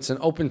 it's an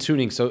open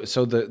tuning. So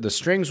the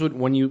strings would,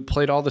 when you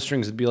played all the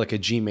strings, it'd be like a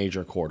G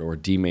major chord or a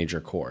D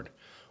major chord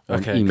or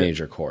an E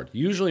major chord.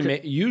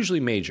 Usually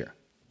major.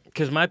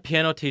 Because my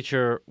piano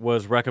teacher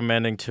was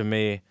recommending to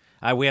me,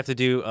 we have to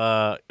do,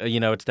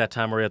 it's that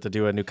time where we have to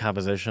do a new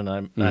composition.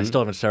 I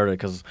still haven't started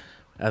because,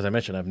 as I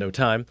mentioned, I have no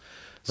time.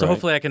 So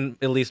hopefully I can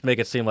at least make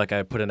it seem like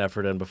I put an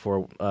effort in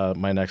before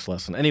my next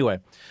lesson. Anyway,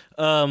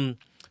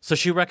 so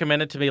she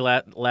recommended to me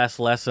last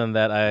lesson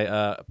that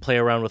I play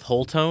around with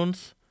whole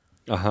tones.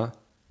 Uh-huh.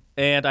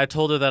 And I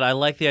told her that I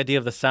like the idea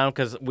of the sound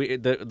because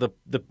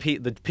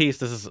the piece,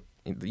 this is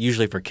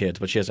usually for kids,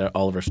 but she has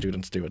all of her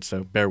students do it,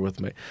 so bear with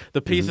me.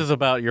 The piece is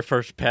about your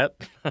first pet.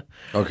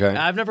 Okay.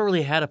 I've never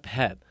really had a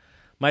pet.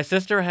 My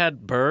sister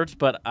had birds,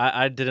 but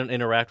I didn't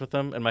interact with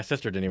them, and my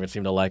sister didn't even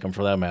seem to like them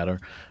for that matter.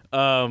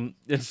 And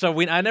so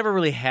I never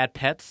really had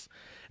pets.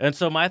 And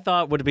so my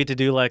thought would be to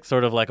do like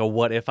sort of like a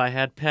what if I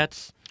had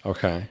pets.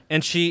 Okay.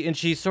 And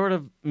she sort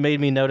of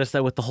made me notice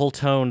that with the whole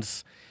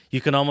tones,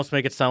 you can almost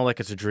make it sound like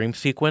it's a dream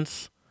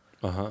sequence.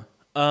 Uh-huh.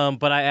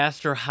 But I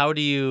asked her, how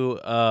do you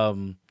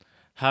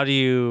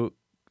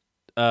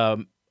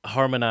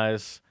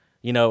harmonize,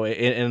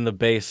 in the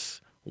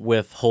bass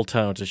with whole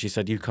tones? And she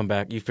said, you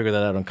figure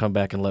that out and come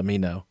back and let me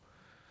know.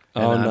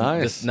 And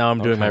Nice. Now I'm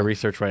doing my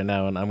research right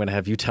now, and I'm going to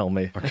have you tell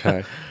me.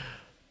 Okay.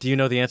 Do you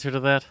know the answer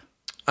to that?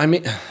 I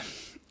mean,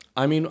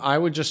 I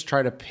would just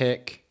try to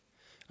pick.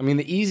 I mean,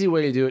 the easy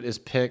way to do it is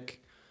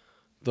pick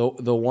the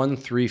 1,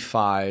 3,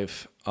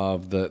 5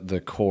 of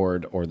the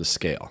chord or the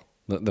scale.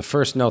 The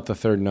first note, the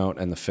third note,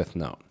 and the fifth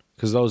note,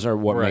 because those are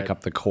what make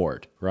up the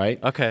chord,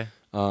 right? Okay.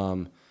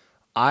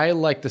 I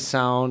like the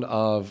sound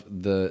of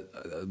the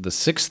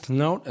sixth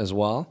note as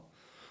well.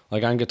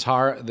 Like on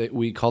guitar,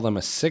 we call them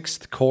a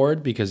sixth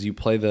chord because you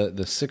play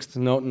the sixth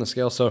note in the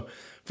scale. So,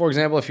 for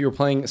example, if you were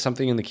playing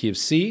something in the key of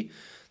C,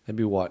 that'd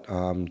be what?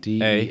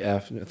 D, A. E,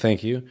 F.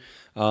 Thank you.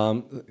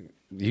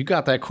 You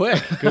got that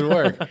quick. Good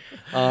work.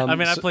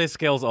 I play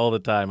scales all the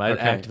time. I'm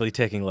actively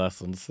taking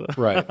lessons.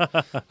 Right.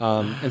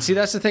 And see,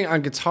 that's the thing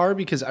on guitar,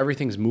 because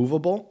everything's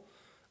movable.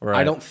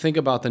 Right. I don't think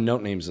about the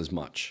note names as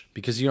much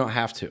because you don't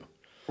have to.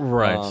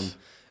 Right.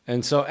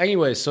 And so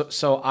anyway,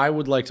 so I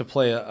would like to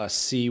play a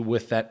C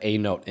with that A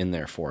note in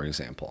there, for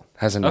example.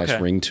 Has a nice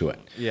ring to it.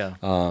 Yeah.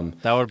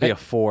 That would be a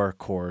 4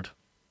 chord.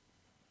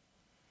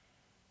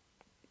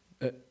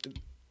 I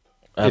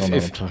don't know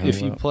what I'm talking if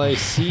about. you play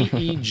C,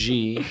 E,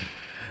 G,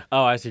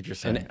 Oh, I see what you're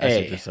saying. and I see A.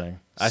 what you're saying.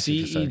 C,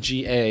 E,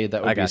 G, A,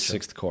 that would be a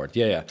sixth chord.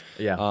 Yeah.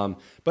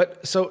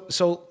 But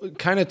so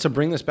kind of to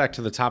bring this back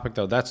to the topic,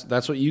 though,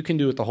 that's what you can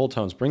do with the whole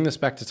tones. Bring this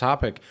back to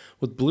topic.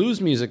 With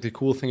blues music, the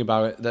cool thing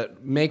about it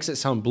that makes it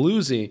sound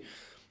bluesy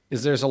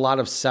is there's a lot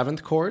of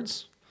seventh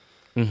chords,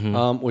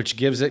 which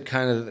gives it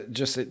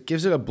it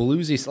gives it a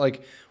bluesy,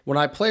 like when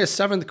I play a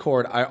seventh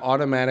chord, I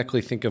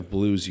automatically think of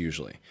blues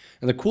usually.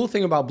 And the cool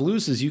thing about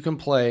blues is you can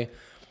play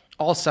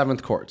all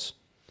seventh chords.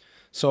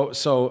 So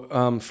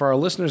for our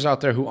listeners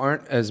out there who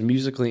aren't as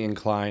musically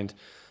inclined,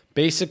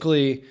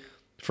 basically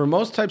for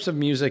most types of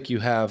music, you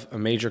have a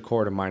major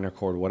chord, a minor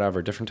chord,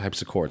 whatever, different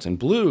types of chords. In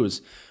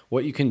blues,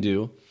 what you can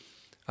do,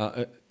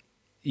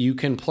 you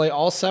can play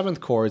all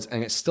seventh chords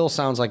and it still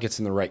sounds like it's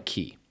in the right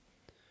key.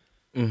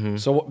 Mm-hmm.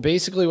 So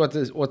basically what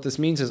this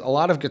means is a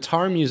lot of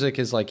guitar music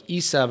is like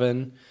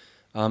E7,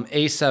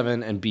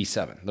 A7, and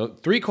B7. The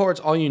 3 chords,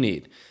 all you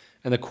need.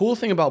 And the cool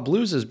thing about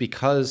blues is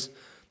because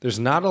there's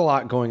not a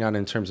lot going on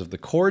in terms of the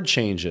chord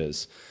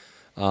changes.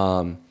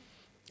 You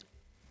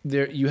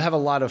have a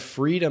lot of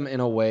freedom in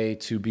a way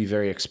to be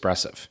very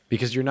expressive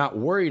because you're not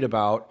worried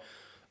about,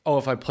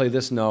 if I play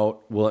this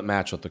note, will it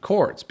match with the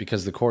chords?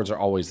 Because the chords are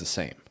always the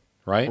same,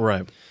 right?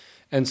 Right.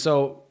 And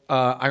so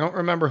I don't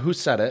remember who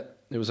said it.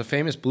 It was a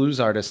famous blues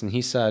artist, and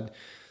he said,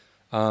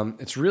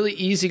 it's really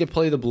easy to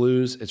play the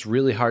blues. It's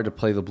really hard to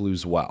play the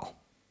blues well.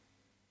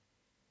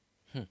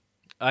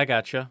 I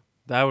gotcha.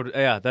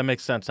 That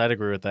makes sense. I'd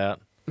agree with that.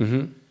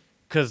 Mm-hmm.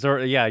 Because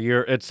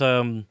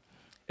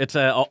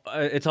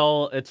it's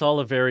all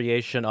a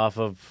variation off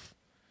of,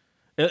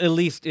 at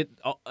least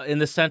in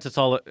the sense it's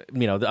all,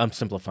 I'm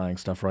simplifying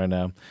stuff right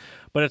now,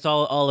 but it's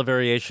all a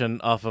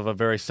variation off of a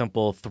very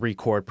simple 3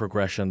 chord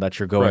progression that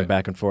you're going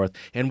back and forth.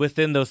 And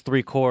within those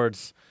 3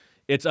 chords,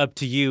 it's up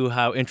to you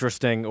how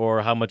interesting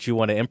or how much you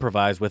want to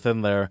improvise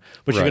within there.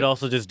 But you could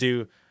also just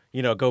do,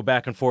 go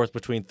back and forth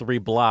between 3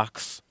 block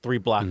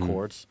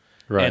chords.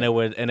 Right.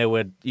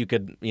 And you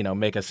could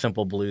make a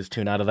simple blues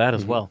tune out of that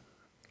as well.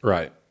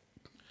 Right.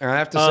 And I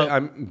have to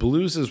say,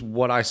 blues is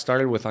what I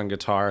started with on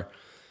guitar,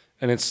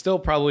 and it's still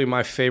probably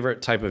my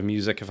favorite type of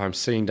music if I'm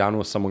sitting down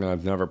with someone and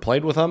I've never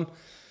played with them.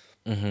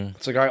 Mm-hmm.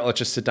 It's like, all right, let's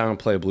just sit down and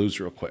play a blues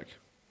real quick.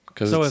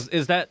 So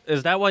is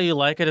that why you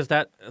like it? Is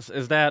that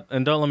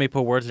and don't let me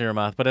put words in your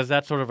mouth, but is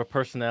that sort of a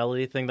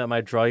personality thing that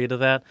might draw you to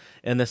that,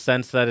 in the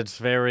sense that it's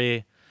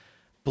very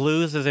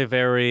blues is a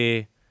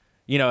very,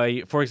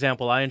 for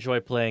example, I enjoy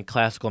playing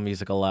classical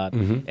music a lot,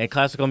 and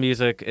classical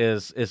music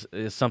is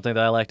something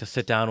that I like to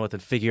sit down with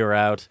and figure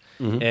out,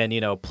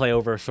 and play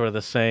over sort of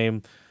the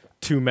same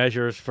two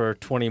measures for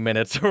 20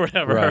 minutes or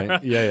whatever.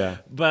 Right. Yeah.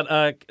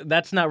 But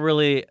that's not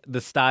really the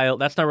style.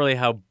 That's not really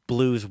how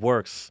blues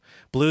works.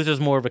 Blues is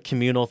more of a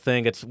communal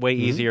thing. It's way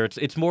easier.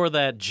 It's more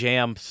that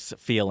jam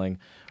feeling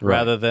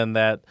rather than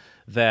that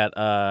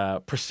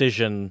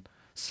precision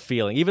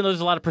feeling. Even though there's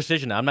a lot of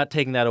precision now, I'm not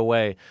taking that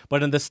away.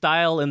 But in the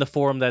style, in the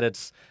form that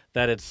it's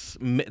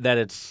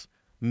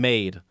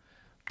made,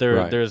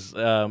 there's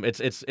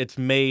it's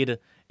made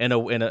in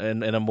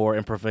a more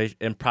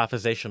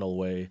improvisational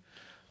way.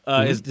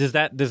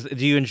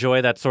 Do you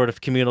enjoy that sort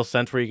of communal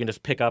sense where you can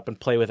just pick up and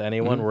play with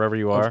anyone wherever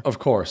you are? Of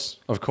course.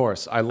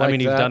 I like. I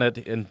mean, you've that. done it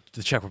in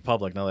the Czech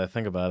Republic. Now that I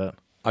think about it,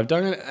 I've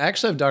done it.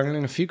 Actually, I've done it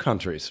in a few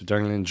countries. I've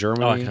done it in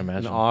Germany,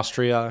 in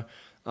Austria,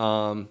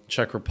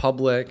 Czech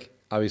Republic,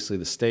 obviously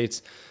the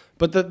States.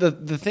 But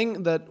the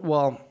thing that,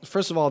 well,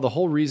 first of all, the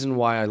whole reason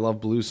why I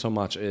love blues so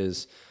much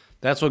is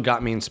that's what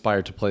got me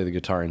inspired to play the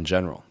guitar in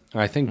general.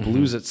 And I think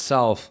blues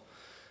itself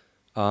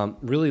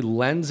really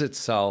lends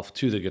itself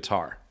to the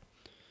guitar.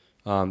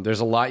 There's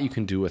a lot you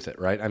can do with it,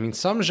 right? I mean,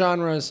 some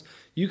genres,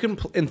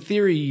 in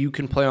theory, you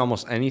can play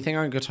almost anything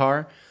on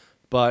guitar,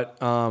 but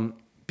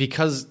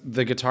because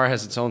the guitar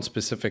has its own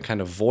specific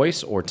kind of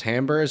voice or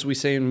timbre, as we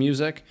say in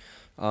music,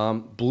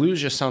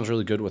 blues just sounds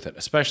really good with it,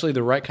 especially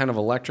the right kind of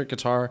electric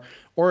guitar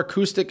or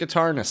acoustic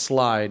guitar and a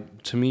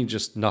slide. To me,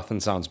 just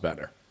nothing sounds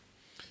better.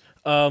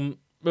 So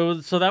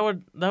that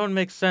would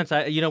make sense.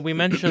 We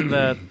mentioned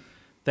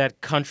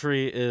that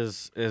country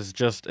is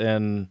just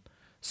in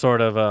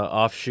sort of a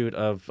offshoot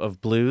of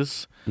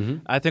blues.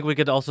 I think we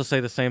could also say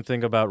the same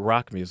thing about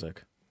rock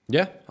music.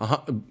 Yeah.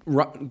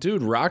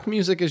 Dude, rock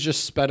music is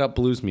just sped up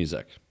blues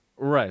music.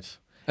 Right.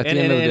 At the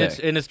end of the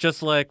day. It's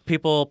just like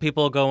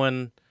people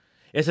going,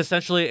 it's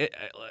essentially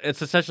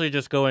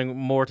just going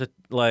more to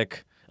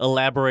like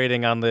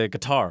elaborating on the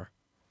guitar.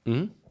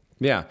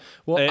 Yeah.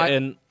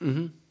 Well,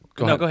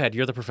 Go ahead.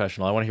 You're the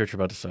professional. I want to hear what you're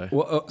about to say.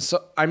 Well,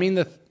 so I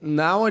mean,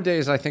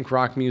 nowadays I think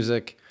rock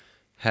music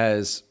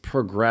has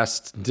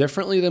progressed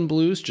differently than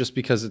blues, just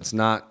because it's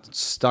not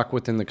stuck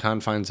within the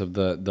confines of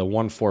the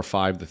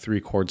 1-4-5, the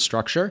 3-chord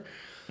structure.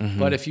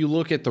 But if you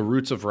look at the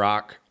roots of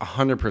rock,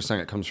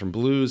 100% it comes from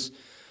blues.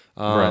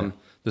 Right.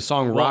 The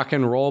song "Rock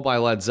and Roll" by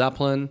Led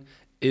Zeppelin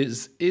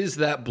is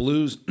that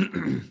blues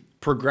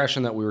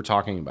progression that we were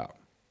talking about.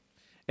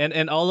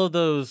 And all of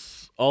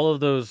those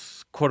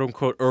quote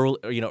unquote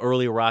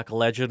early rock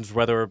legends,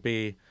 whether it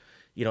be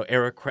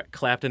Eric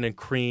Clapton and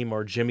Cream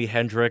or Jimi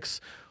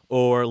Hendrix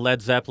or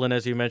Led Zeppelin,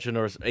 as you mentioned,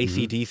 or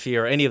AC/DC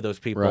or any of those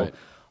people, Right.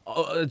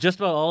 Just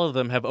about all of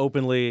them have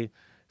openly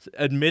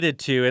admitted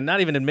to, and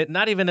not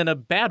even in a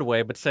bad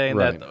way, but saying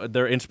that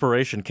their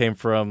inspiration came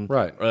from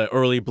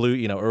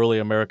early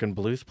American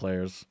blues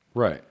players.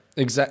 Right.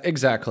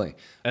 Exactly.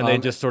 And they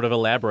just sort of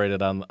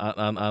elaborated on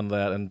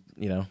that, and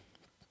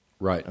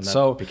Right. And that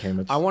so became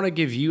its... I want to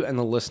give you and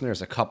the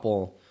listeners a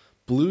couple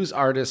blues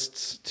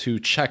artists to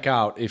check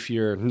out if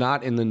you're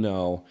not in the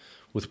know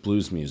with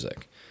blues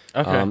music.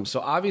 Okay.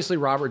 So obviously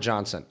Robert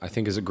Johnson, I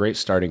think, is a great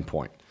starting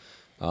point,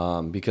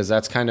 because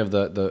that's kind of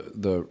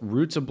the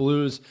roots of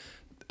blues.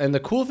 And the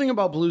cool thing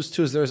about blues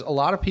too is there's a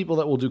lot of people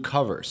that will do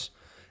covers,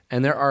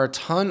 and there are a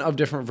ton of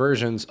different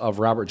versions of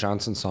Robert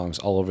Johnson songs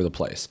all over the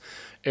place.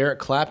 Eric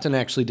Clapton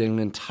actually did an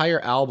entire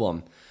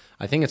album.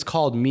 I think it's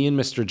called "Me and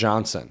Mr.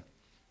 Johnson."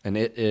 And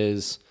it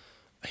is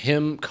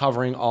him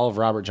covering all of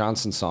Robert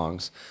Johnson's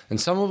songs. And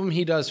some of them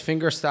he does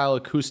fingerstyle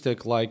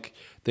acoustic like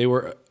they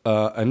were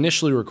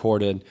initially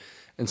recorded.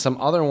 And some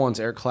other ones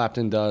Eric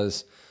Clapton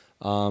does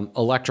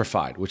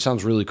electrified, which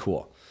sounds really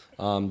cool.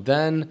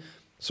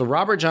 So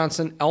Robert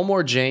Johnson,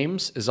 Elmore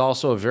James is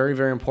also a very,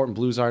 very important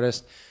blues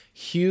artist.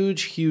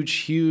 Huge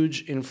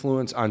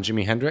influence on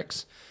Jimi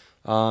Hendrix.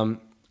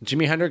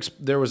 Jimi Hendrix,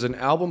 there was an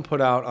album put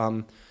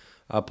out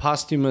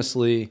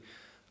posthumously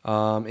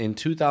in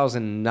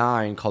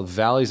 2009 called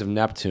Valleys of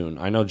Neptune.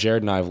 I know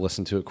Jared and I have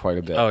listened to it quite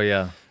a bit. Oh,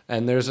 yeah.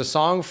 And there's a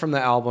song from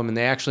the album, and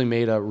they actually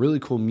made a really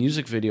cool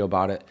music video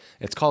about it.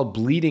 It's called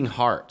Bleeding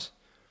Heart.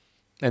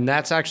 And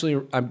that's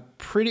actually, I'm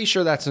pretty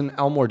sure that's an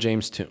Elmore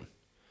James tune.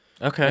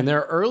 Okay. And there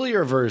are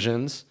earlier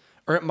versions,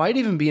 or it might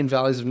even be in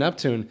Valleys of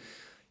Neptune,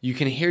 you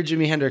can hear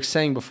Jimi Hendrix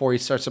saying before he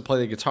starts to play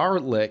the guitar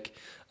lick,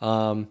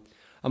 I'm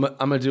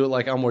gonna do it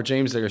like Elmore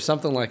James did or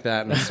something like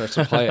that, and it starts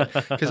to play it.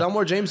 Because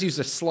Elmore James used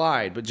a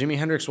slide, but Jimi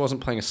Hendrix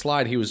wasn't playing a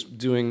slide. He was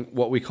doing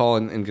what we call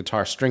in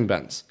guitar string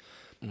bends,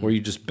 where you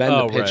just bend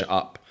the pitch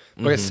up.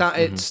 But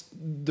it's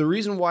the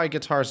reason why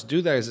guitars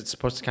do that is it's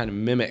supposed to kind of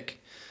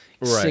mimic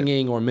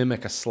singing or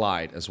mimic a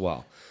slide as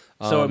well.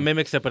 So it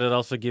mimics it, but it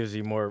also gives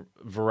you more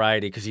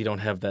variety because you don't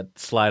have that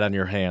slide on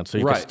your hand, so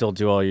you Right. can still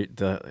do all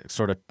the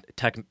sort of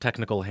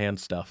technical hand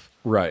stuff.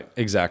 Right,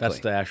 exactly.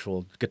 That's the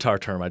actual guitar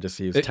term I just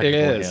used. It Technical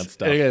is. hand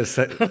stuff. It is.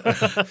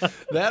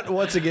 That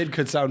once again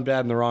could sound bad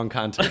in the wrong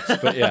context,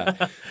 but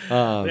yeah.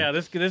 Yeah,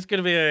 this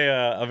could be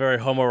a very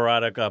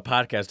homoerotic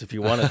podcast if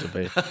you want it to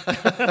be.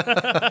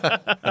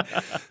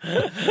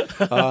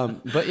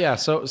 But yeah,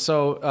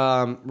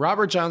 so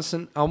Robert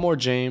Johnson, Elmore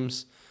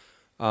James.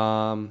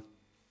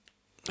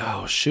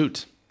 Oh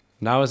shoot!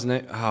 Now his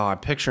name. Oh, I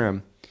picture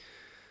him.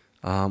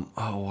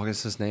 What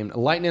is his name?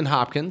 Lightning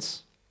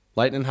Hopkins.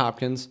 Lightning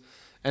Hopkins,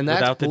 and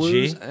that's Without the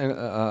blues. G? And,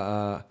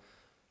 I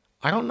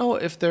don't know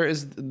if there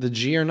is the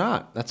G or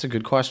not. That's a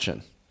good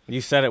question.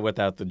 You said it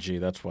without the G.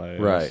 That's why.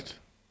 Right.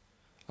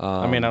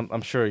 I mean,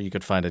 I'm sure you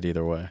could find it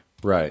either way.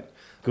 Right.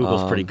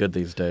 Google's pretty good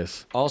these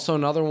days. Also,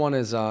 another one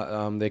is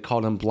they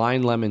called him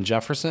Blind Lemon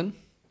Jefferson.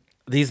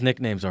 These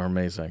nicknames are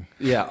amazing.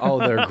 Yeah. Oh,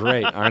 they're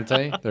great, aren't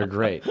they? They're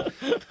great.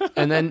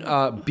 And then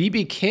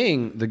B.B.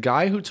 King, the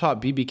guy who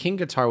taught B.B. King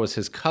guitar was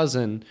his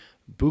cousin,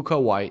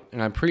 Buka White,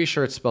 and I'm pretty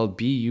sure it's spelled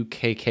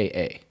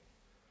Bukka.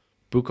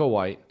 Buka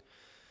White.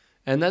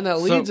 And then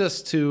that leads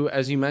us to,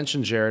 as you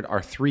mentioned, Jared,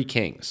 our three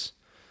kings.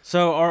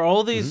 So are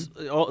all these?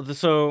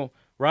 So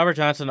Robert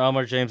Johnson,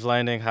 Elmer James,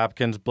 Lightning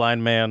Hopkins,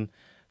 Blind Lemon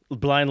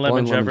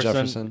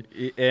Jefferson,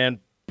 and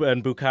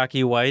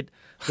Bukkake White.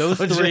 Those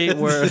three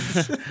were.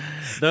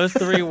 Those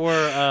three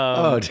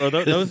were.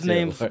 Those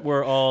names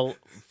were all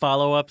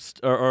follow-ups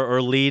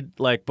or lead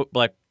like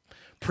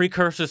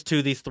precursors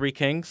to these three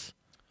kings.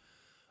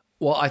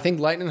 Well, I think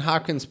Lightning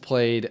Hopkins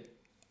played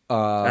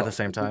At the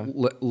same time?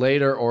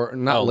 later, or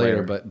not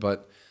later, later.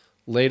 but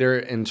later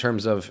in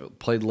terms of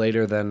played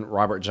later than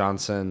Robert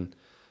Johnson.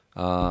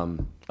 I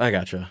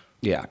gotcha.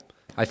 Yeah,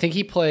 I think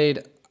he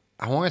played.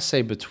 I want to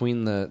say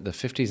between the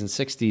 50s and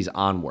 60s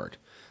onward.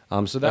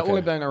 So that would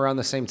have been around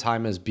the same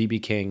time as B.B.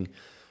 King,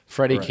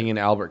 Freddie King, and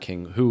Albert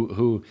King.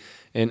 Who,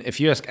 and if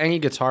you ask any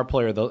guitar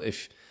player, they'll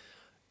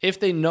if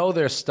they know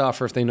their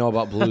stuff or if they know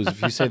about blues,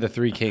 if you say the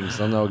Three Kings,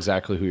 they'll know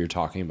exactly who you're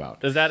talking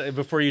about. Is that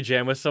before you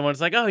jam with someone? It's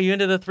like, oh, you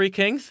into the Three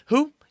Kings?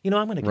 Who? You know,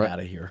 I'm going to get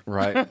out of here.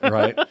 Right.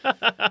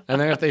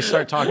 And then if they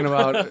start talking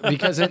about,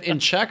 because in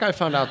Czech, I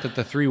found out that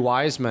the three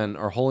wise men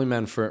or holy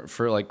men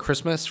for like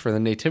Christmas, for the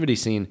nativity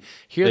scene,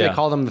 here they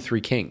call them the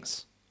Three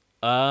Kings.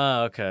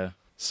 Ah, okay.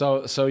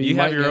 So you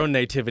have your own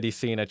nativity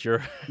scene at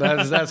your.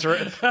 That's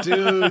right,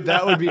 dude.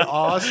 That would be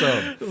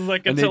awesome.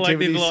 Like until like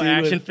these little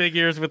action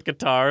figures with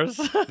guitars.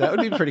 That would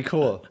be pretty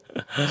cool.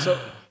 So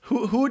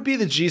who would be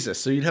the Jesus?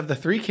 So you'd have the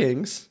Three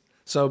Kings.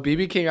 So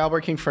B.B. King,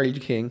 Albert King, Freddie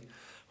King.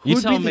 Who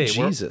would be the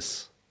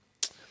Jesus?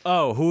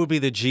 Oh, who would be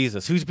the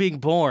Jesus? Who's being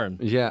born?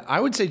 Yeah,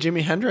 I would say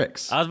Jimi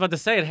Hendrix. I was about to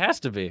say it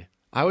has to be.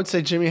 I would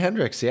say Jimi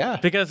Hendrix, yeah.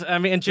 Because, I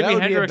mean, and Jimi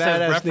Hendrix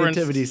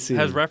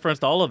has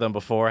referenced all of them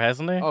before,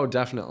 hasn't he? Oh,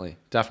 definitely.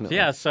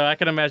 Yeah, so I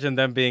can imagine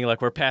them being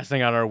like, we're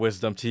passing on our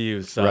wisdom to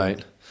you. So.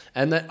 Right.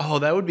 And then,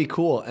 that would be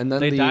cool. And then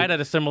they died at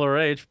a similar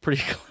age,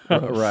 pretty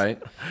close.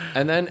 Right.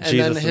 And then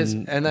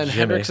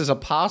Hendrix's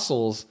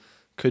apostles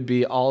could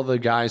be all the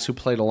guys who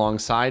played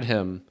alongside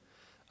him,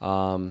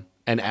 and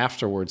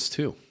afterwards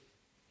too.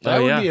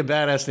 That would be a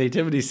badass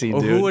nativity scene,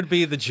 dude. Who would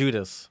be the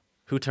Judas?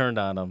 Who turned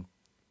on him?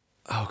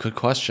 Oh, good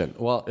question.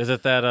 Well, is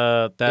it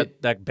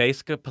that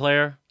bass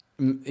player?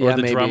 Or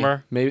the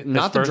drummer? Maybe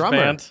not the drummer.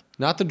 Band?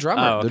 Not the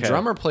drummer. Oh, okay. The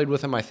drummer played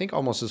with him, I think,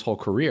 almost his whole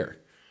career.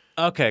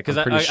 Okay, because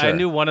I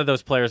knew one of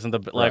those players in the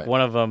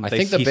one of them. I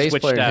think the bass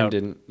player out.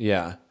 didn't.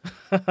 Yeah.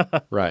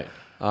 Right.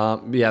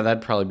 Yeah,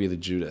 that'd probably be the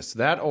Judas.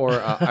 That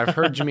or I've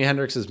heard Jimi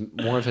Hendrix is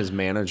one of his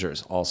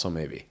managers, also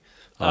maybe.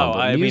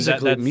 I mean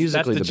that's the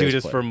the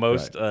Judas player. for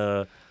most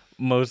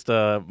most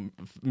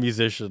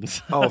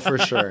musicians. Oh, for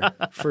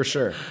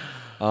sure.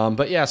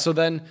 But yeah, so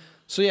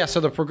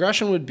the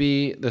progression would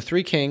be the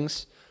Three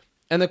Kings,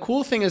 and the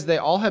cool thing is they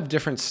all have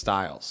different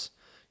styles.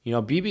 You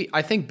know,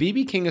 I think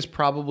B.B. King is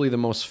probably the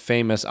most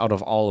famous out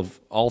of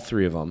all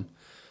three of them.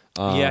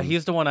 Yeah,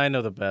 he's the one I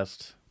know the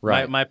best.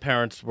 Right. My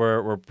parents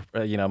were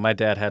my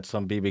dad had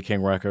some B.B.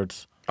 King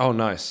records. Oh,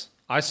 nice.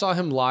 I saw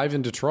him live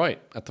in Detroit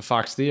at the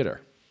Fox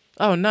Theater.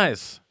 Oh,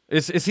 nice.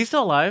 Is he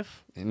still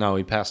alive? No,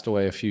 he passed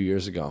away a few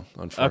years ago,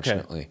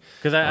 unfortunately.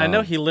 Because I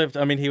know he lived.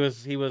 I mean, he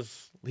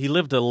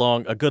lived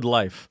a good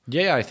life.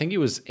 Yeah, I think he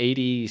was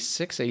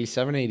 86,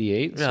 87,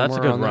 88. Yeah, that's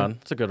a good run.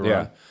 It's a good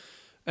run.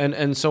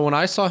 And so when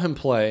I saw him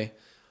play,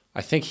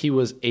 I think he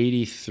was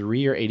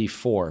 83 or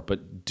 84,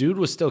 but dude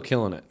was still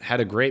killing it. Had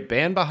a great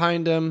band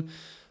behind him.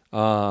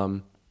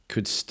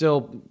 Could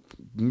still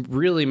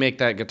really make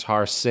that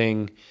guitar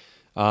sing.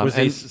 Was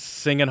he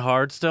singing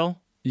hard still?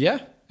 Yeah,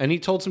 and he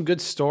told some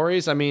good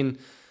stories. I mean,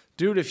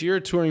 dude, if you're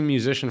a touring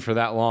musician for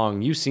that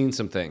long, you've seen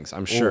some things,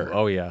 I'm sure.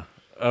 Oh yeah,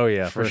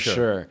 for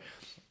sure.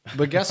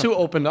 But guess who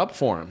opened up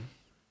for him?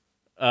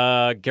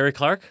 Gary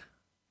Clark.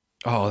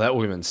 Oh, that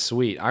would have been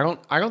sweet. I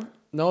don't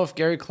know if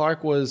Gary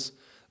Clark was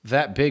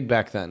that big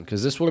back then,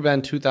 because this would have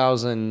been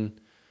 2000.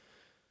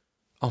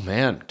 Oh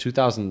man,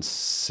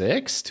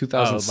 2006, 2007.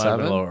 Oh, it might have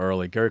been a little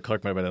early. Gary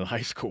Clark might have been in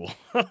high school.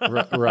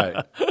 Right.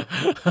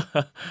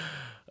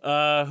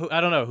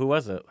 I don't know. Who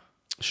was it?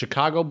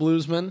 Chicago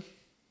bluesman.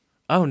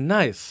 Oh,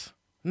 nice.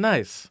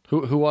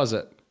 Who was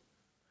it?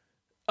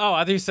 Oh,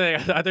 I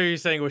thought you were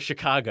saying it was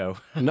Chicago.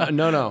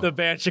 No. The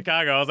band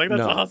Chicago. I was like, that's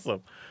No.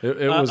 awesome.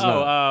 It was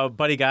not.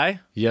 Buddy Guy?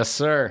 Yes,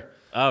 sir.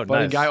 Oh,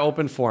 Buddy nice. Guy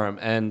opened for him,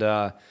 and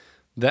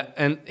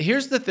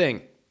here's the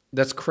thing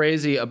that's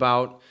crazy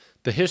about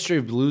the history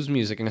of blues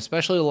music, and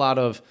especially a lot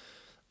of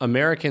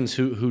Americans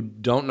who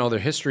don't know their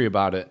history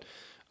about it.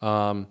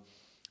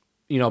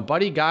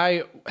 Buddy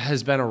Guy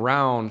has been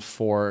around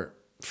for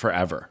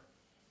forever,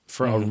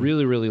 for a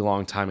really, really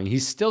long time, and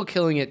he's still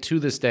killing it to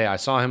this day. I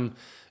saw him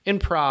in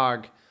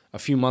Prague a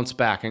few months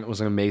back, and it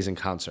was an amazing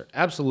concert.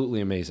 Absolutely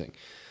amazing.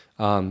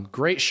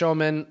 Great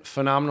showman,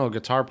 phenomenal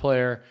guitar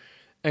player.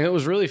 And it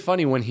was really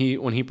funny when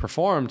he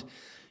performed,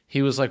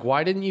 he was like,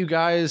 why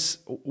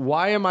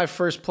am I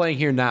first playing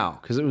here now?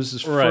 Because it was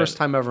his first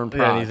time ever in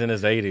Prague. Yeah, and he's in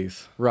his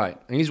 80s. Right.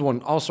 And he's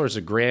won all sorts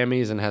of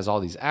Grammys and has all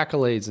these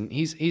accolades, and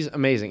he's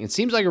amazing. It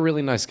seems like a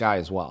really nice guy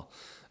as well.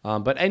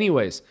 But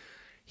anyways,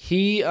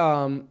 he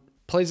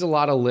plays a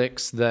lot of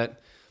licks that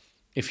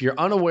if you're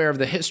unaware of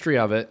the history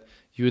of it,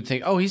 you would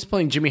think, oh, he's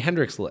playing Jimi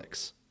Hendrix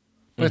licks.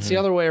 But it's the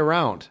other way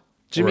around.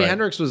 Jimi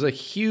Hendrix was a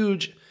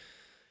huge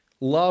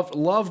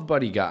loved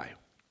Buddy Guy.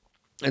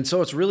 And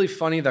so it's really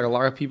funny that a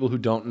lot of people who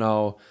don't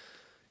know,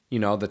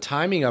 the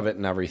timing of it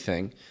and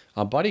everything,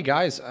 Buddy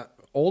Guy's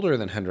older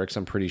than Hendrix,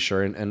 I'm pretty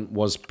sure, and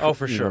was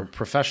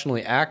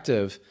professionally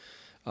active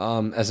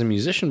as a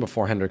musician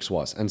before Hendrix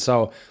was. And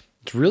so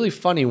it's really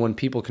funny when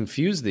people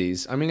confuse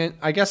these. I mean,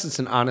 I guess it's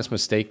an honest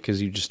mistake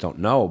because you just don't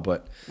know,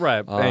 but...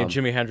 Right.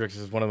 Jimi Hendrix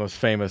is one of the most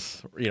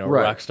famous,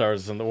 rock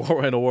stars in the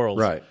world.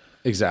 Right.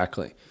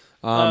 Exactly.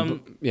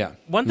 Yeah.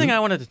 One thing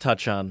I wanted to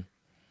touch on,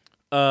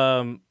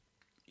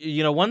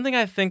 one thing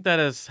I think that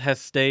has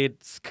stayed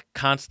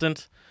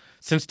constant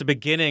since the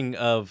beginning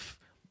of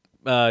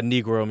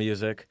Negro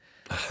music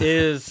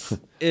is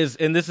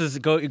and this is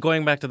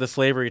going back to the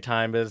slavery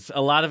time, is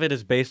a lot of it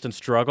is based in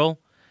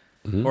struggle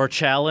or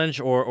challenge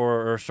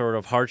or sort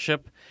of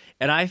hardship,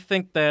 and I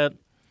think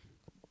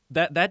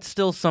that's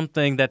still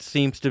something that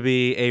seems to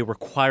be a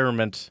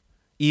requirement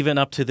even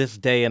up to this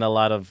day in a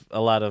lot of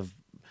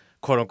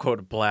quote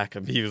unquote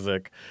black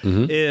music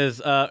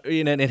is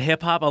in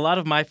hip hop. A lot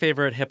of my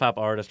favorite hip hop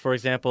artists, for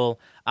example,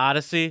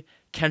 Odyssey,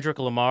 Kendrick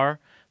Lamar,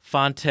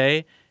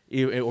 Fonte,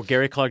 or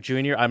Gary Clark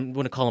Jr. I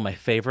wouldn't call him my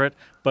favorite,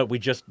 but we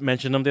just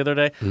mentioned him the other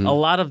day. A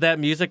lot of that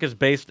music is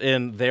based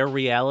in their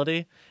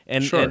reality,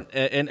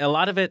 and a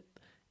lot of it,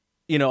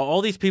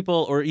 all these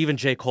people, or even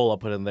J. Cole, I'll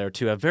put in there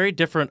too, have very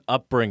different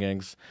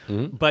upbringings,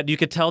 but you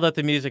could tell that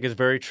the music is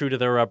very true to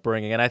their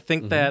upbringing, and I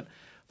think that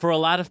for a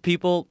lot of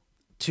people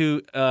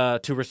to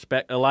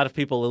respect, a lot of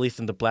people, at least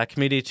in the black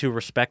community, to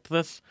respect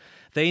this,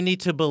 they need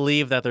to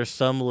believe that there's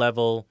some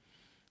level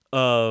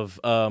of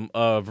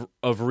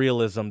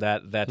realism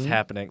that's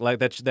happening, like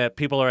that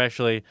people are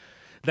actually,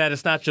 that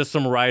it's not just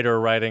some writer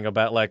writing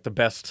about like the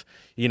best,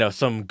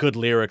 some good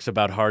lyrics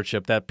about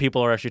hardship, that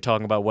people are actually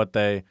talking about what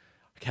they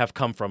have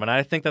come from, and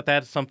I think that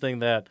that's something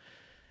that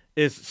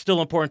is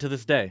still important to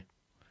this day,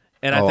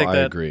 and I think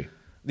that agree.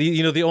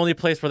 The only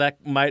place where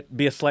that might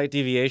be a slight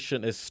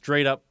deviation is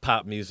straight up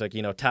pop music,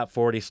 top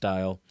 40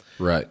 style.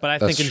 Right. But I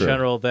think in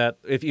general that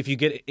if you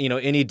get,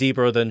 any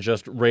deeper than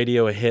just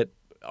radio hit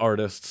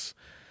artists,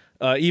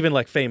 even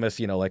like famous,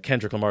 like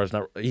Kendrick Lamar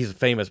he's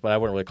famous, but I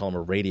wouldn't really call him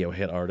a radio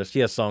hit artist.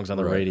 He has songs on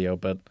the radio,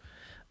 but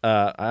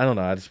I don't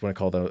know. I just want to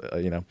call them,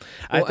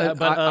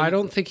 I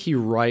don't think he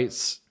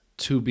writes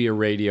to be a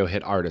radio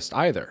hit artist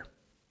either.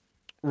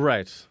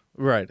 Right.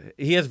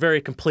 He has very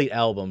complete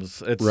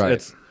albums.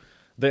 It's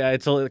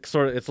a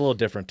little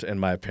different in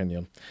my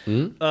opinion.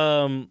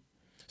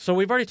 So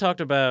we've already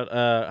talked about.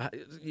 I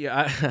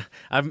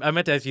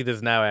meant to ask you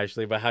this now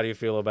actually, but how do you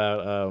feel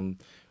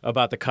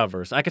about the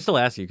covers? I can still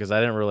ask you because I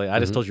didn't really. I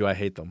just told you I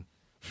hate them.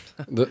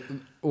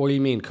 What do you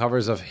mean,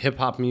 covers of hip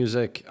hop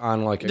music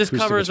on like just acoustic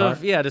covers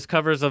guitar? Just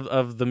covers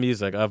of the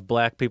music of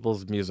black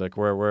people's music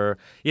where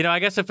I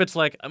guess if it's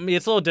like,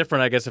 it's a little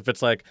different. I guess if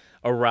it's like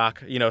a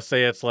rock,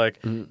 say it's like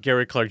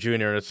Gary Clark Jr.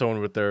 and it's someone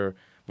with their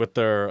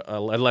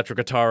electric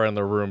guitar in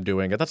the room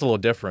doing it. That's a little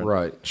different.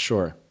 Right,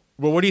 sure.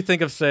 Well, what do you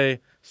think of,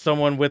 say,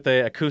 someone with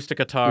an acoustic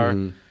guitar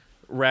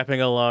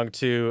rapping along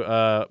to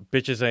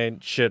Bitches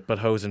Ain't Shit But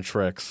Hoes and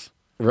Tricks?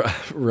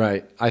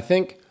 Right. I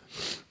think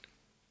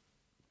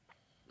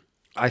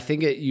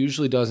it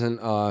usually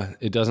doesn't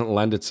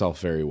lend itself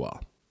very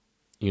well.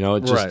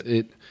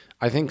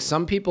 I think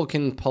some people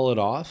can pull it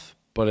off,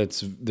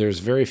 but there's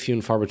very few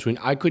and far between.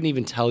 I couldn't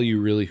even tell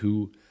you really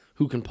who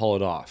can pull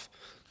it off,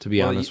 to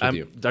be honest with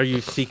you. Are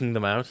you seeking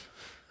them out?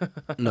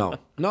 No,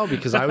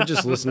 because I would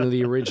just listen to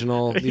the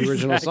original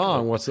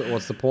song. What's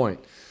the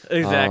point?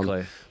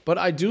 Exactly. But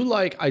I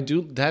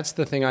do. That's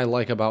the thing I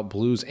like about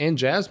blues and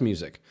jazz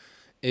music,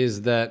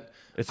 is that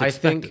it's I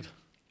expected.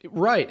 think,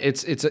 right.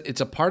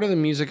 It's a part of the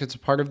music. It's a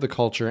part of the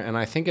culture, and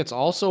I think it's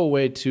also a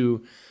way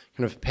to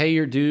kind of pay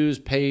your dues,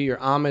 pay your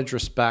homage,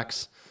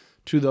 respects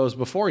to those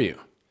before you.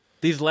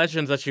 these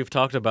legends that you've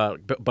talked about,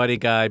 Buddy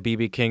Guy,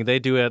 BB King, they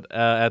do it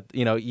at,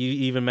 you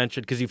even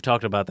mentioned, because you've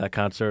talked about that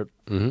concert,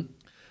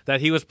 that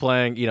he was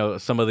playing,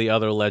 some of the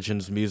other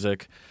legends'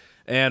 music.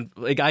 And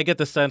like, I get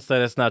the sense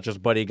that it's not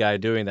just Buddy Guy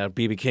doing that.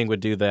 BB King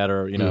would do that,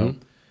 or,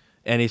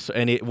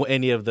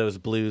 any of those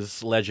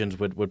blues legends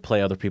would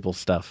play other people's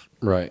stuff.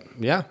 Right.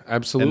 Yeah,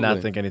 absolutely. And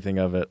not think anything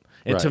of it.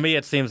 And to Right. me,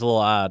 it seems a little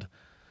odd.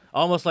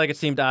 Almost like it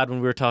seemed odd when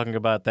we were talking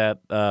about that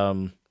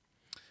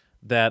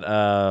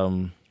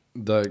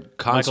The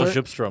concert?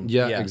 Michael Shupstrom.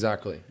 Yeah,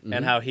 exactly.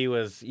 And how he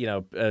was,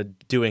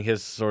 doing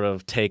his sort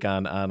of take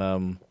on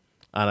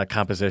a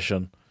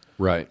composition.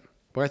 Right.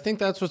 But I think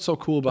that's what's so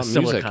cool about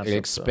similar music. concept, It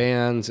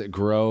expands, it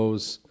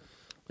grows.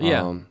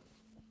 Yeah.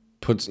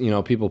 Puts,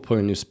 people put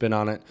a new spin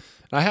on it.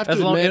 And I have to As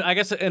long, admit, I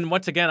guess, and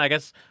once again,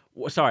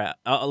 sorry,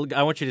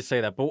 I want you to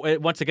say that,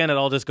 but once again, it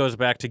all just goes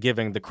back to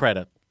giving the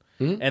credit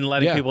and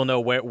letting Yeah. people know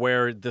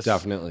where this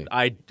Definitely.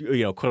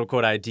 quote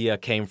unquote idea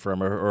came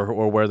from,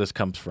 or where this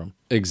comes from.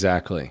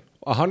 exactly.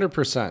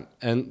 100%.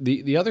 And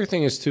the other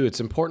thing is, too,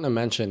 it's important to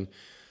mention,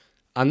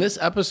 on this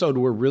episode,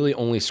 we're really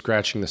only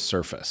scratching the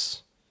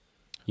surface.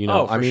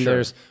 Oh, for I mean,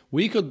 sure.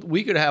 we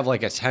could have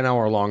like a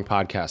 10-hour long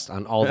podcast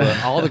on all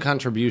the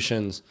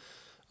contributions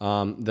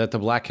that the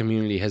Black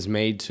community has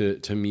made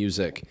to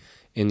music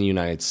in the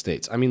United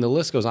States. I mean, the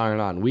list goes on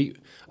and on.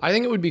 I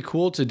think it would be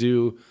cool to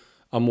do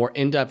a more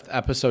in-depth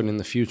episode in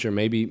the future,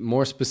 maybe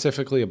more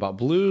specifically about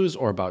blues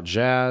or about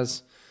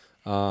jazz.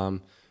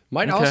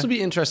 Might also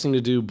be interesting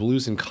to do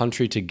blues and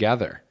country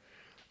together,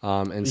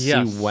 and see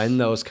Yes. when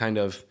those kind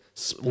of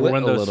split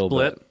When a those little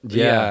split? bit.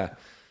 Yeah.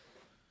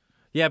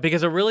 Yeah,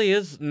 because it really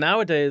is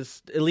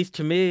nowadays, at least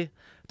to me,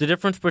 the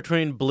difference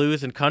between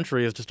blues and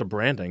country is just a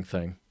branding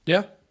thing.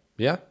 Yeah.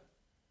 Yeah.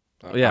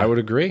 Yeah. I would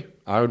agree.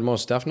 I would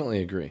most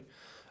definitely agree.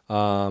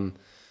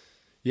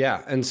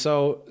 Yeah. And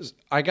so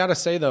I got to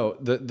say, though,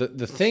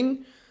 the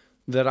thing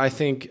that I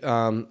think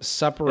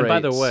separates. And by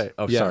the way,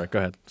 sorry, go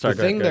ahead. Sorry, the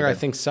go ahead, thing go that ahead. I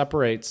think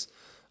separates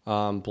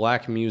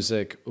Black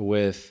music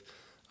with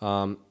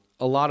a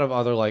lot of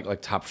other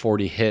like top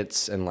 40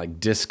 hits and like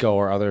disco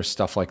or other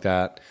stuff like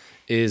that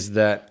is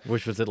that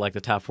Which was it, like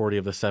the top 40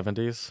 of the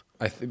 70s?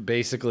 I think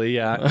basically,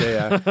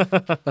 yeah.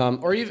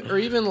 Or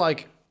even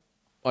like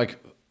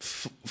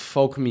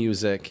folk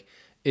music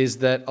is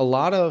that a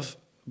lot of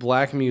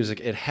Black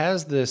music, it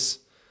has this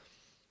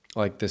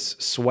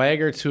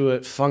swagger to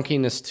it,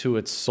 funkiness to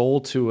it, soul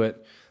to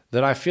it,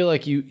 that I feel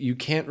like you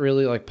can't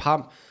really like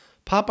pop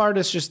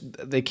artists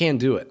they can't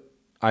do it.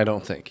 I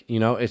don't think,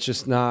 it's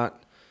just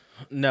not.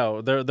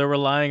 No, they're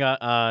relying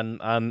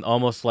on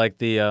almost like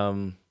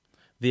the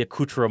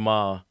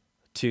accoutrement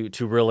to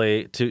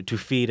really to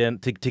feed in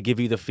to give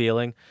you the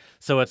feeling.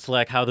 So it's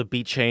like how the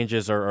beat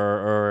changes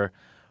or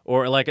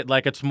like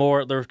it's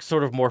more, they're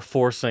sort of more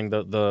forcing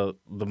the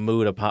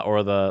mood upon,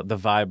 or the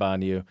vibe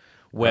on you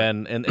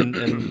when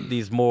in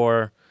these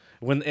more,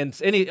 when in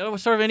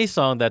any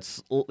song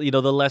that's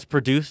the less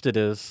produced it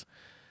is,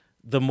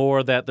 the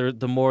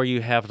more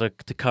you have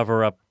to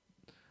cover up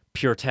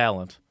pure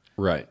talent.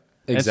 Right.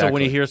 And Exactly. so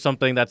when you hear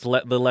something that's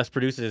the less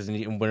produced it is,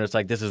 and when it's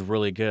like, this is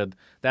really good,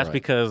 that's Right.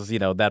 because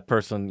that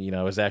person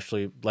is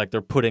actually like,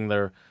 they're putting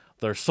their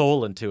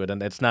soul into it,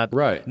 and it's not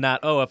Right. not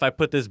if I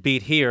put this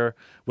beat here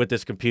with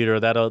this computer,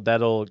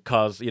 that'll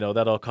cause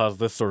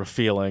this sort of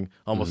feeling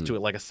almost to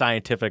it, like a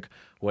scientific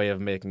way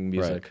of making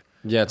music.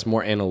 Right. Yeah, it's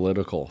more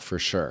analytical for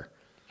sure.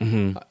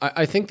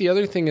 I think the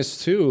other thing is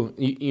too,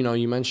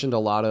 you mentioned a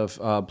lot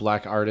of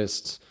Black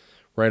artists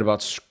write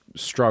about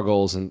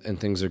struggles and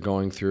things they're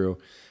going through.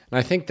 And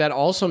I think that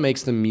also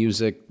makes the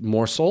music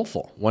more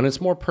soulful when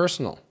it's more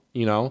personal.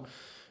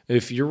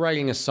 If you're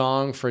writing a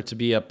song for it to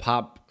be a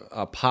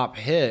pop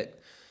hit,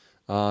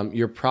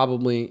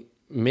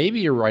 maybe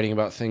you're writing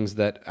about things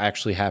that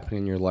actually happen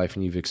in your life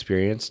and you've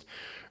experienced.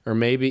 Or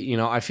maybe,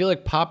 I feel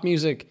like pop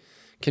music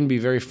can be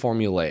very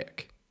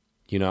formulaic,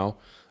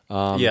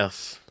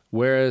 Yes.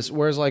 Whereas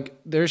like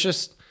there's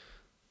just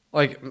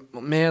like,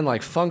 man,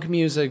 like funk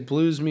music,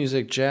 blues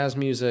music, jazz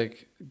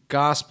music,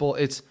 gospel,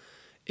 it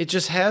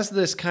just has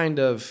this kind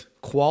of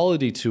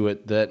quality to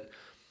it that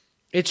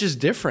it's just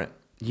different,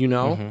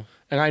 And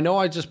I know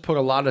I just put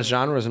a lot of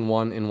genres in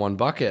one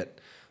bucket,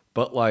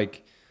 but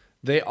like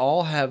they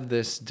all have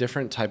this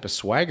different type of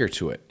swagger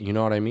to it. You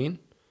know what I mean?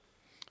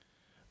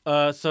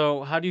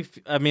 So how do you?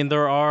 I mean,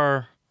 there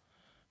are.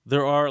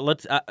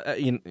 Let's.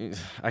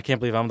 I can't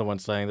believe I'm the one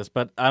saying this,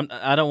 but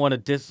I don't want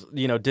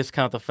to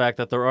discount the fact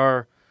that there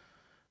are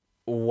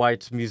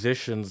white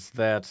musicians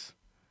that,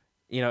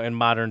 in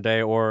modern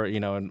day or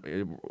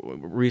in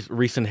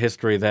recent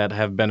history that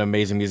have been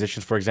amazing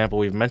musicians. For example,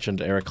 we've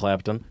mentioned Eric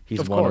Clapton.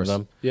 He's one of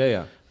them.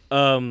 Yeah.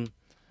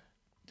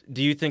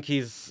 Do you think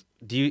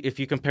if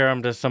you compare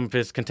him to some of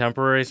his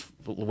contemporaries,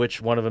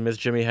 which one of them is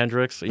Jimi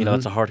Hendrix?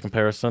 It's a hard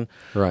comparison.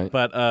 Right.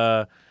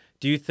 But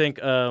do you think,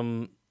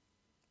 or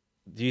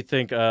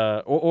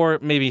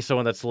maybe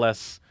someone that's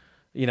less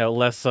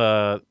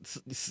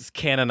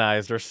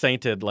canonized or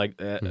sainted, like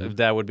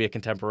that would be a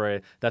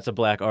contemporary, that's a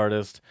Black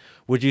artist.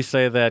 Would you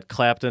say that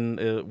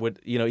Clapton would,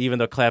 even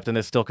though Clapton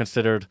is still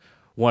considered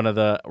one of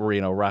the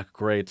rock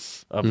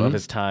greats of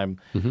his time,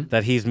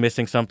 that he's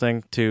missing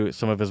something to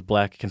some of his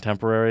black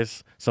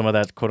contemporaries, some of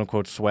that quote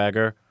unquote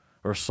swagger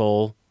or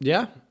soul.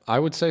 Yeah, I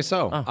would say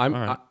so. all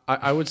right.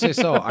 I would say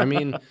so. I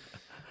mean,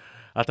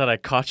 I thought I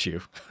caught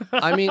you.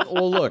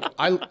 well, look,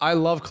 I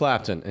love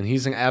Clapton, and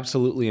he's an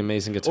absolutely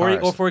amazing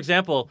guitarist. Or for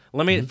example,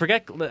 let me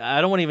forget.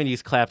 I don't want to even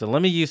use Clapton.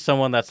 Let me use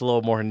someone that's a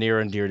little more near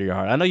and dear to your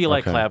heart. I know you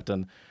like Okay.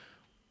 Clapton,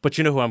 but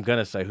you know who I'm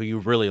gonna say, who you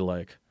really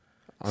like,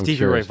 I'm Stevie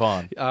curious. Ray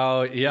Vaughan.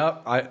 Oh,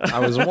 yep. I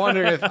was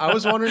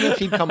wondering if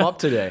he'd come up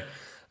today.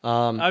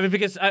 I mean,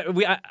 because I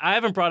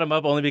haven't brought him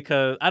up only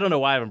because I don't know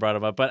why I haven't brought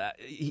him up, but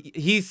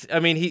he's. I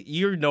mean,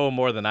 you know him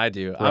more than I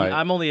do. Right.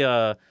 I'm only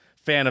a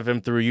fan of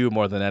him through you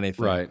more than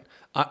anything. Right.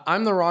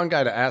 I'm the wrong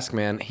guy to ask,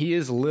 man. He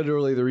is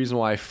literally the reason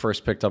why I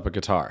first picked up a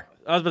guitar.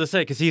 I was about to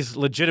say because he's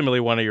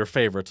legitimately one of your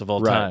favorites of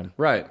all time.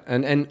 Right.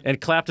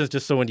 And Clapton's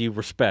just someone you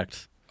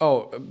respect.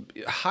 oh,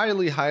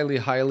 highly, highly,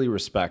 highly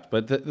respect.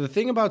 But the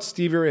thing about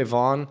Stevie Ray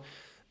Vaughan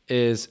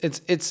is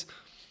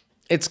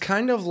it's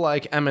kind of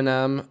like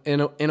Eminem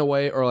in a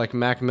way, or like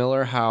Mac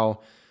Miller,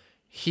 how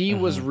he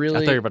was really. I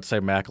thought you were about to say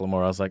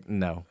Macklemore. I was like,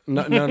 no.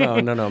 No,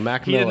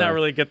 Mac He Miller. did not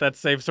really get that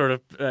same sort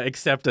of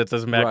acceptance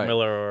as Mac Right,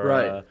 Miller or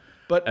right.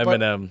 But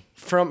Eminem.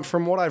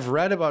 From what I've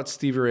read about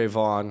Stevie Ray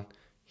Vaughan,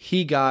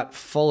 he got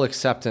full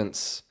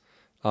acceptance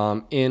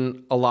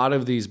in a lot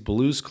of these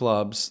blues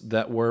clubs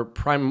that were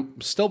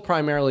still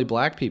primarily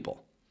black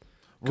people.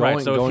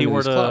 Right, so if he to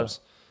were these clubs.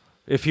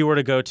 If you were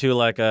to go to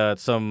like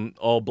some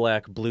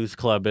all-black blues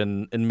club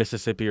in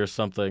Mississippi or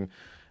something,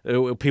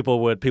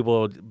 people would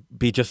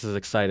be just as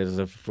excited as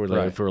if for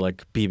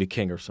like B.B.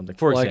 King or something,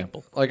 for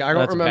example. Like I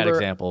don't That's remember. a bad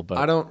example, but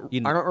I don't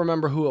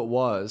remember who it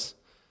was.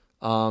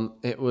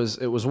 It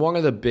was one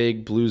of the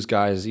big blues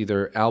guys,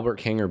 either Albert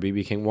King or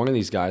B.B. King, one of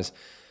these guys.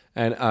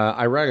 And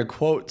I read a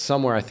quote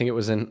somewhere. I think it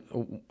was in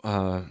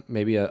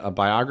maybe a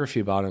biography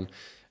about him.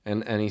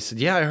 And he said,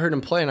 "Yeah, I heard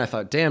him play, and I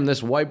thought, damn,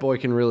 this white boy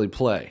can really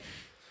play."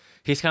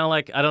 He's kind of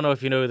like, I don't know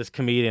if you know who this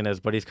comedian is,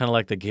 but he's kind of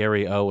like the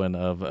Gary Owen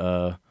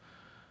of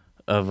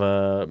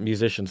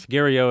musicians.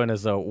 Gary Owen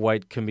is a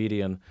white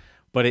comedian,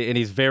 but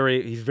he's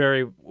very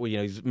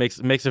he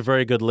makes a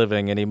very good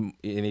living, and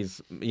he's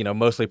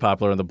mostly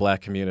popular in the black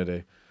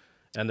community.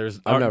 And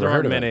I've never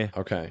heard of many. it.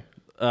 Okay.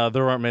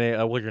 There aren't many.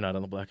 Well, you're not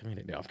in the black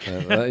community. No, I'm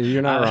kidding.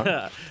 You're not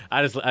wrong.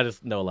 I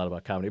just know a lot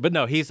about comedy, but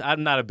no,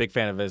 I'm not a big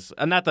fan of his.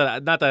 Not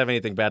that I have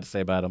anything bad to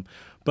say about him,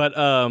 but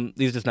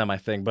he's just not my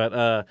thing.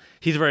 But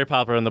he's very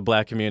popular in the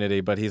black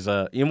community. But he's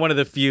one of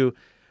the few,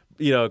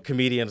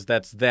 comedians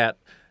that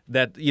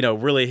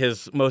really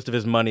most of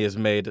his money is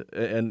made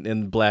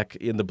in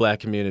the black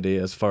community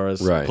as far as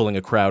Right. pulling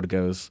a crowd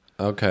goes.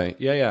 Okay.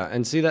 Yeah.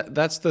 And see,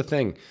 that's the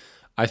thing.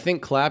 I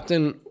think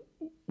Clapton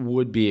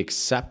would be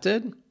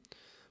accepted,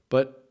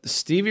 but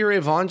Stevie Ray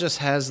Vaughan just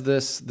has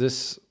this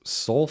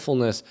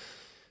soulfulness.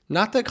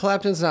 Not that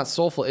Clapton's not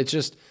soulful. It's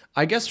just,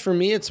 I guess for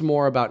me, it's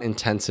more about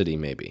intensity,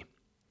 maybe.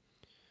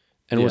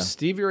 And with Yeah.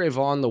 Stevie Ray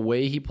Vaughan, the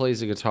way he plays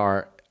the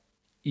guitar,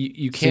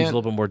 you Seems can't. a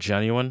little bit more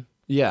genuine.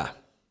 Yeah.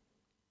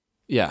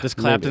 Does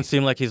Clapton maybe.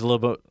 seem like he's a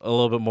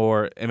little bit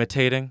more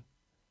imitating?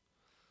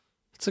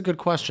 It's a good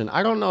question.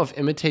 I don't know if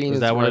imitating is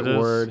Is that the what right it is?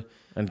 word.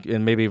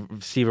 And maybe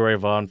Stevie Ray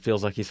Vaughan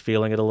feels like he's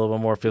feeling it a little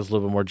bit more, feels a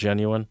little bit more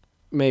genuine.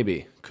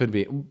 Maybe. Could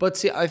be. But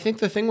see, I think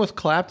the thing with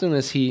Clapton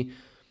is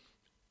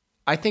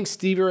I think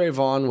Stevie Ray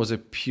Vaughan was a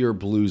pure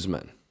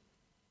bluesman.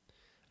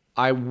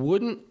 I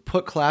wouldn't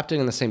put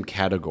Clapton in the same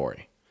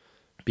category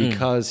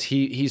because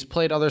he's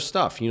played other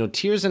stuff.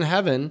 Tears in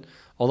Heaven,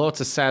 although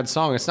it's a sad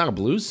song, it's not a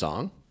blues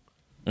song.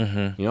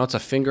 Mm-hmm. It's a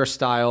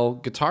finger-style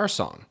guitar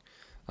song.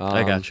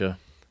 I gotcha.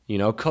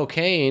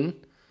 Cocaine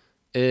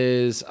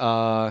is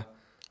more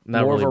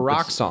really, of a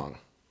rock it's- song.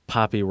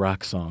 Poppy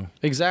rock song.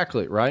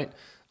 Exactly, right?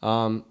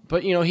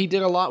 But, he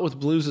did a lot with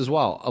blues as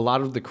well. A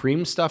lot of the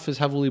Cream stuff is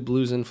heavily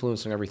blues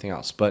influenced and everything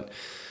else. But,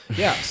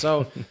 yeah,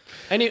 so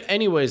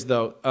anyways,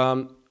 though,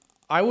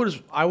 I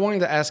wanted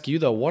to ask you,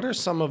 though, what are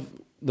some of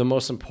the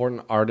most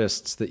important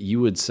artists that you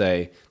would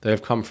say that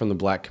have come from the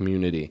black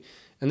community?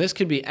 And this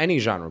could be any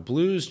genre,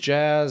 blues,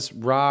 jazz,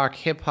 rock,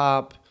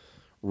 hip-hop,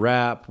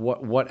 rap,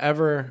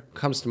 whatever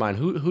comes to mind.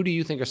 Who do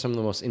you think are some of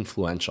the most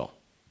influential?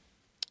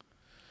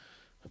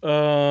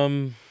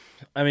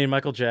 I mean,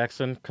 Michael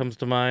Jackson comes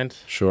to mind.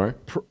 Sure.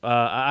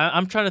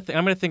 I'm trying to think.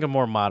 I'm going to think of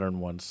more modern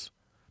ones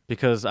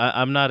because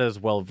I'm not as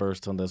well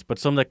versed on this. But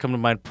some that come to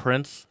mind,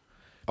 Prince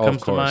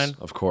comes to mind.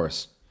 Of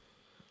course.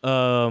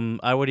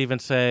 I would even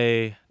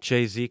say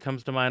Jay-Z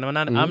comes to mind.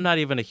 I'm not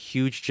even a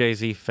huge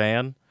Jay-Z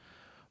fan,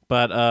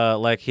 but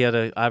like he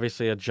had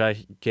obviously a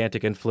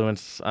gigantic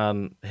influence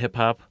on hip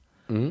hop.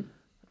 Mm-hmm.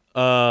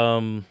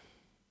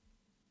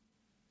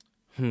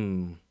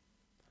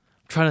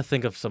 Trying to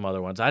think of some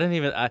other ones. I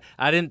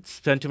didn't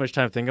spend too much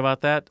time thinking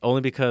about that,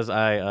 only because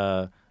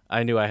I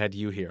knew I had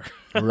you here.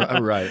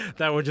 Right.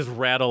 That would just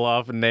rattle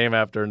off name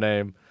after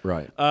name.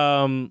 Right.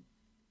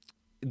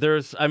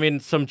 There's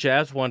some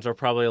jazz ones are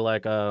probably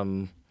like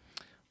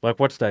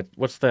what's that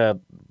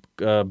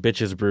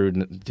Bitches Brew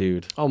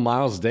dude? Oh,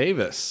 Miles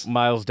Davis.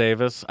 Miles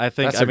Davis. I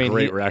think That's a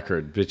great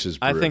record, Bitches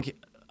Brew.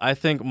 I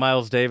think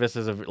Miles Davis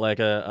is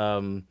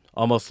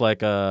almost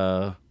like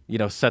a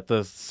set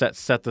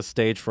the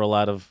stage for a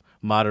lot of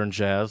modern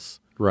jazz.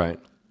 Right.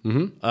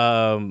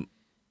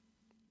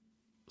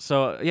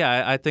 So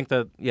yeah, I think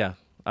that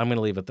I'm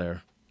gonna leave it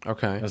there.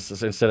 Okay.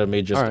 Instead of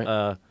me just. All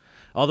right.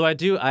 Although I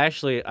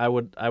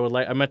would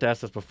like, I meant to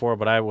ask this before,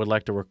 but I would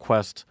like to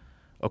request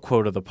a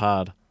quote of the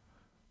pod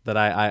that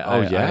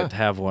I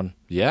have one.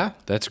 Yeah,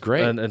 that's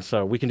great. And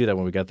so we can do that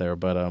when we get there.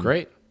 But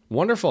Great.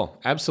 Wonderful.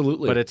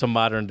 Absolutely. But it's a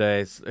modern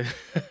day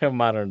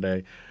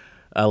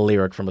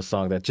lyric from a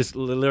song that just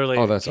literally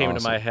came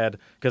into my head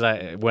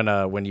because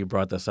when you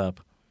brought this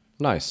up.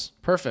 Nice.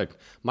 Perfect.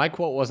 My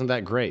quote wasn't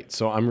that great,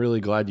 so I'm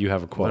really glad you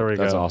have a quote. There we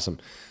That's go. awesome.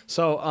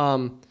 So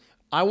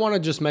I want to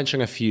just mention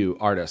a few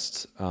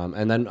artists,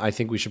 and then I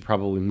think we should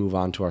probably move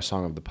on to our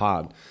song of the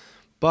pod.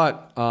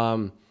 But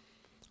I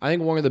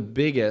think one of the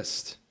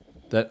biggest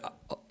that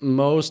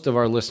most of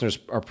our listeners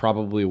are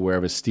probably aware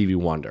of is Stevie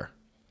Wonder.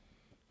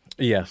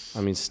 Yes.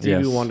 I mean,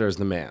 Stevie Wonder is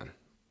the man.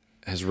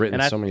 Has written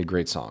so many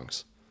great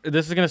songs.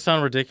 This is going to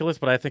sound ridiculous,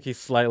 but I think he's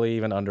slightly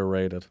even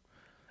underrated.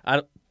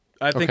 I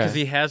think because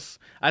he has.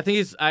 I think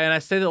he's. And I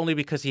say that only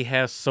because he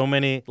has so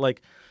many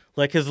like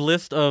his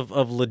list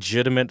of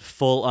legitimate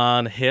full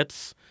on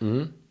hits.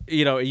 Mm-hmm.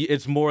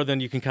 It's more than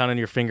you can count on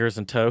your fingers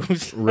and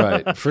toes.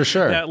 Right, for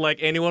sure. That like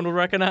anyone would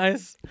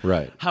recognize.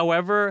 Right.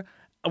 However,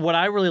 what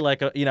I really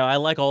like, I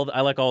like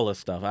all this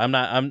stuff. I'm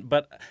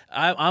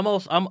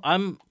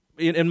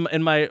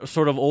in my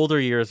sort of older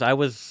years, I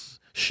was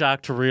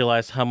shocked to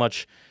realize how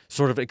much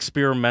sort of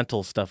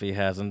experimental stuff he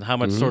has and how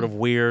much sort of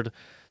weird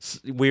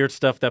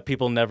stuff that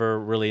people never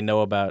really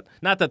know about.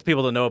 Not that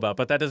people don't know about,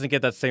 but that doesn't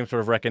get that same sort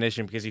of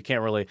recognition because you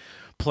can't really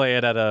play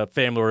it at a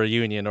family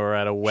reunion or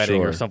at a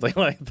wedding or something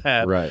like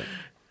that. Right.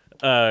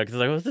 Because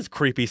what's this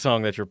creepy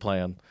song that you're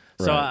playing?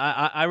 Right. So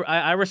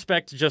I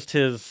respect just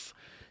his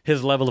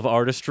level of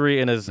artistry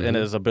and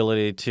his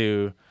ability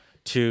to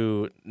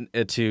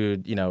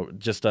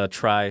just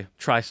try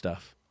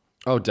stuff.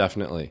 Oh,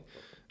 definitely.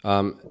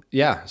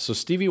 So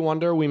Stevie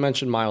Wonder, we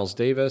mentioned Miles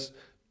Davis.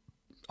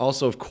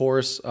 Also, of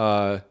course,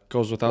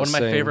 goes without saying.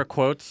 One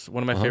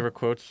of my favorite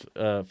quotes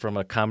from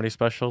a comedy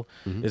special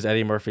is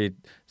Eddie Murphy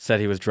said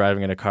he was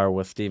driving in a car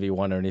with Stevie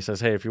Wonder, and he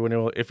says, "Hey, if you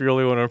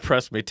really want to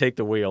impress me, take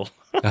the wheel."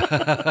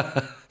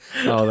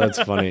 Oh,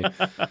 that's funny.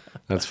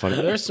 That's funny.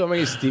 There's so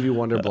many Stevie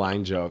Wonder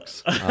blind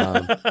jokes.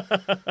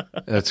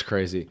 That's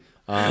crazy.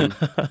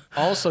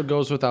 Also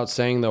goes without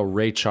saying, though,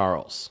 Ray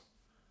Charles.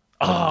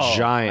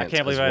 Giant. I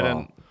can't believe I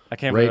didn't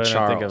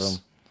think of him.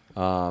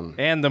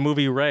 And the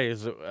movie Ray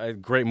is a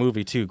great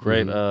movie too.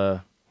 Great.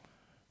 I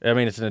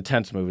mean, it's an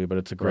intense movie, but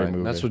it's a great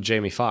movie. That's with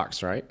Jamie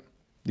Foxx, right?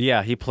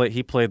 Yeah, he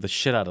played the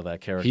shit out of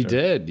that character. He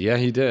did. Yeah,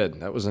 he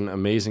did. That was an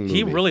amazing movie.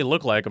 He really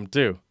looked like him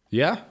too.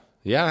 Yeah.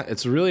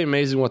 It's really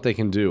amazing what they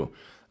can do.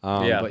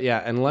 But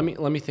yeah, and let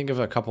me think of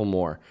a couple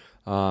more.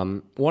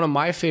 One of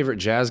my favorite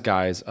jazz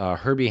guys,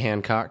 Herbie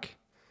Hancock.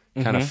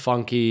 Kind of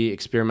funky,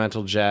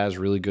 experimental jazz,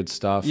 really good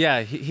stuff.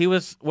 Yeah, he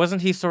was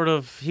sort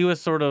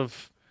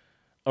of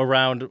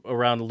around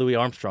Louis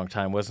Armstrong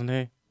time, wasn't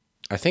he?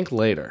 I think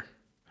later.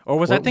 Or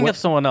was I thinking of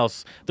someone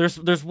else?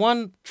 There's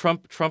one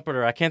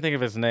trumpeter, I can't think of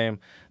his name,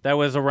 that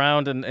was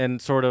around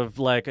and sort of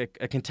like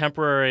a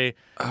contemporary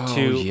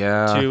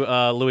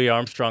to Louis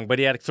Armstrong, but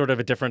he had sort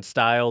of a different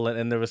style,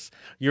 and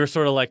you're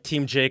sort of like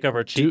Team Jacob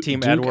or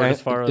Team Edward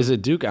as far as... Is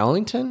it Duke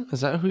Ellington?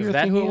 Is that who you're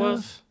thinking of?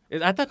 Was?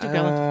 I thought Duke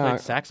Ellington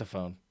played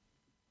saxophone.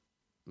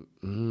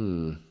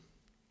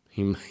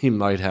 He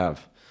might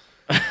have.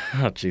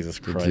 Oh, Jesus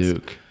Christ.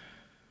 Duke.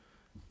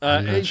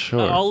 I'm not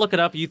sure. I'll look it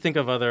up. You think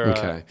of other.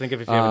 Think if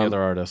you have any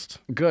other artists.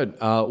 Good.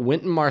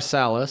 Wynton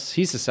Marsalis.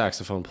 He's a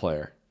saxophone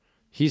player.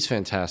 He's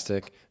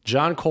fantastic.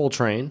 John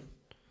Coltrane,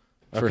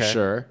 for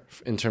sure,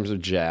 in terms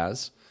of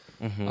jazz.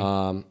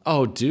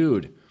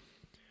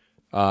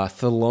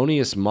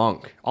 Thelonious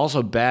Monk.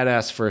 Also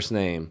badass first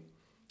name.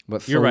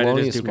 But you're right. It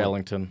is Duke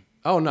Ellington.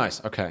 Oh,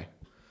 nice. Okay.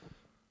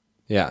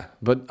 Yeah,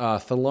 but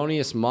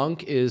Thelonious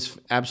Monk is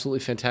absolutely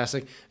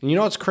fantastic. And you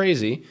know what's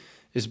crazy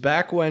is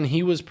back when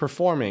he was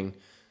performing,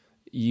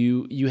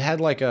 you had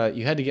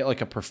to get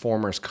like a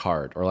performer's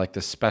card or like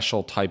the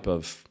special type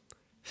of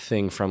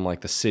thing from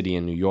like the city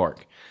in New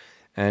York,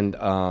 and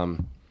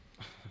from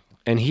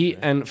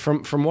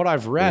what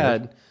I've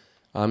read,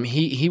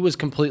 he was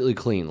completely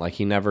clean. Like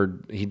he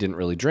didn't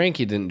really drink,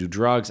 he didn't do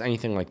drugs,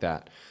 anything like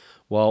that.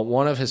 Well,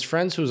 one of his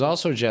friends who was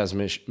also a jazz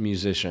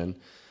musician,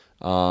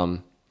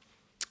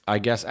 I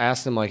guess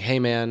asked him like, "Hey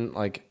man,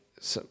 like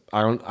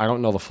I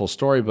don't know the full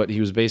story, but he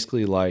was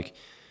basically like,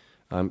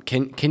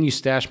 can you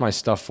stash my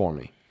stuff for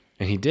me?"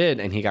 And he did,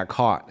 and he got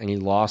caught, and he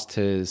lost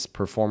his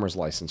performer's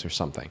license or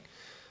something.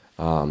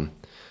 So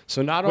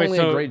not only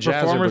a great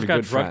jazzer, performers but a got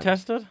good drug friend.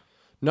 tested?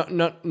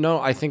 No.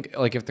 I think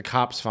like if the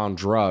cops found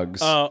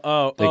drugs, they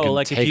could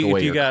like take if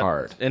away you your got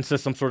card. into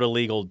some sort of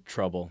legal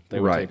trouble, they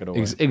would take it away.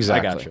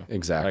 Exactly. I got you.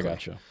 Exactly. I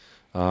got you.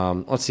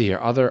 Let's see here.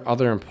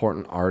 Other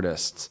important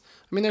artists.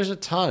 I mean, there's a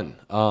ton.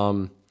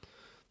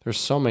 There's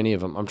so many of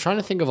them. I'm trying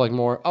to think of like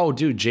more. Oh,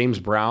 dude, James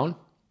Brown.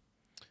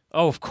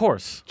 Oh, of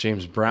course.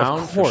 James Brown,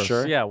 Of course. for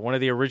sure. Yeah, one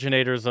of the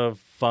originators of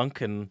funk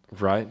and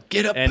Right.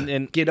 Get up.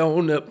 And- get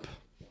on up.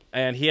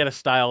 he had a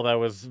style that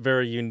was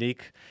very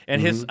unique.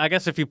 And his, I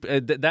guess if you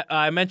that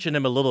I mentioned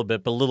him a little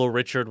bit, but Little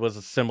Richard was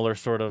a similar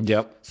sort of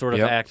Yep.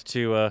 act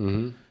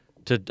to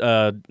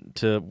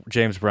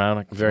James Brown.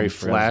 I Very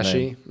forgot his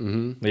name.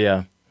 flashy.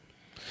 Yeah.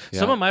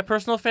 Some Yeah. of my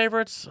personal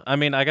favorites, I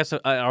mean, I guess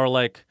are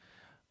like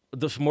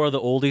more of the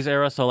oldies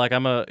era. So like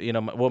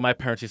what my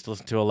parents used to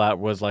listen to a lot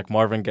was like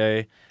Marvin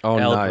Gaye, Oh,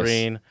 Al nice.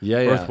 Green, Yeah,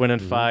 Earth, yeah. Wind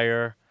and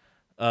Fire,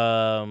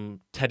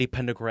 Teddy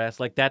Pendergrass,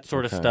 like that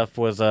sort of Okay. stuff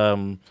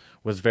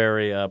was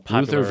very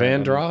popular. Luther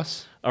and-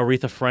 Vandross.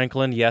 Aretha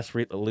Franklin, yes,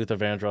 Luther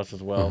Vandross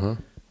as well.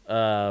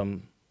 Uh-huh.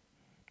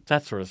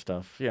 That sort of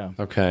stuff, yeah.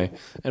 Okay.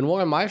 And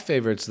one of my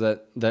favorites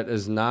that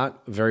is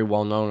not very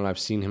well known, and I've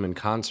seen him in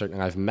concert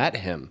and I've met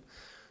him,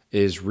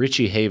 is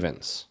Richie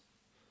Havens.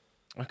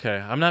 Okay,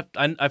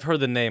 I've heard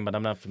the name, but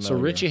I'm not familiar. So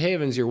Richie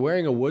Havens, you're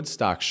wearing a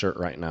Woodstock shirt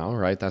right now,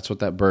 right? That's what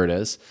that bird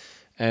is.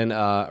 And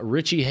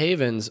Richie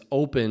Havens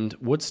opened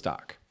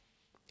Woodstock.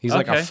 He's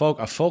like a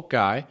Okay. folk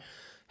guy,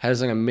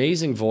 has an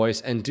amazing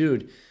voice. And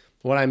dude,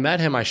 when I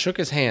met him, I shook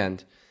his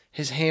hand.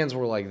 His hands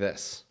were like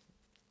this.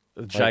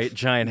 Giant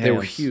hands. They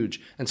were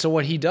huge. And so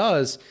what he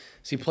does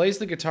is he plays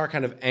the guitar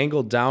kind of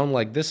angled down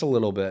like this a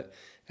little bit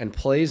and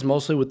plays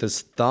mostly with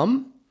his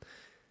thumb,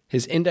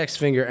 his index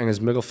finger, and his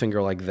middle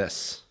finger like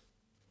this.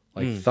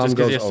 Like thumb Just because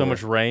goes he has so over.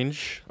 much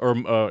range,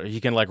 or he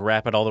can like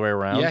wrap it all the way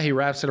around. Yeah, he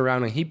wraps it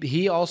around, and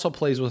he also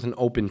plays with an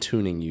open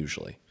tuning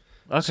usually.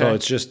 Okay. So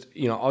it's just,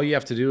 all you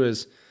have to do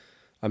is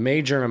a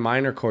major and a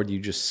minor chord, you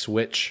just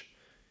switch.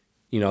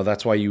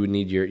 That's why you would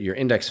need your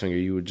index finger.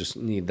 You would just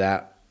need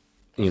that,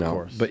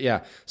 course. But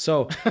yeah.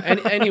 So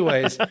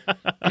anyways,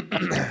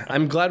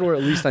 I'm glad we're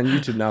at least on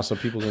YouTube now so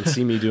people can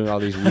see me doing all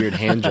these weird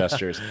hand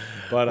gestures.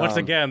 But Once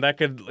again, that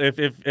could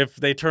if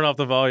they turn off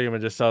the volume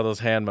and just saw those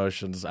hand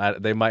motions,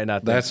 they might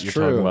not think that's you're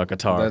true. talking about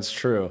guitar. That's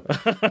true.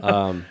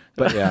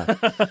 But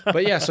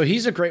yeah. So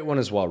he's a great one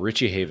as well,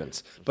 Richie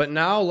Havens. But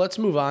now let's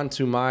move on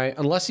to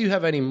unless you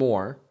have any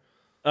more.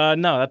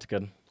 No, that's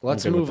good.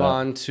 Let's I'm good with move that.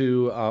 on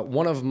to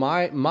one of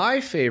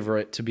my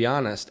favorite, to be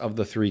honest, of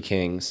the Three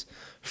Kings,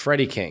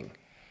 Freddie King.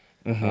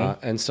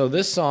 And so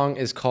this song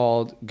is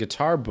called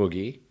Guitar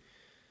Boogie,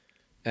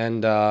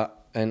 and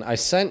I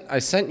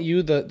sent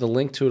you the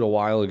link to it a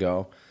while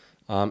ago,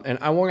 and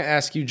I want to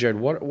ask you, Jared,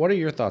 what are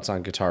your thoughts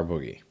on Guitar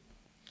Boogie?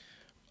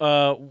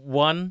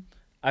 One,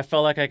 I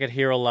felt like I could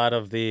hear a lot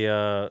of the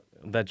a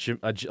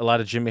lot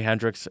of Jimi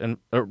Hendrix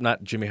or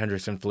not Jimi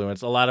Hendrix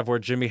influence, a lot of where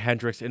Jimi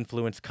Hendrix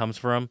influence comes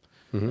from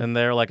in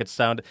there, like it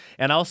sounded.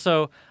 And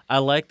also, I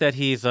like that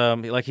he's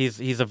not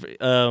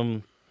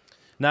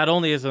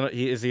only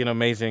is he an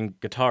amazing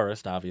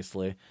guitarist,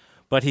 obviously,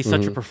 but he's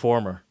such a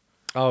performer.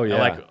 Oh yeah,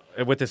 Like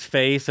with his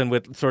face and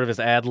with sort of his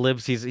ad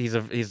libs,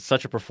 he's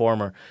such a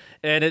performer.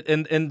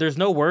 And there's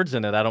no words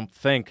in it, I don't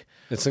think.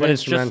 it's an but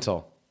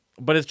instrumental.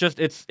 But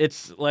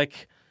it's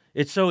like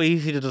it's so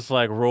easy to just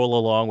like roll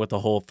along with the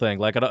whole thing.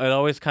 Like it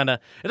always kind of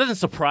it doesn't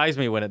surprise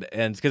me when it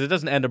ends because it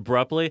doesn't end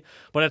abruptly.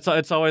 But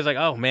it's always like,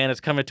 oh man, it's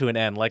coming to an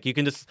end. Like you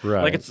can just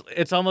Right. like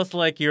it's almost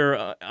like you're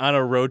on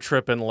a road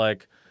trip in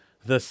like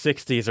the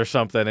 60s or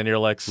something, and you're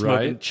like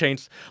smoking Right.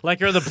 chains, like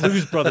you're the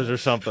Blues Brothers or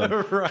something.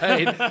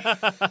 Right.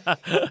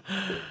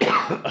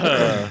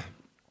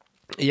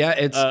 Yeah,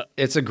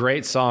 it's a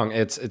great song.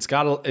 It's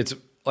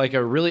like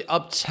a really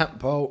up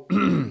tempo.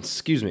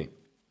 Excuse me,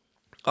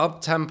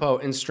 up tempo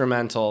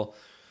instrumental.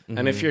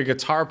 And if you're a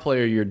guitar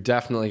player, you're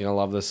definitely gonna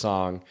love this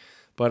song.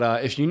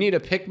 But if you need a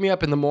pick me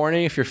up in the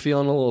morning, if you're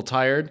feeling a little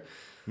tired,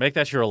 Make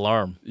that your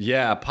alarm.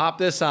 yeah, pop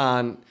this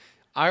on.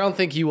 I don't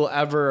think you will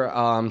ever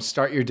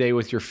start your day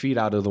with your feet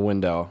out of the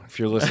window if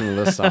you're listening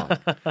to this song.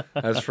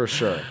 That's for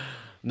sure.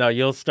 No,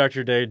 you'll start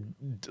your day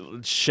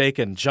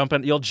shaking,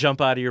 jumping. You'll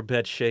jump out of your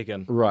bed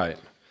shaking. Right.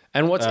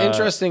 And what's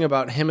interesting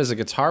about him as a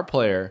guitar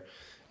player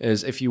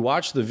is if you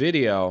watch the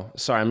video,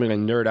 sorry, I'm going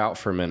to nerd out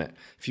for a minute.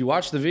 If you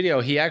watch the video,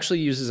 he actually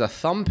uses a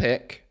thumb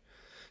pick.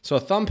 So a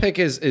thumb pick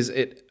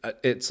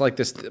it's like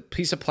this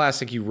piece of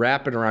plastic, you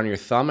wrap it around your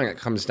thumb and it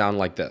comes down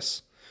like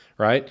this,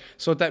 right?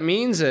 So what that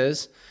means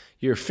is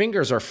your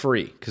fingers are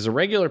free because a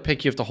regular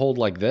pick you have to hold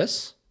like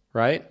this,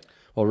 right?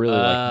 Well, really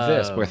like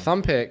this, but a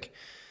thumb pick,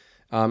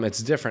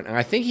 it's different. And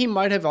I think he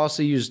might have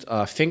also used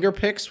finger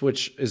picks,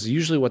 which is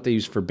usually what they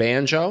use for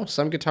banjo.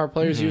 Some guitar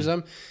players use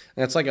them.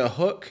 And it's like a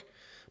hook,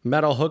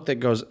 metal hook that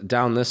goes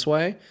down this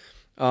way.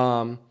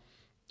 But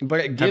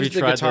it gives the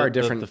tried guitar a the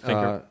different...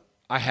 finger?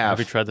 I have. Have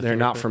you tried the They're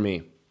finger not pick? for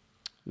me.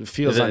 It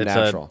feels It's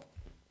unnatural.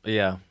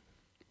 Yeah.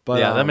 But,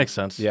 Yeah, that makes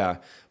sense. Yeah.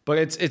 But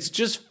it's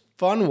just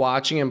fun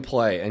watching him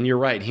play. And you're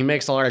right. He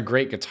makes a lot of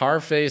great guitar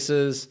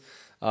faces.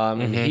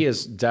 And he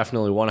is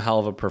definitely one hell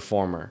of a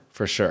performer,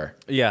 for sure.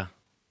 Yeah.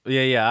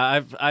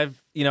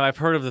 I've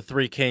heard of the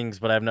Three Kings,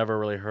 but I've never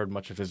really heard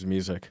much of his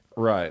music.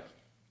 Right.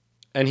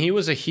 And he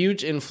was a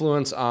huge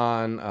influence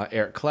on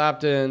Eric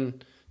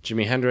Clapton,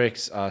 Jimi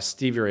Hendrix,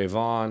 Stevie Ray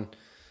Vaughan.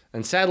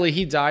 And sadly,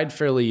 he died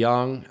fairly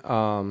young.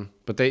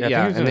 But they, I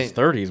think he was in his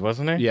 30s,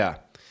 wasn't he? yeah.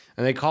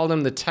 and they called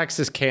him the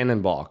Texas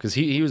Cannonball because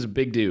he was a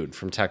big dude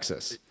from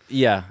Texas.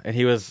 Yeah, and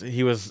he was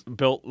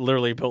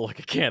literally built like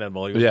a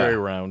cannonball. He was very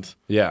round.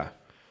 Yeah.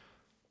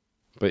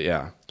 But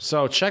yeah.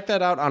 So check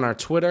that out on our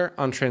Twitter,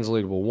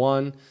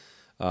 Untranslatable1.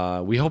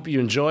 We hope you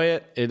enjoy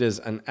it. It is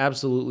an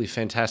absolutely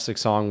fantastic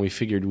song. We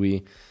figured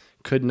we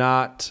could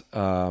not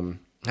have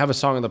a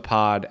song on the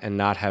pod and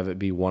not have it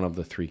be one of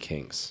the Three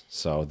Kings.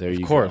 So there you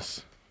go. Of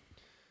course.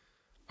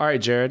 All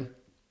right, Jared.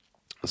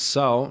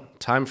 So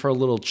time for a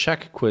little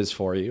check quiz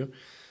for you.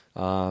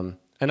 Our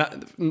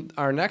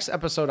next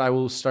episode, I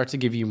will start to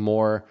give you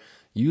more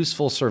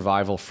useful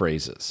survival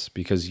phrases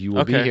because you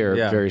will be here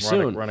very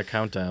soon. Run a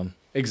countdown.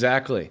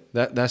 Exactly.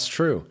 That's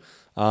true.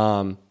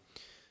 But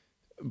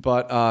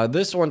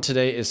this one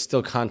today is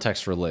still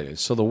context related.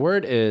 So the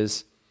word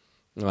is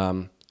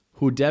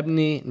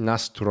hudebni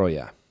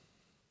nastroya.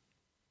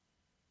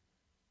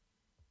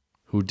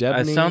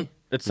 Hudebni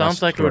It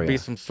sounds like it would be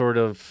some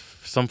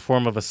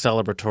form of a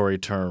celebratory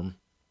term.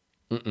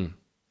 Mm-mm.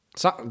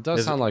 It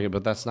does sound like it,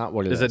 but that's not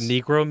what it is. Is it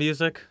Negro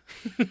music?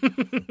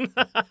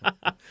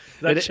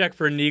 Check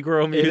for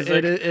Negro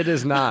music? It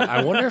is not.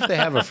 I wonder if they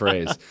have a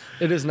phrase.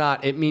 It is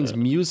not. It means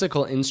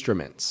musical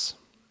instruments.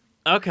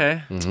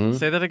 Okay. Mm-hmm.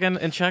 Say that again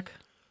in Czech.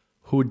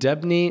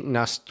 Hudebni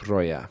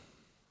nastroja.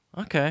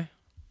 Okay.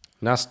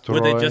 Nastroy.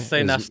 Would they just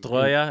say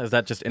nastroja? Is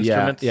that just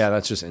instruments? Yeah,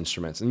 that's just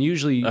instruments. And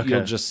usually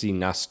you'll just see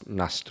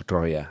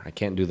nastroja. I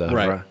can't do the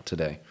hra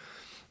today.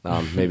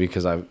 Maybe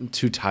because I'm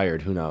too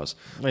tired. Who knows?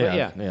 But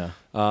yeah.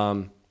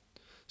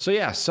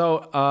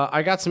 So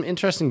I got some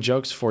interesting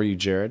jokes for you,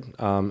 Jared.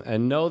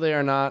 And no, they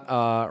are not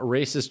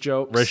racist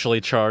jokes.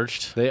 Racially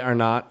charged. They are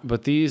not.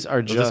 But these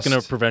are just. Is this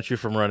going to prevent you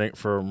from running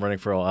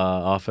for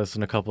office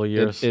in a couple of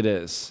years? It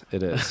is.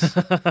 It is.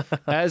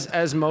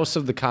 as most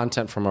of the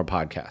content from our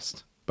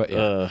podcast. But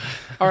yeah.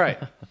 All right.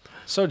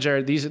 So,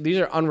 Jared, these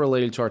are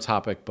unrelated to our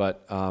topic,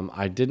 but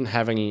I didn't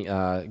have any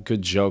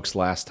good jokes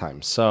last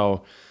time.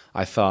 So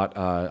I thought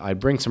I'd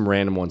bring some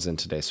random ones in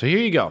today. So here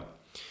you go.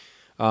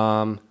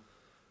 All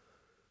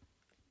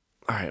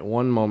right,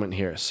 one moment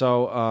here.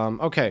 So,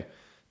 okay.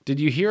 Did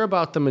you hear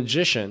about the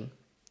mathematician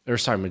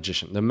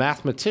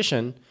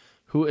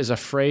who is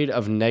afraid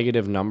of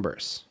negative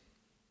numbers?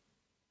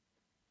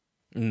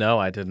 No,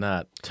 I did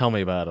not. Tell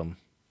me about him.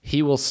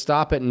 He will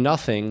stop at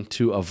nothing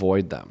to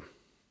avoid them.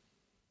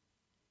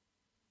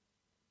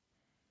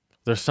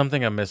 There's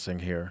something I'm missing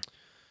here.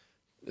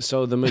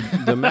 So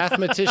the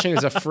mathematician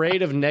is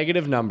afraid of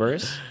negative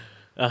numbers,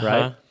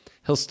 right?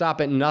 He'll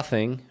stop at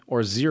nothing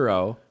or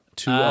zero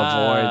to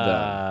avoid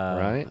them,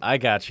 right? I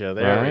got you.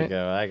 There we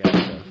go. I got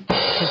you.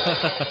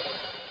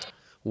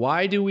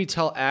 Why do we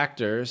tell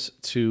actors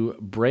to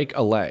break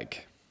a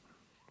leg?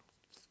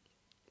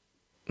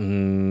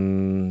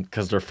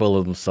 Because they're full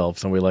of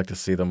themselves and we like to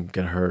see them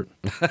get hurt.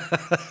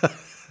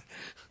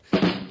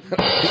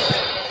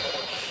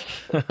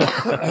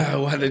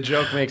 Well, the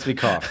joke makes me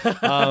cough.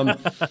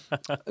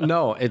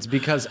 No, it's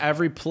because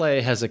every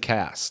play has a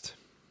cast.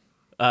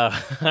 All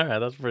right,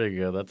 that's pretty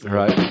good. That's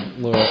right.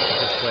 Little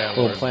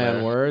play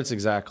on words,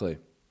 exactly.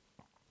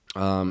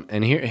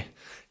 And here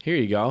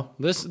you go.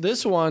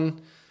 This one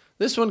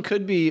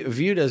could be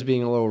viewed as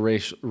being a little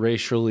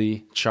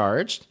racially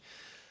charged.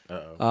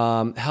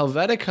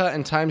 Helvetica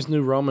and Times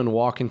New Roman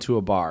walk into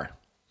a bar.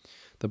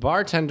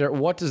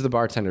 What does the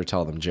bartender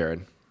tell them,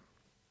 Jared?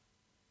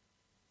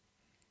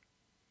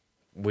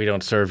 We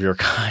don't serve your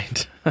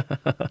kind.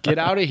 Get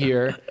out of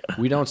here.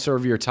 We don't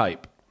serve your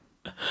type.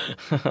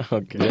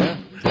 Okay.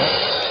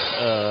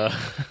 Yeah.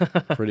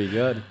 Pretty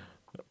good.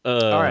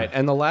 All right.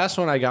 And the last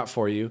one I got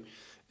for you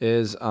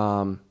is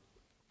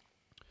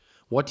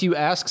what do you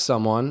ask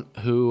someone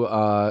who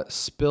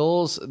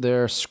spills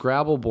their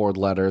Scrabble board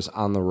letters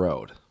on the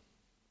road?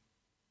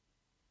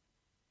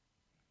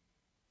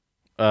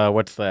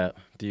 What's that?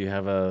 Do you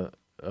have a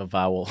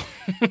vowel?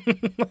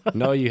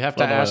 No, you have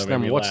to ask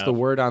them, what's the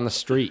word on the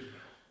street?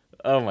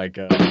 Oh, my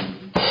God.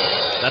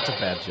 That's a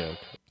bad joke.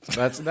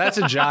 That's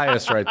a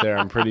Gias right there,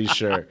 I'm pretty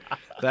sure.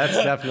 That's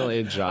definitely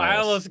a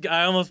Gias.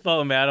 I almost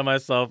felt mad at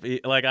myself.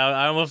 Like,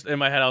 I almost, in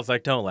my head, I was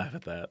like, don't laugh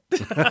at that.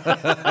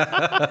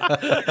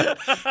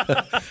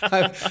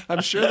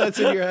 I'm sure that's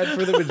in your head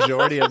for the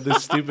majority of the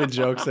stupid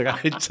jokes that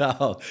I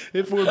tell,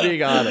 if we're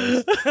being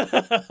honest.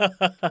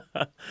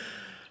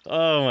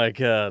 Oh, my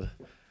God.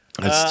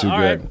 That's too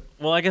good. Right.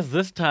 Well, I guess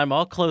this time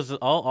I'll close it.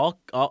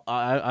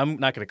 I'm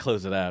not going to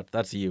close it out.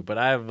 That's you. But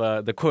I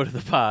have the quote of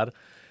the pod,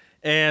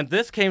 and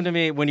this came to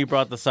me when you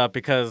brought this up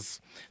because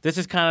this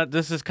is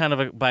kind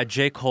of by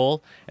J.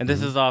 Cole, and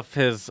this is off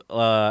his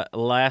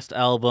last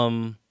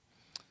album,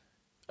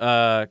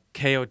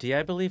 KOD,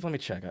 I believe. Let me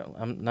check.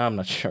 I'm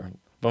not sure,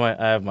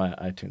 but I have my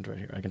iTunes right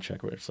here. I can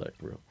check what it's like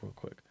real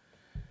quick.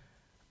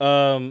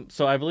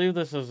 So I believe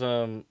this is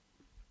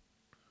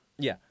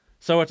yeah.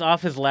 So it's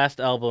off his last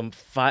album,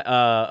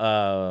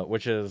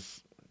 which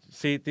is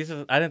I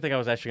didn't think I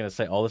was actually going to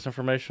say all this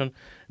information.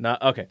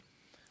 Okay.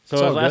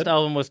 So his last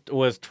album was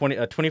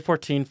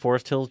 2014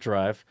 Forest Hills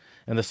Drive,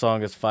 and the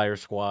song is Fire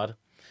Squad.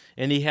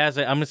 and he has.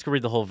 I'm just gonna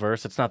read the whole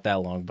verse. It's not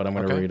that long, but I'm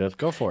gonna read it.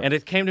 Go for it. And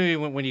it came to me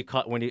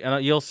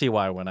and you'll see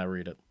why when I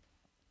read it.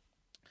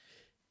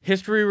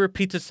 History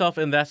repeats itself,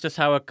 and that's just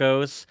how it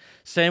goes.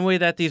 Same way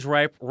that these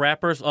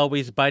rappers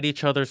always bite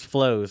each other's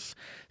flows.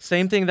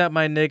 Same thing that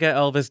my nigga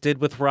Elvis did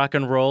with rock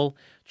and roll.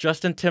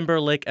 Justin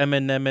Timberlake,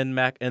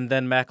 Eminem, and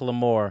then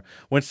Macklemore.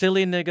 When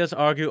silly niggas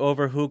argue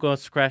over who gonna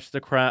snatch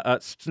the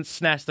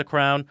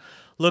crown,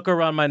 look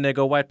around, my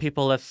nigga. White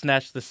people have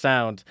snatched the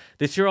sound.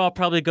 This year I'll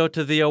probably go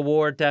to the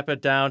award, dap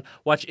it down.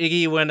 Watch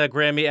Iggy win a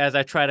Grammy as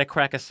I try to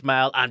crack a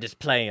smile. I'm just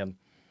playing.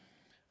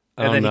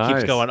 And then he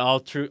keeps going.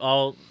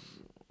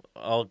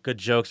 All good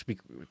jokes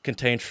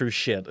contain true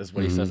shit is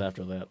what he says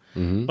after that.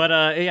 But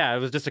yeah, it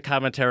was just a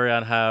commentary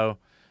on how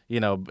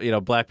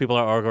black people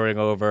are arguing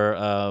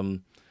over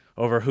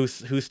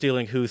who's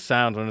stealing whose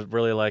sound, when it's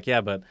really like,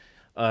 yeah, but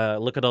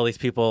look at all these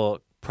people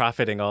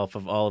profiting off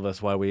of all of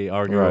us while we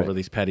argue over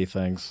these petty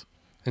things.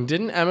 And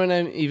didn't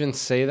Eminem even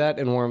say that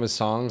in one of his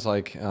songs,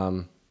 like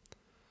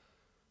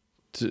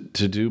to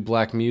do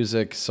black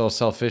music so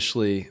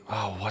selfishly?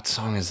 Oh, what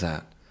song is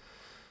that?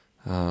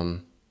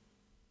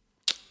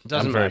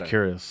 I'm very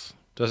curious.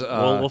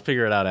 We'll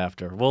figure it out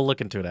after. We'll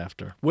look into it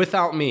after.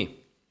 Without Me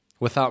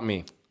by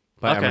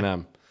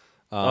Eminem.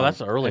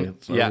 That's early.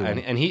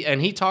 And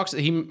he talks.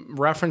 He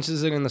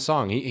references it in the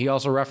song. He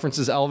also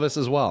references Elvis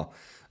as well.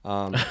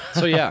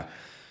 So yeah.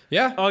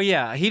 Oh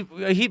yeah.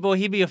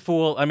 He'd be a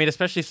fool. I mean,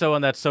 especially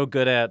someone that's so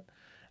good at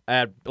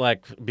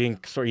like being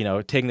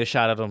taking the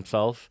shot at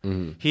himself.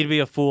 He'd be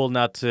a fool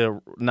not to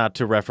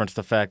reference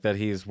the fact that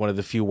he's one of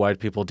the few white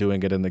people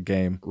doing it in the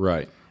game.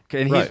 Right.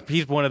 And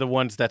he's one of the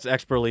ones that's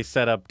expertly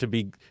set up to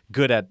be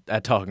good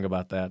at talking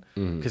about that,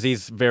 because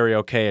he's very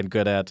okay and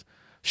good at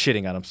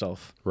shitting on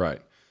himself.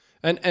 Right.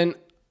 And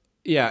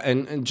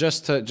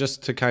just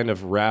to kind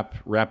of wrap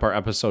our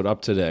episode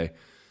up today,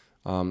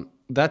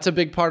 that's a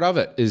big part of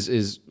it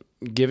is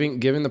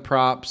giving the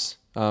props.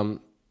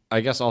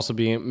 I guess also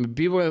being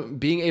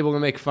able to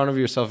make fun of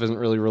yourself isn't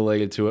really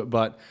related to it,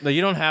 but no,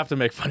 you don't have to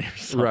make fun of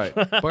yourself. Right.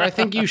 But I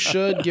think you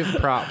should give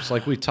props,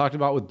 like we talked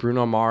about with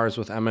Bruno Mars,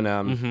 with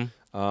Eminem.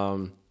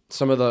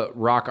 Some of the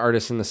rock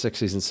artists in the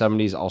 60s and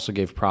 70s also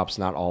gave props.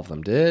 Not all of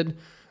them did.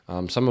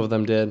 Some of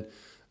them did.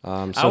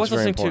 So it's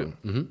very important.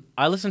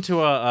 I listened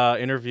to a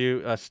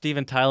interview.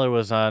 Steven Tyler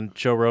was on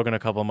Joe Rogan a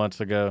couple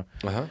months ago,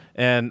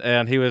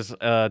 and he was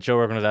Joe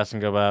Rogan was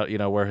asking about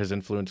where his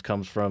influence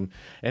comes from,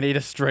 and he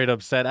just straight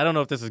up said, I don't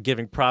know if this is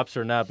giving props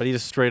or not, but he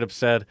just straight up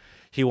said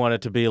he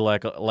wanted to be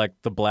like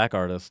the black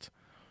artist.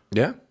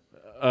 Yeah.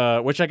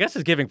 Which I guess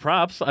is giving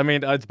props. I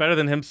mean, it's better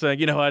than him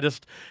saying, I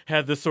just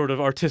had this sort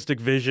of artistic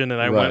vision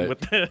and I went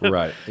with it.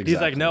 Right, exactly.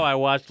 He's like, no, I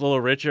watched Little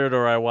Richard,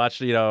 or I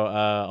watched,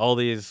 all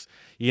these,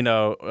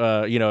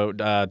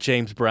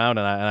 James Brown,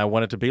 and I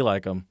wanted to be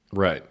like him.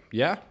 Right.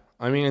 Yeah.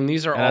 I mean, and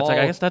these are all.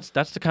 I guess that's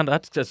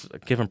just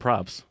giving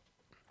props.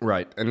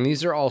 Right, and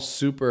these are all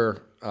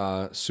super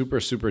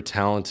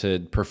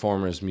talented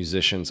performers,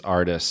 musicians,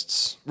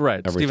 artists.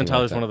 Right. Steven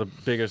Tyler's one of the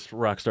biggest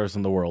rock stars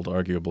in the world,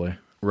 arguably.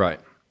 Right.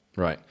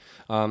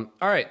 All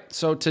right,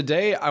 so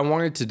today I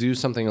wanted to do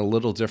something a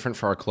little different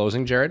for our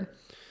closing, Jared.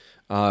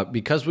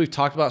 Because we've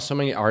talked about so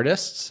many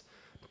artists,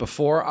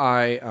 before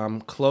I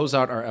close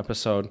out our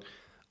episode,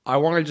 I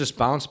want to just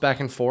bounce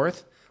back and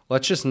forth.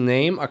 Let's just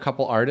name a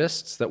couple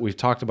artists that we've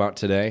talked about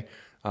today,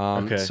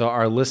 so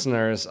our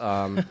listeners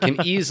can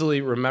easily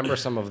remember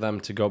some of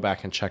them to go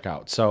back and check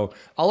out. So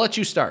I'll let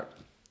you start.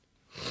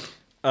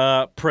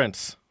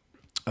 Prince.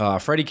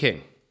 Freddie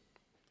King.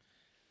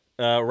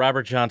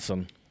 Robert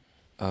Johnson.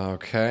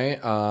 Okay.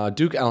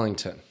 Duke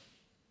Ellington.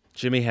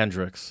 Jimi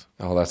Hendrix.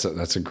 Oh, that's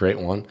a great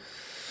one.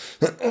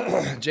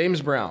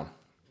 James Brown.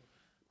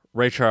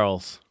 Ray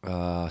Charles.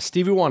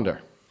 Stevie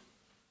Wonder.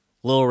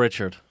 Little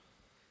Richard.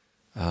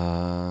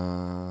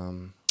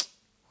 Let's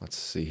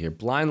see here.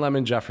 Blind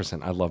Lemon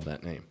Jefferson. I love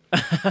that name.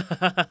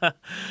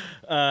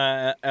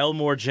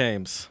 Elmore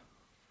James.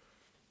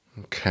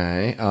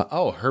 Okay.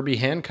 Herbie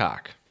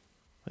Hancock.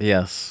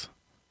 Yes.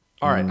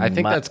 All right. I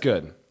think that's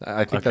good.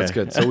 That's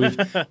good. So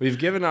we've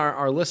given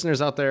our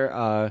listeners out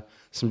there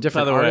some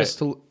different artists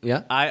to.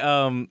 Yeah.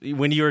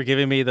 When you were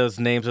giving me those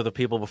names of the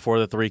people before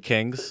the Three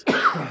Kings,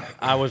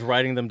 I was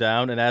writing them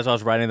down, and as I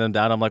was writing them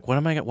down, I'm like,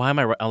 I'm not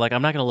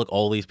going to look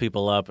all these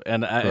people up,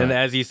 and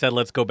as you said,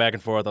 let's go back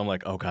and forth. I'm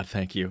like, oh God,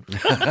 thank you.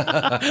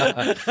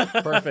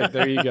 Perfect.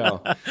 There you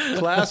go.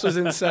 Class was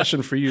in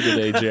session for you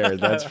today,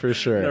 Jared. That's for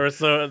sure.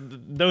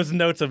 Those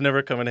notes have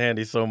never come in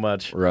handy so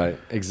much. Right.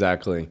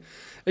 Exactly.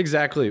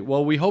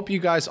 Well, we hope you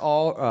guys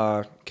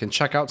all can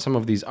check out some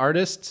of these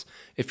artists.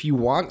 If you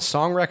want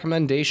song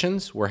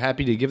recommendations, we're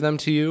happy to give them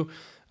to you.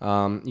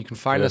 You can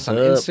find us on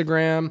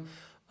Instagram,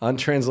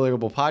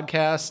 Untranslatable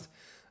Podcast,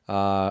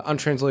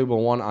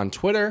 Untranslatable1 on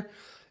Twitter,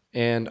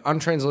 and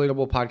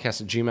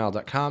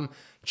untranslatablepodcast@gmail.com.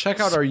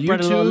 Check out our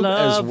YouTube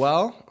as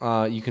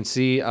well. You can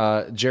see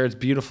Jared's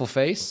beautiful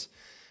face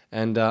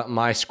and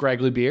my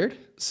scraggly beard.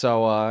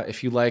 So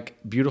if you like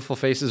beautiful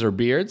faces or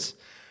beards,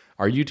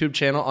 our YouTube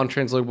channel,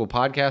 Untranslatable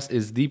Podcast,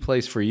 is the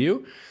place for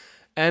you.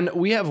 And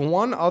we have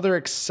one other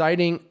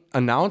exciting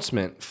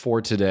announcement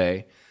for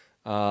today,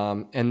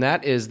 and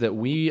that is that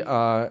we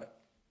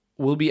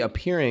will be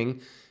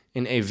appearing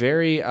in a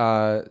very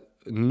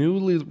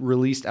newly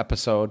released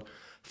episode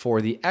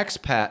for the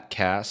Expat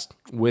Cast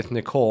with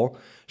Nicole.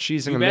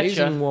 She's an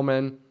amazing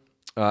woman.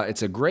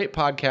 It's a great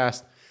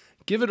podcast.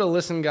 Give it a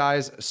listen,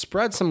 guys.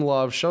 Spread some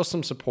love. Show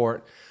some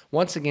support.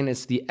 Once again,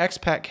 it's the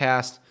Expat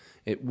Cast.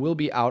 It will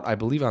be out, I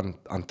believe,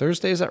 on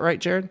Thursday. Is that right,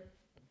 Jared?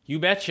 You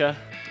betcha.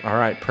 All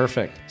right,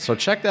 perfect. So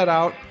check that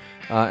out,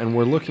 and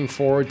we're looking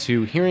forward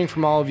to hearing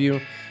from all of you.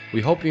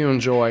 We hope you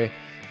enjoy.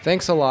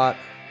 Thanks a lot.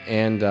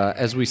 And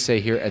as we say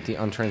here at the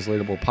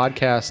Untranslatable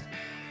Podcast,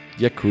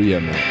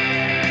 Yakuyama.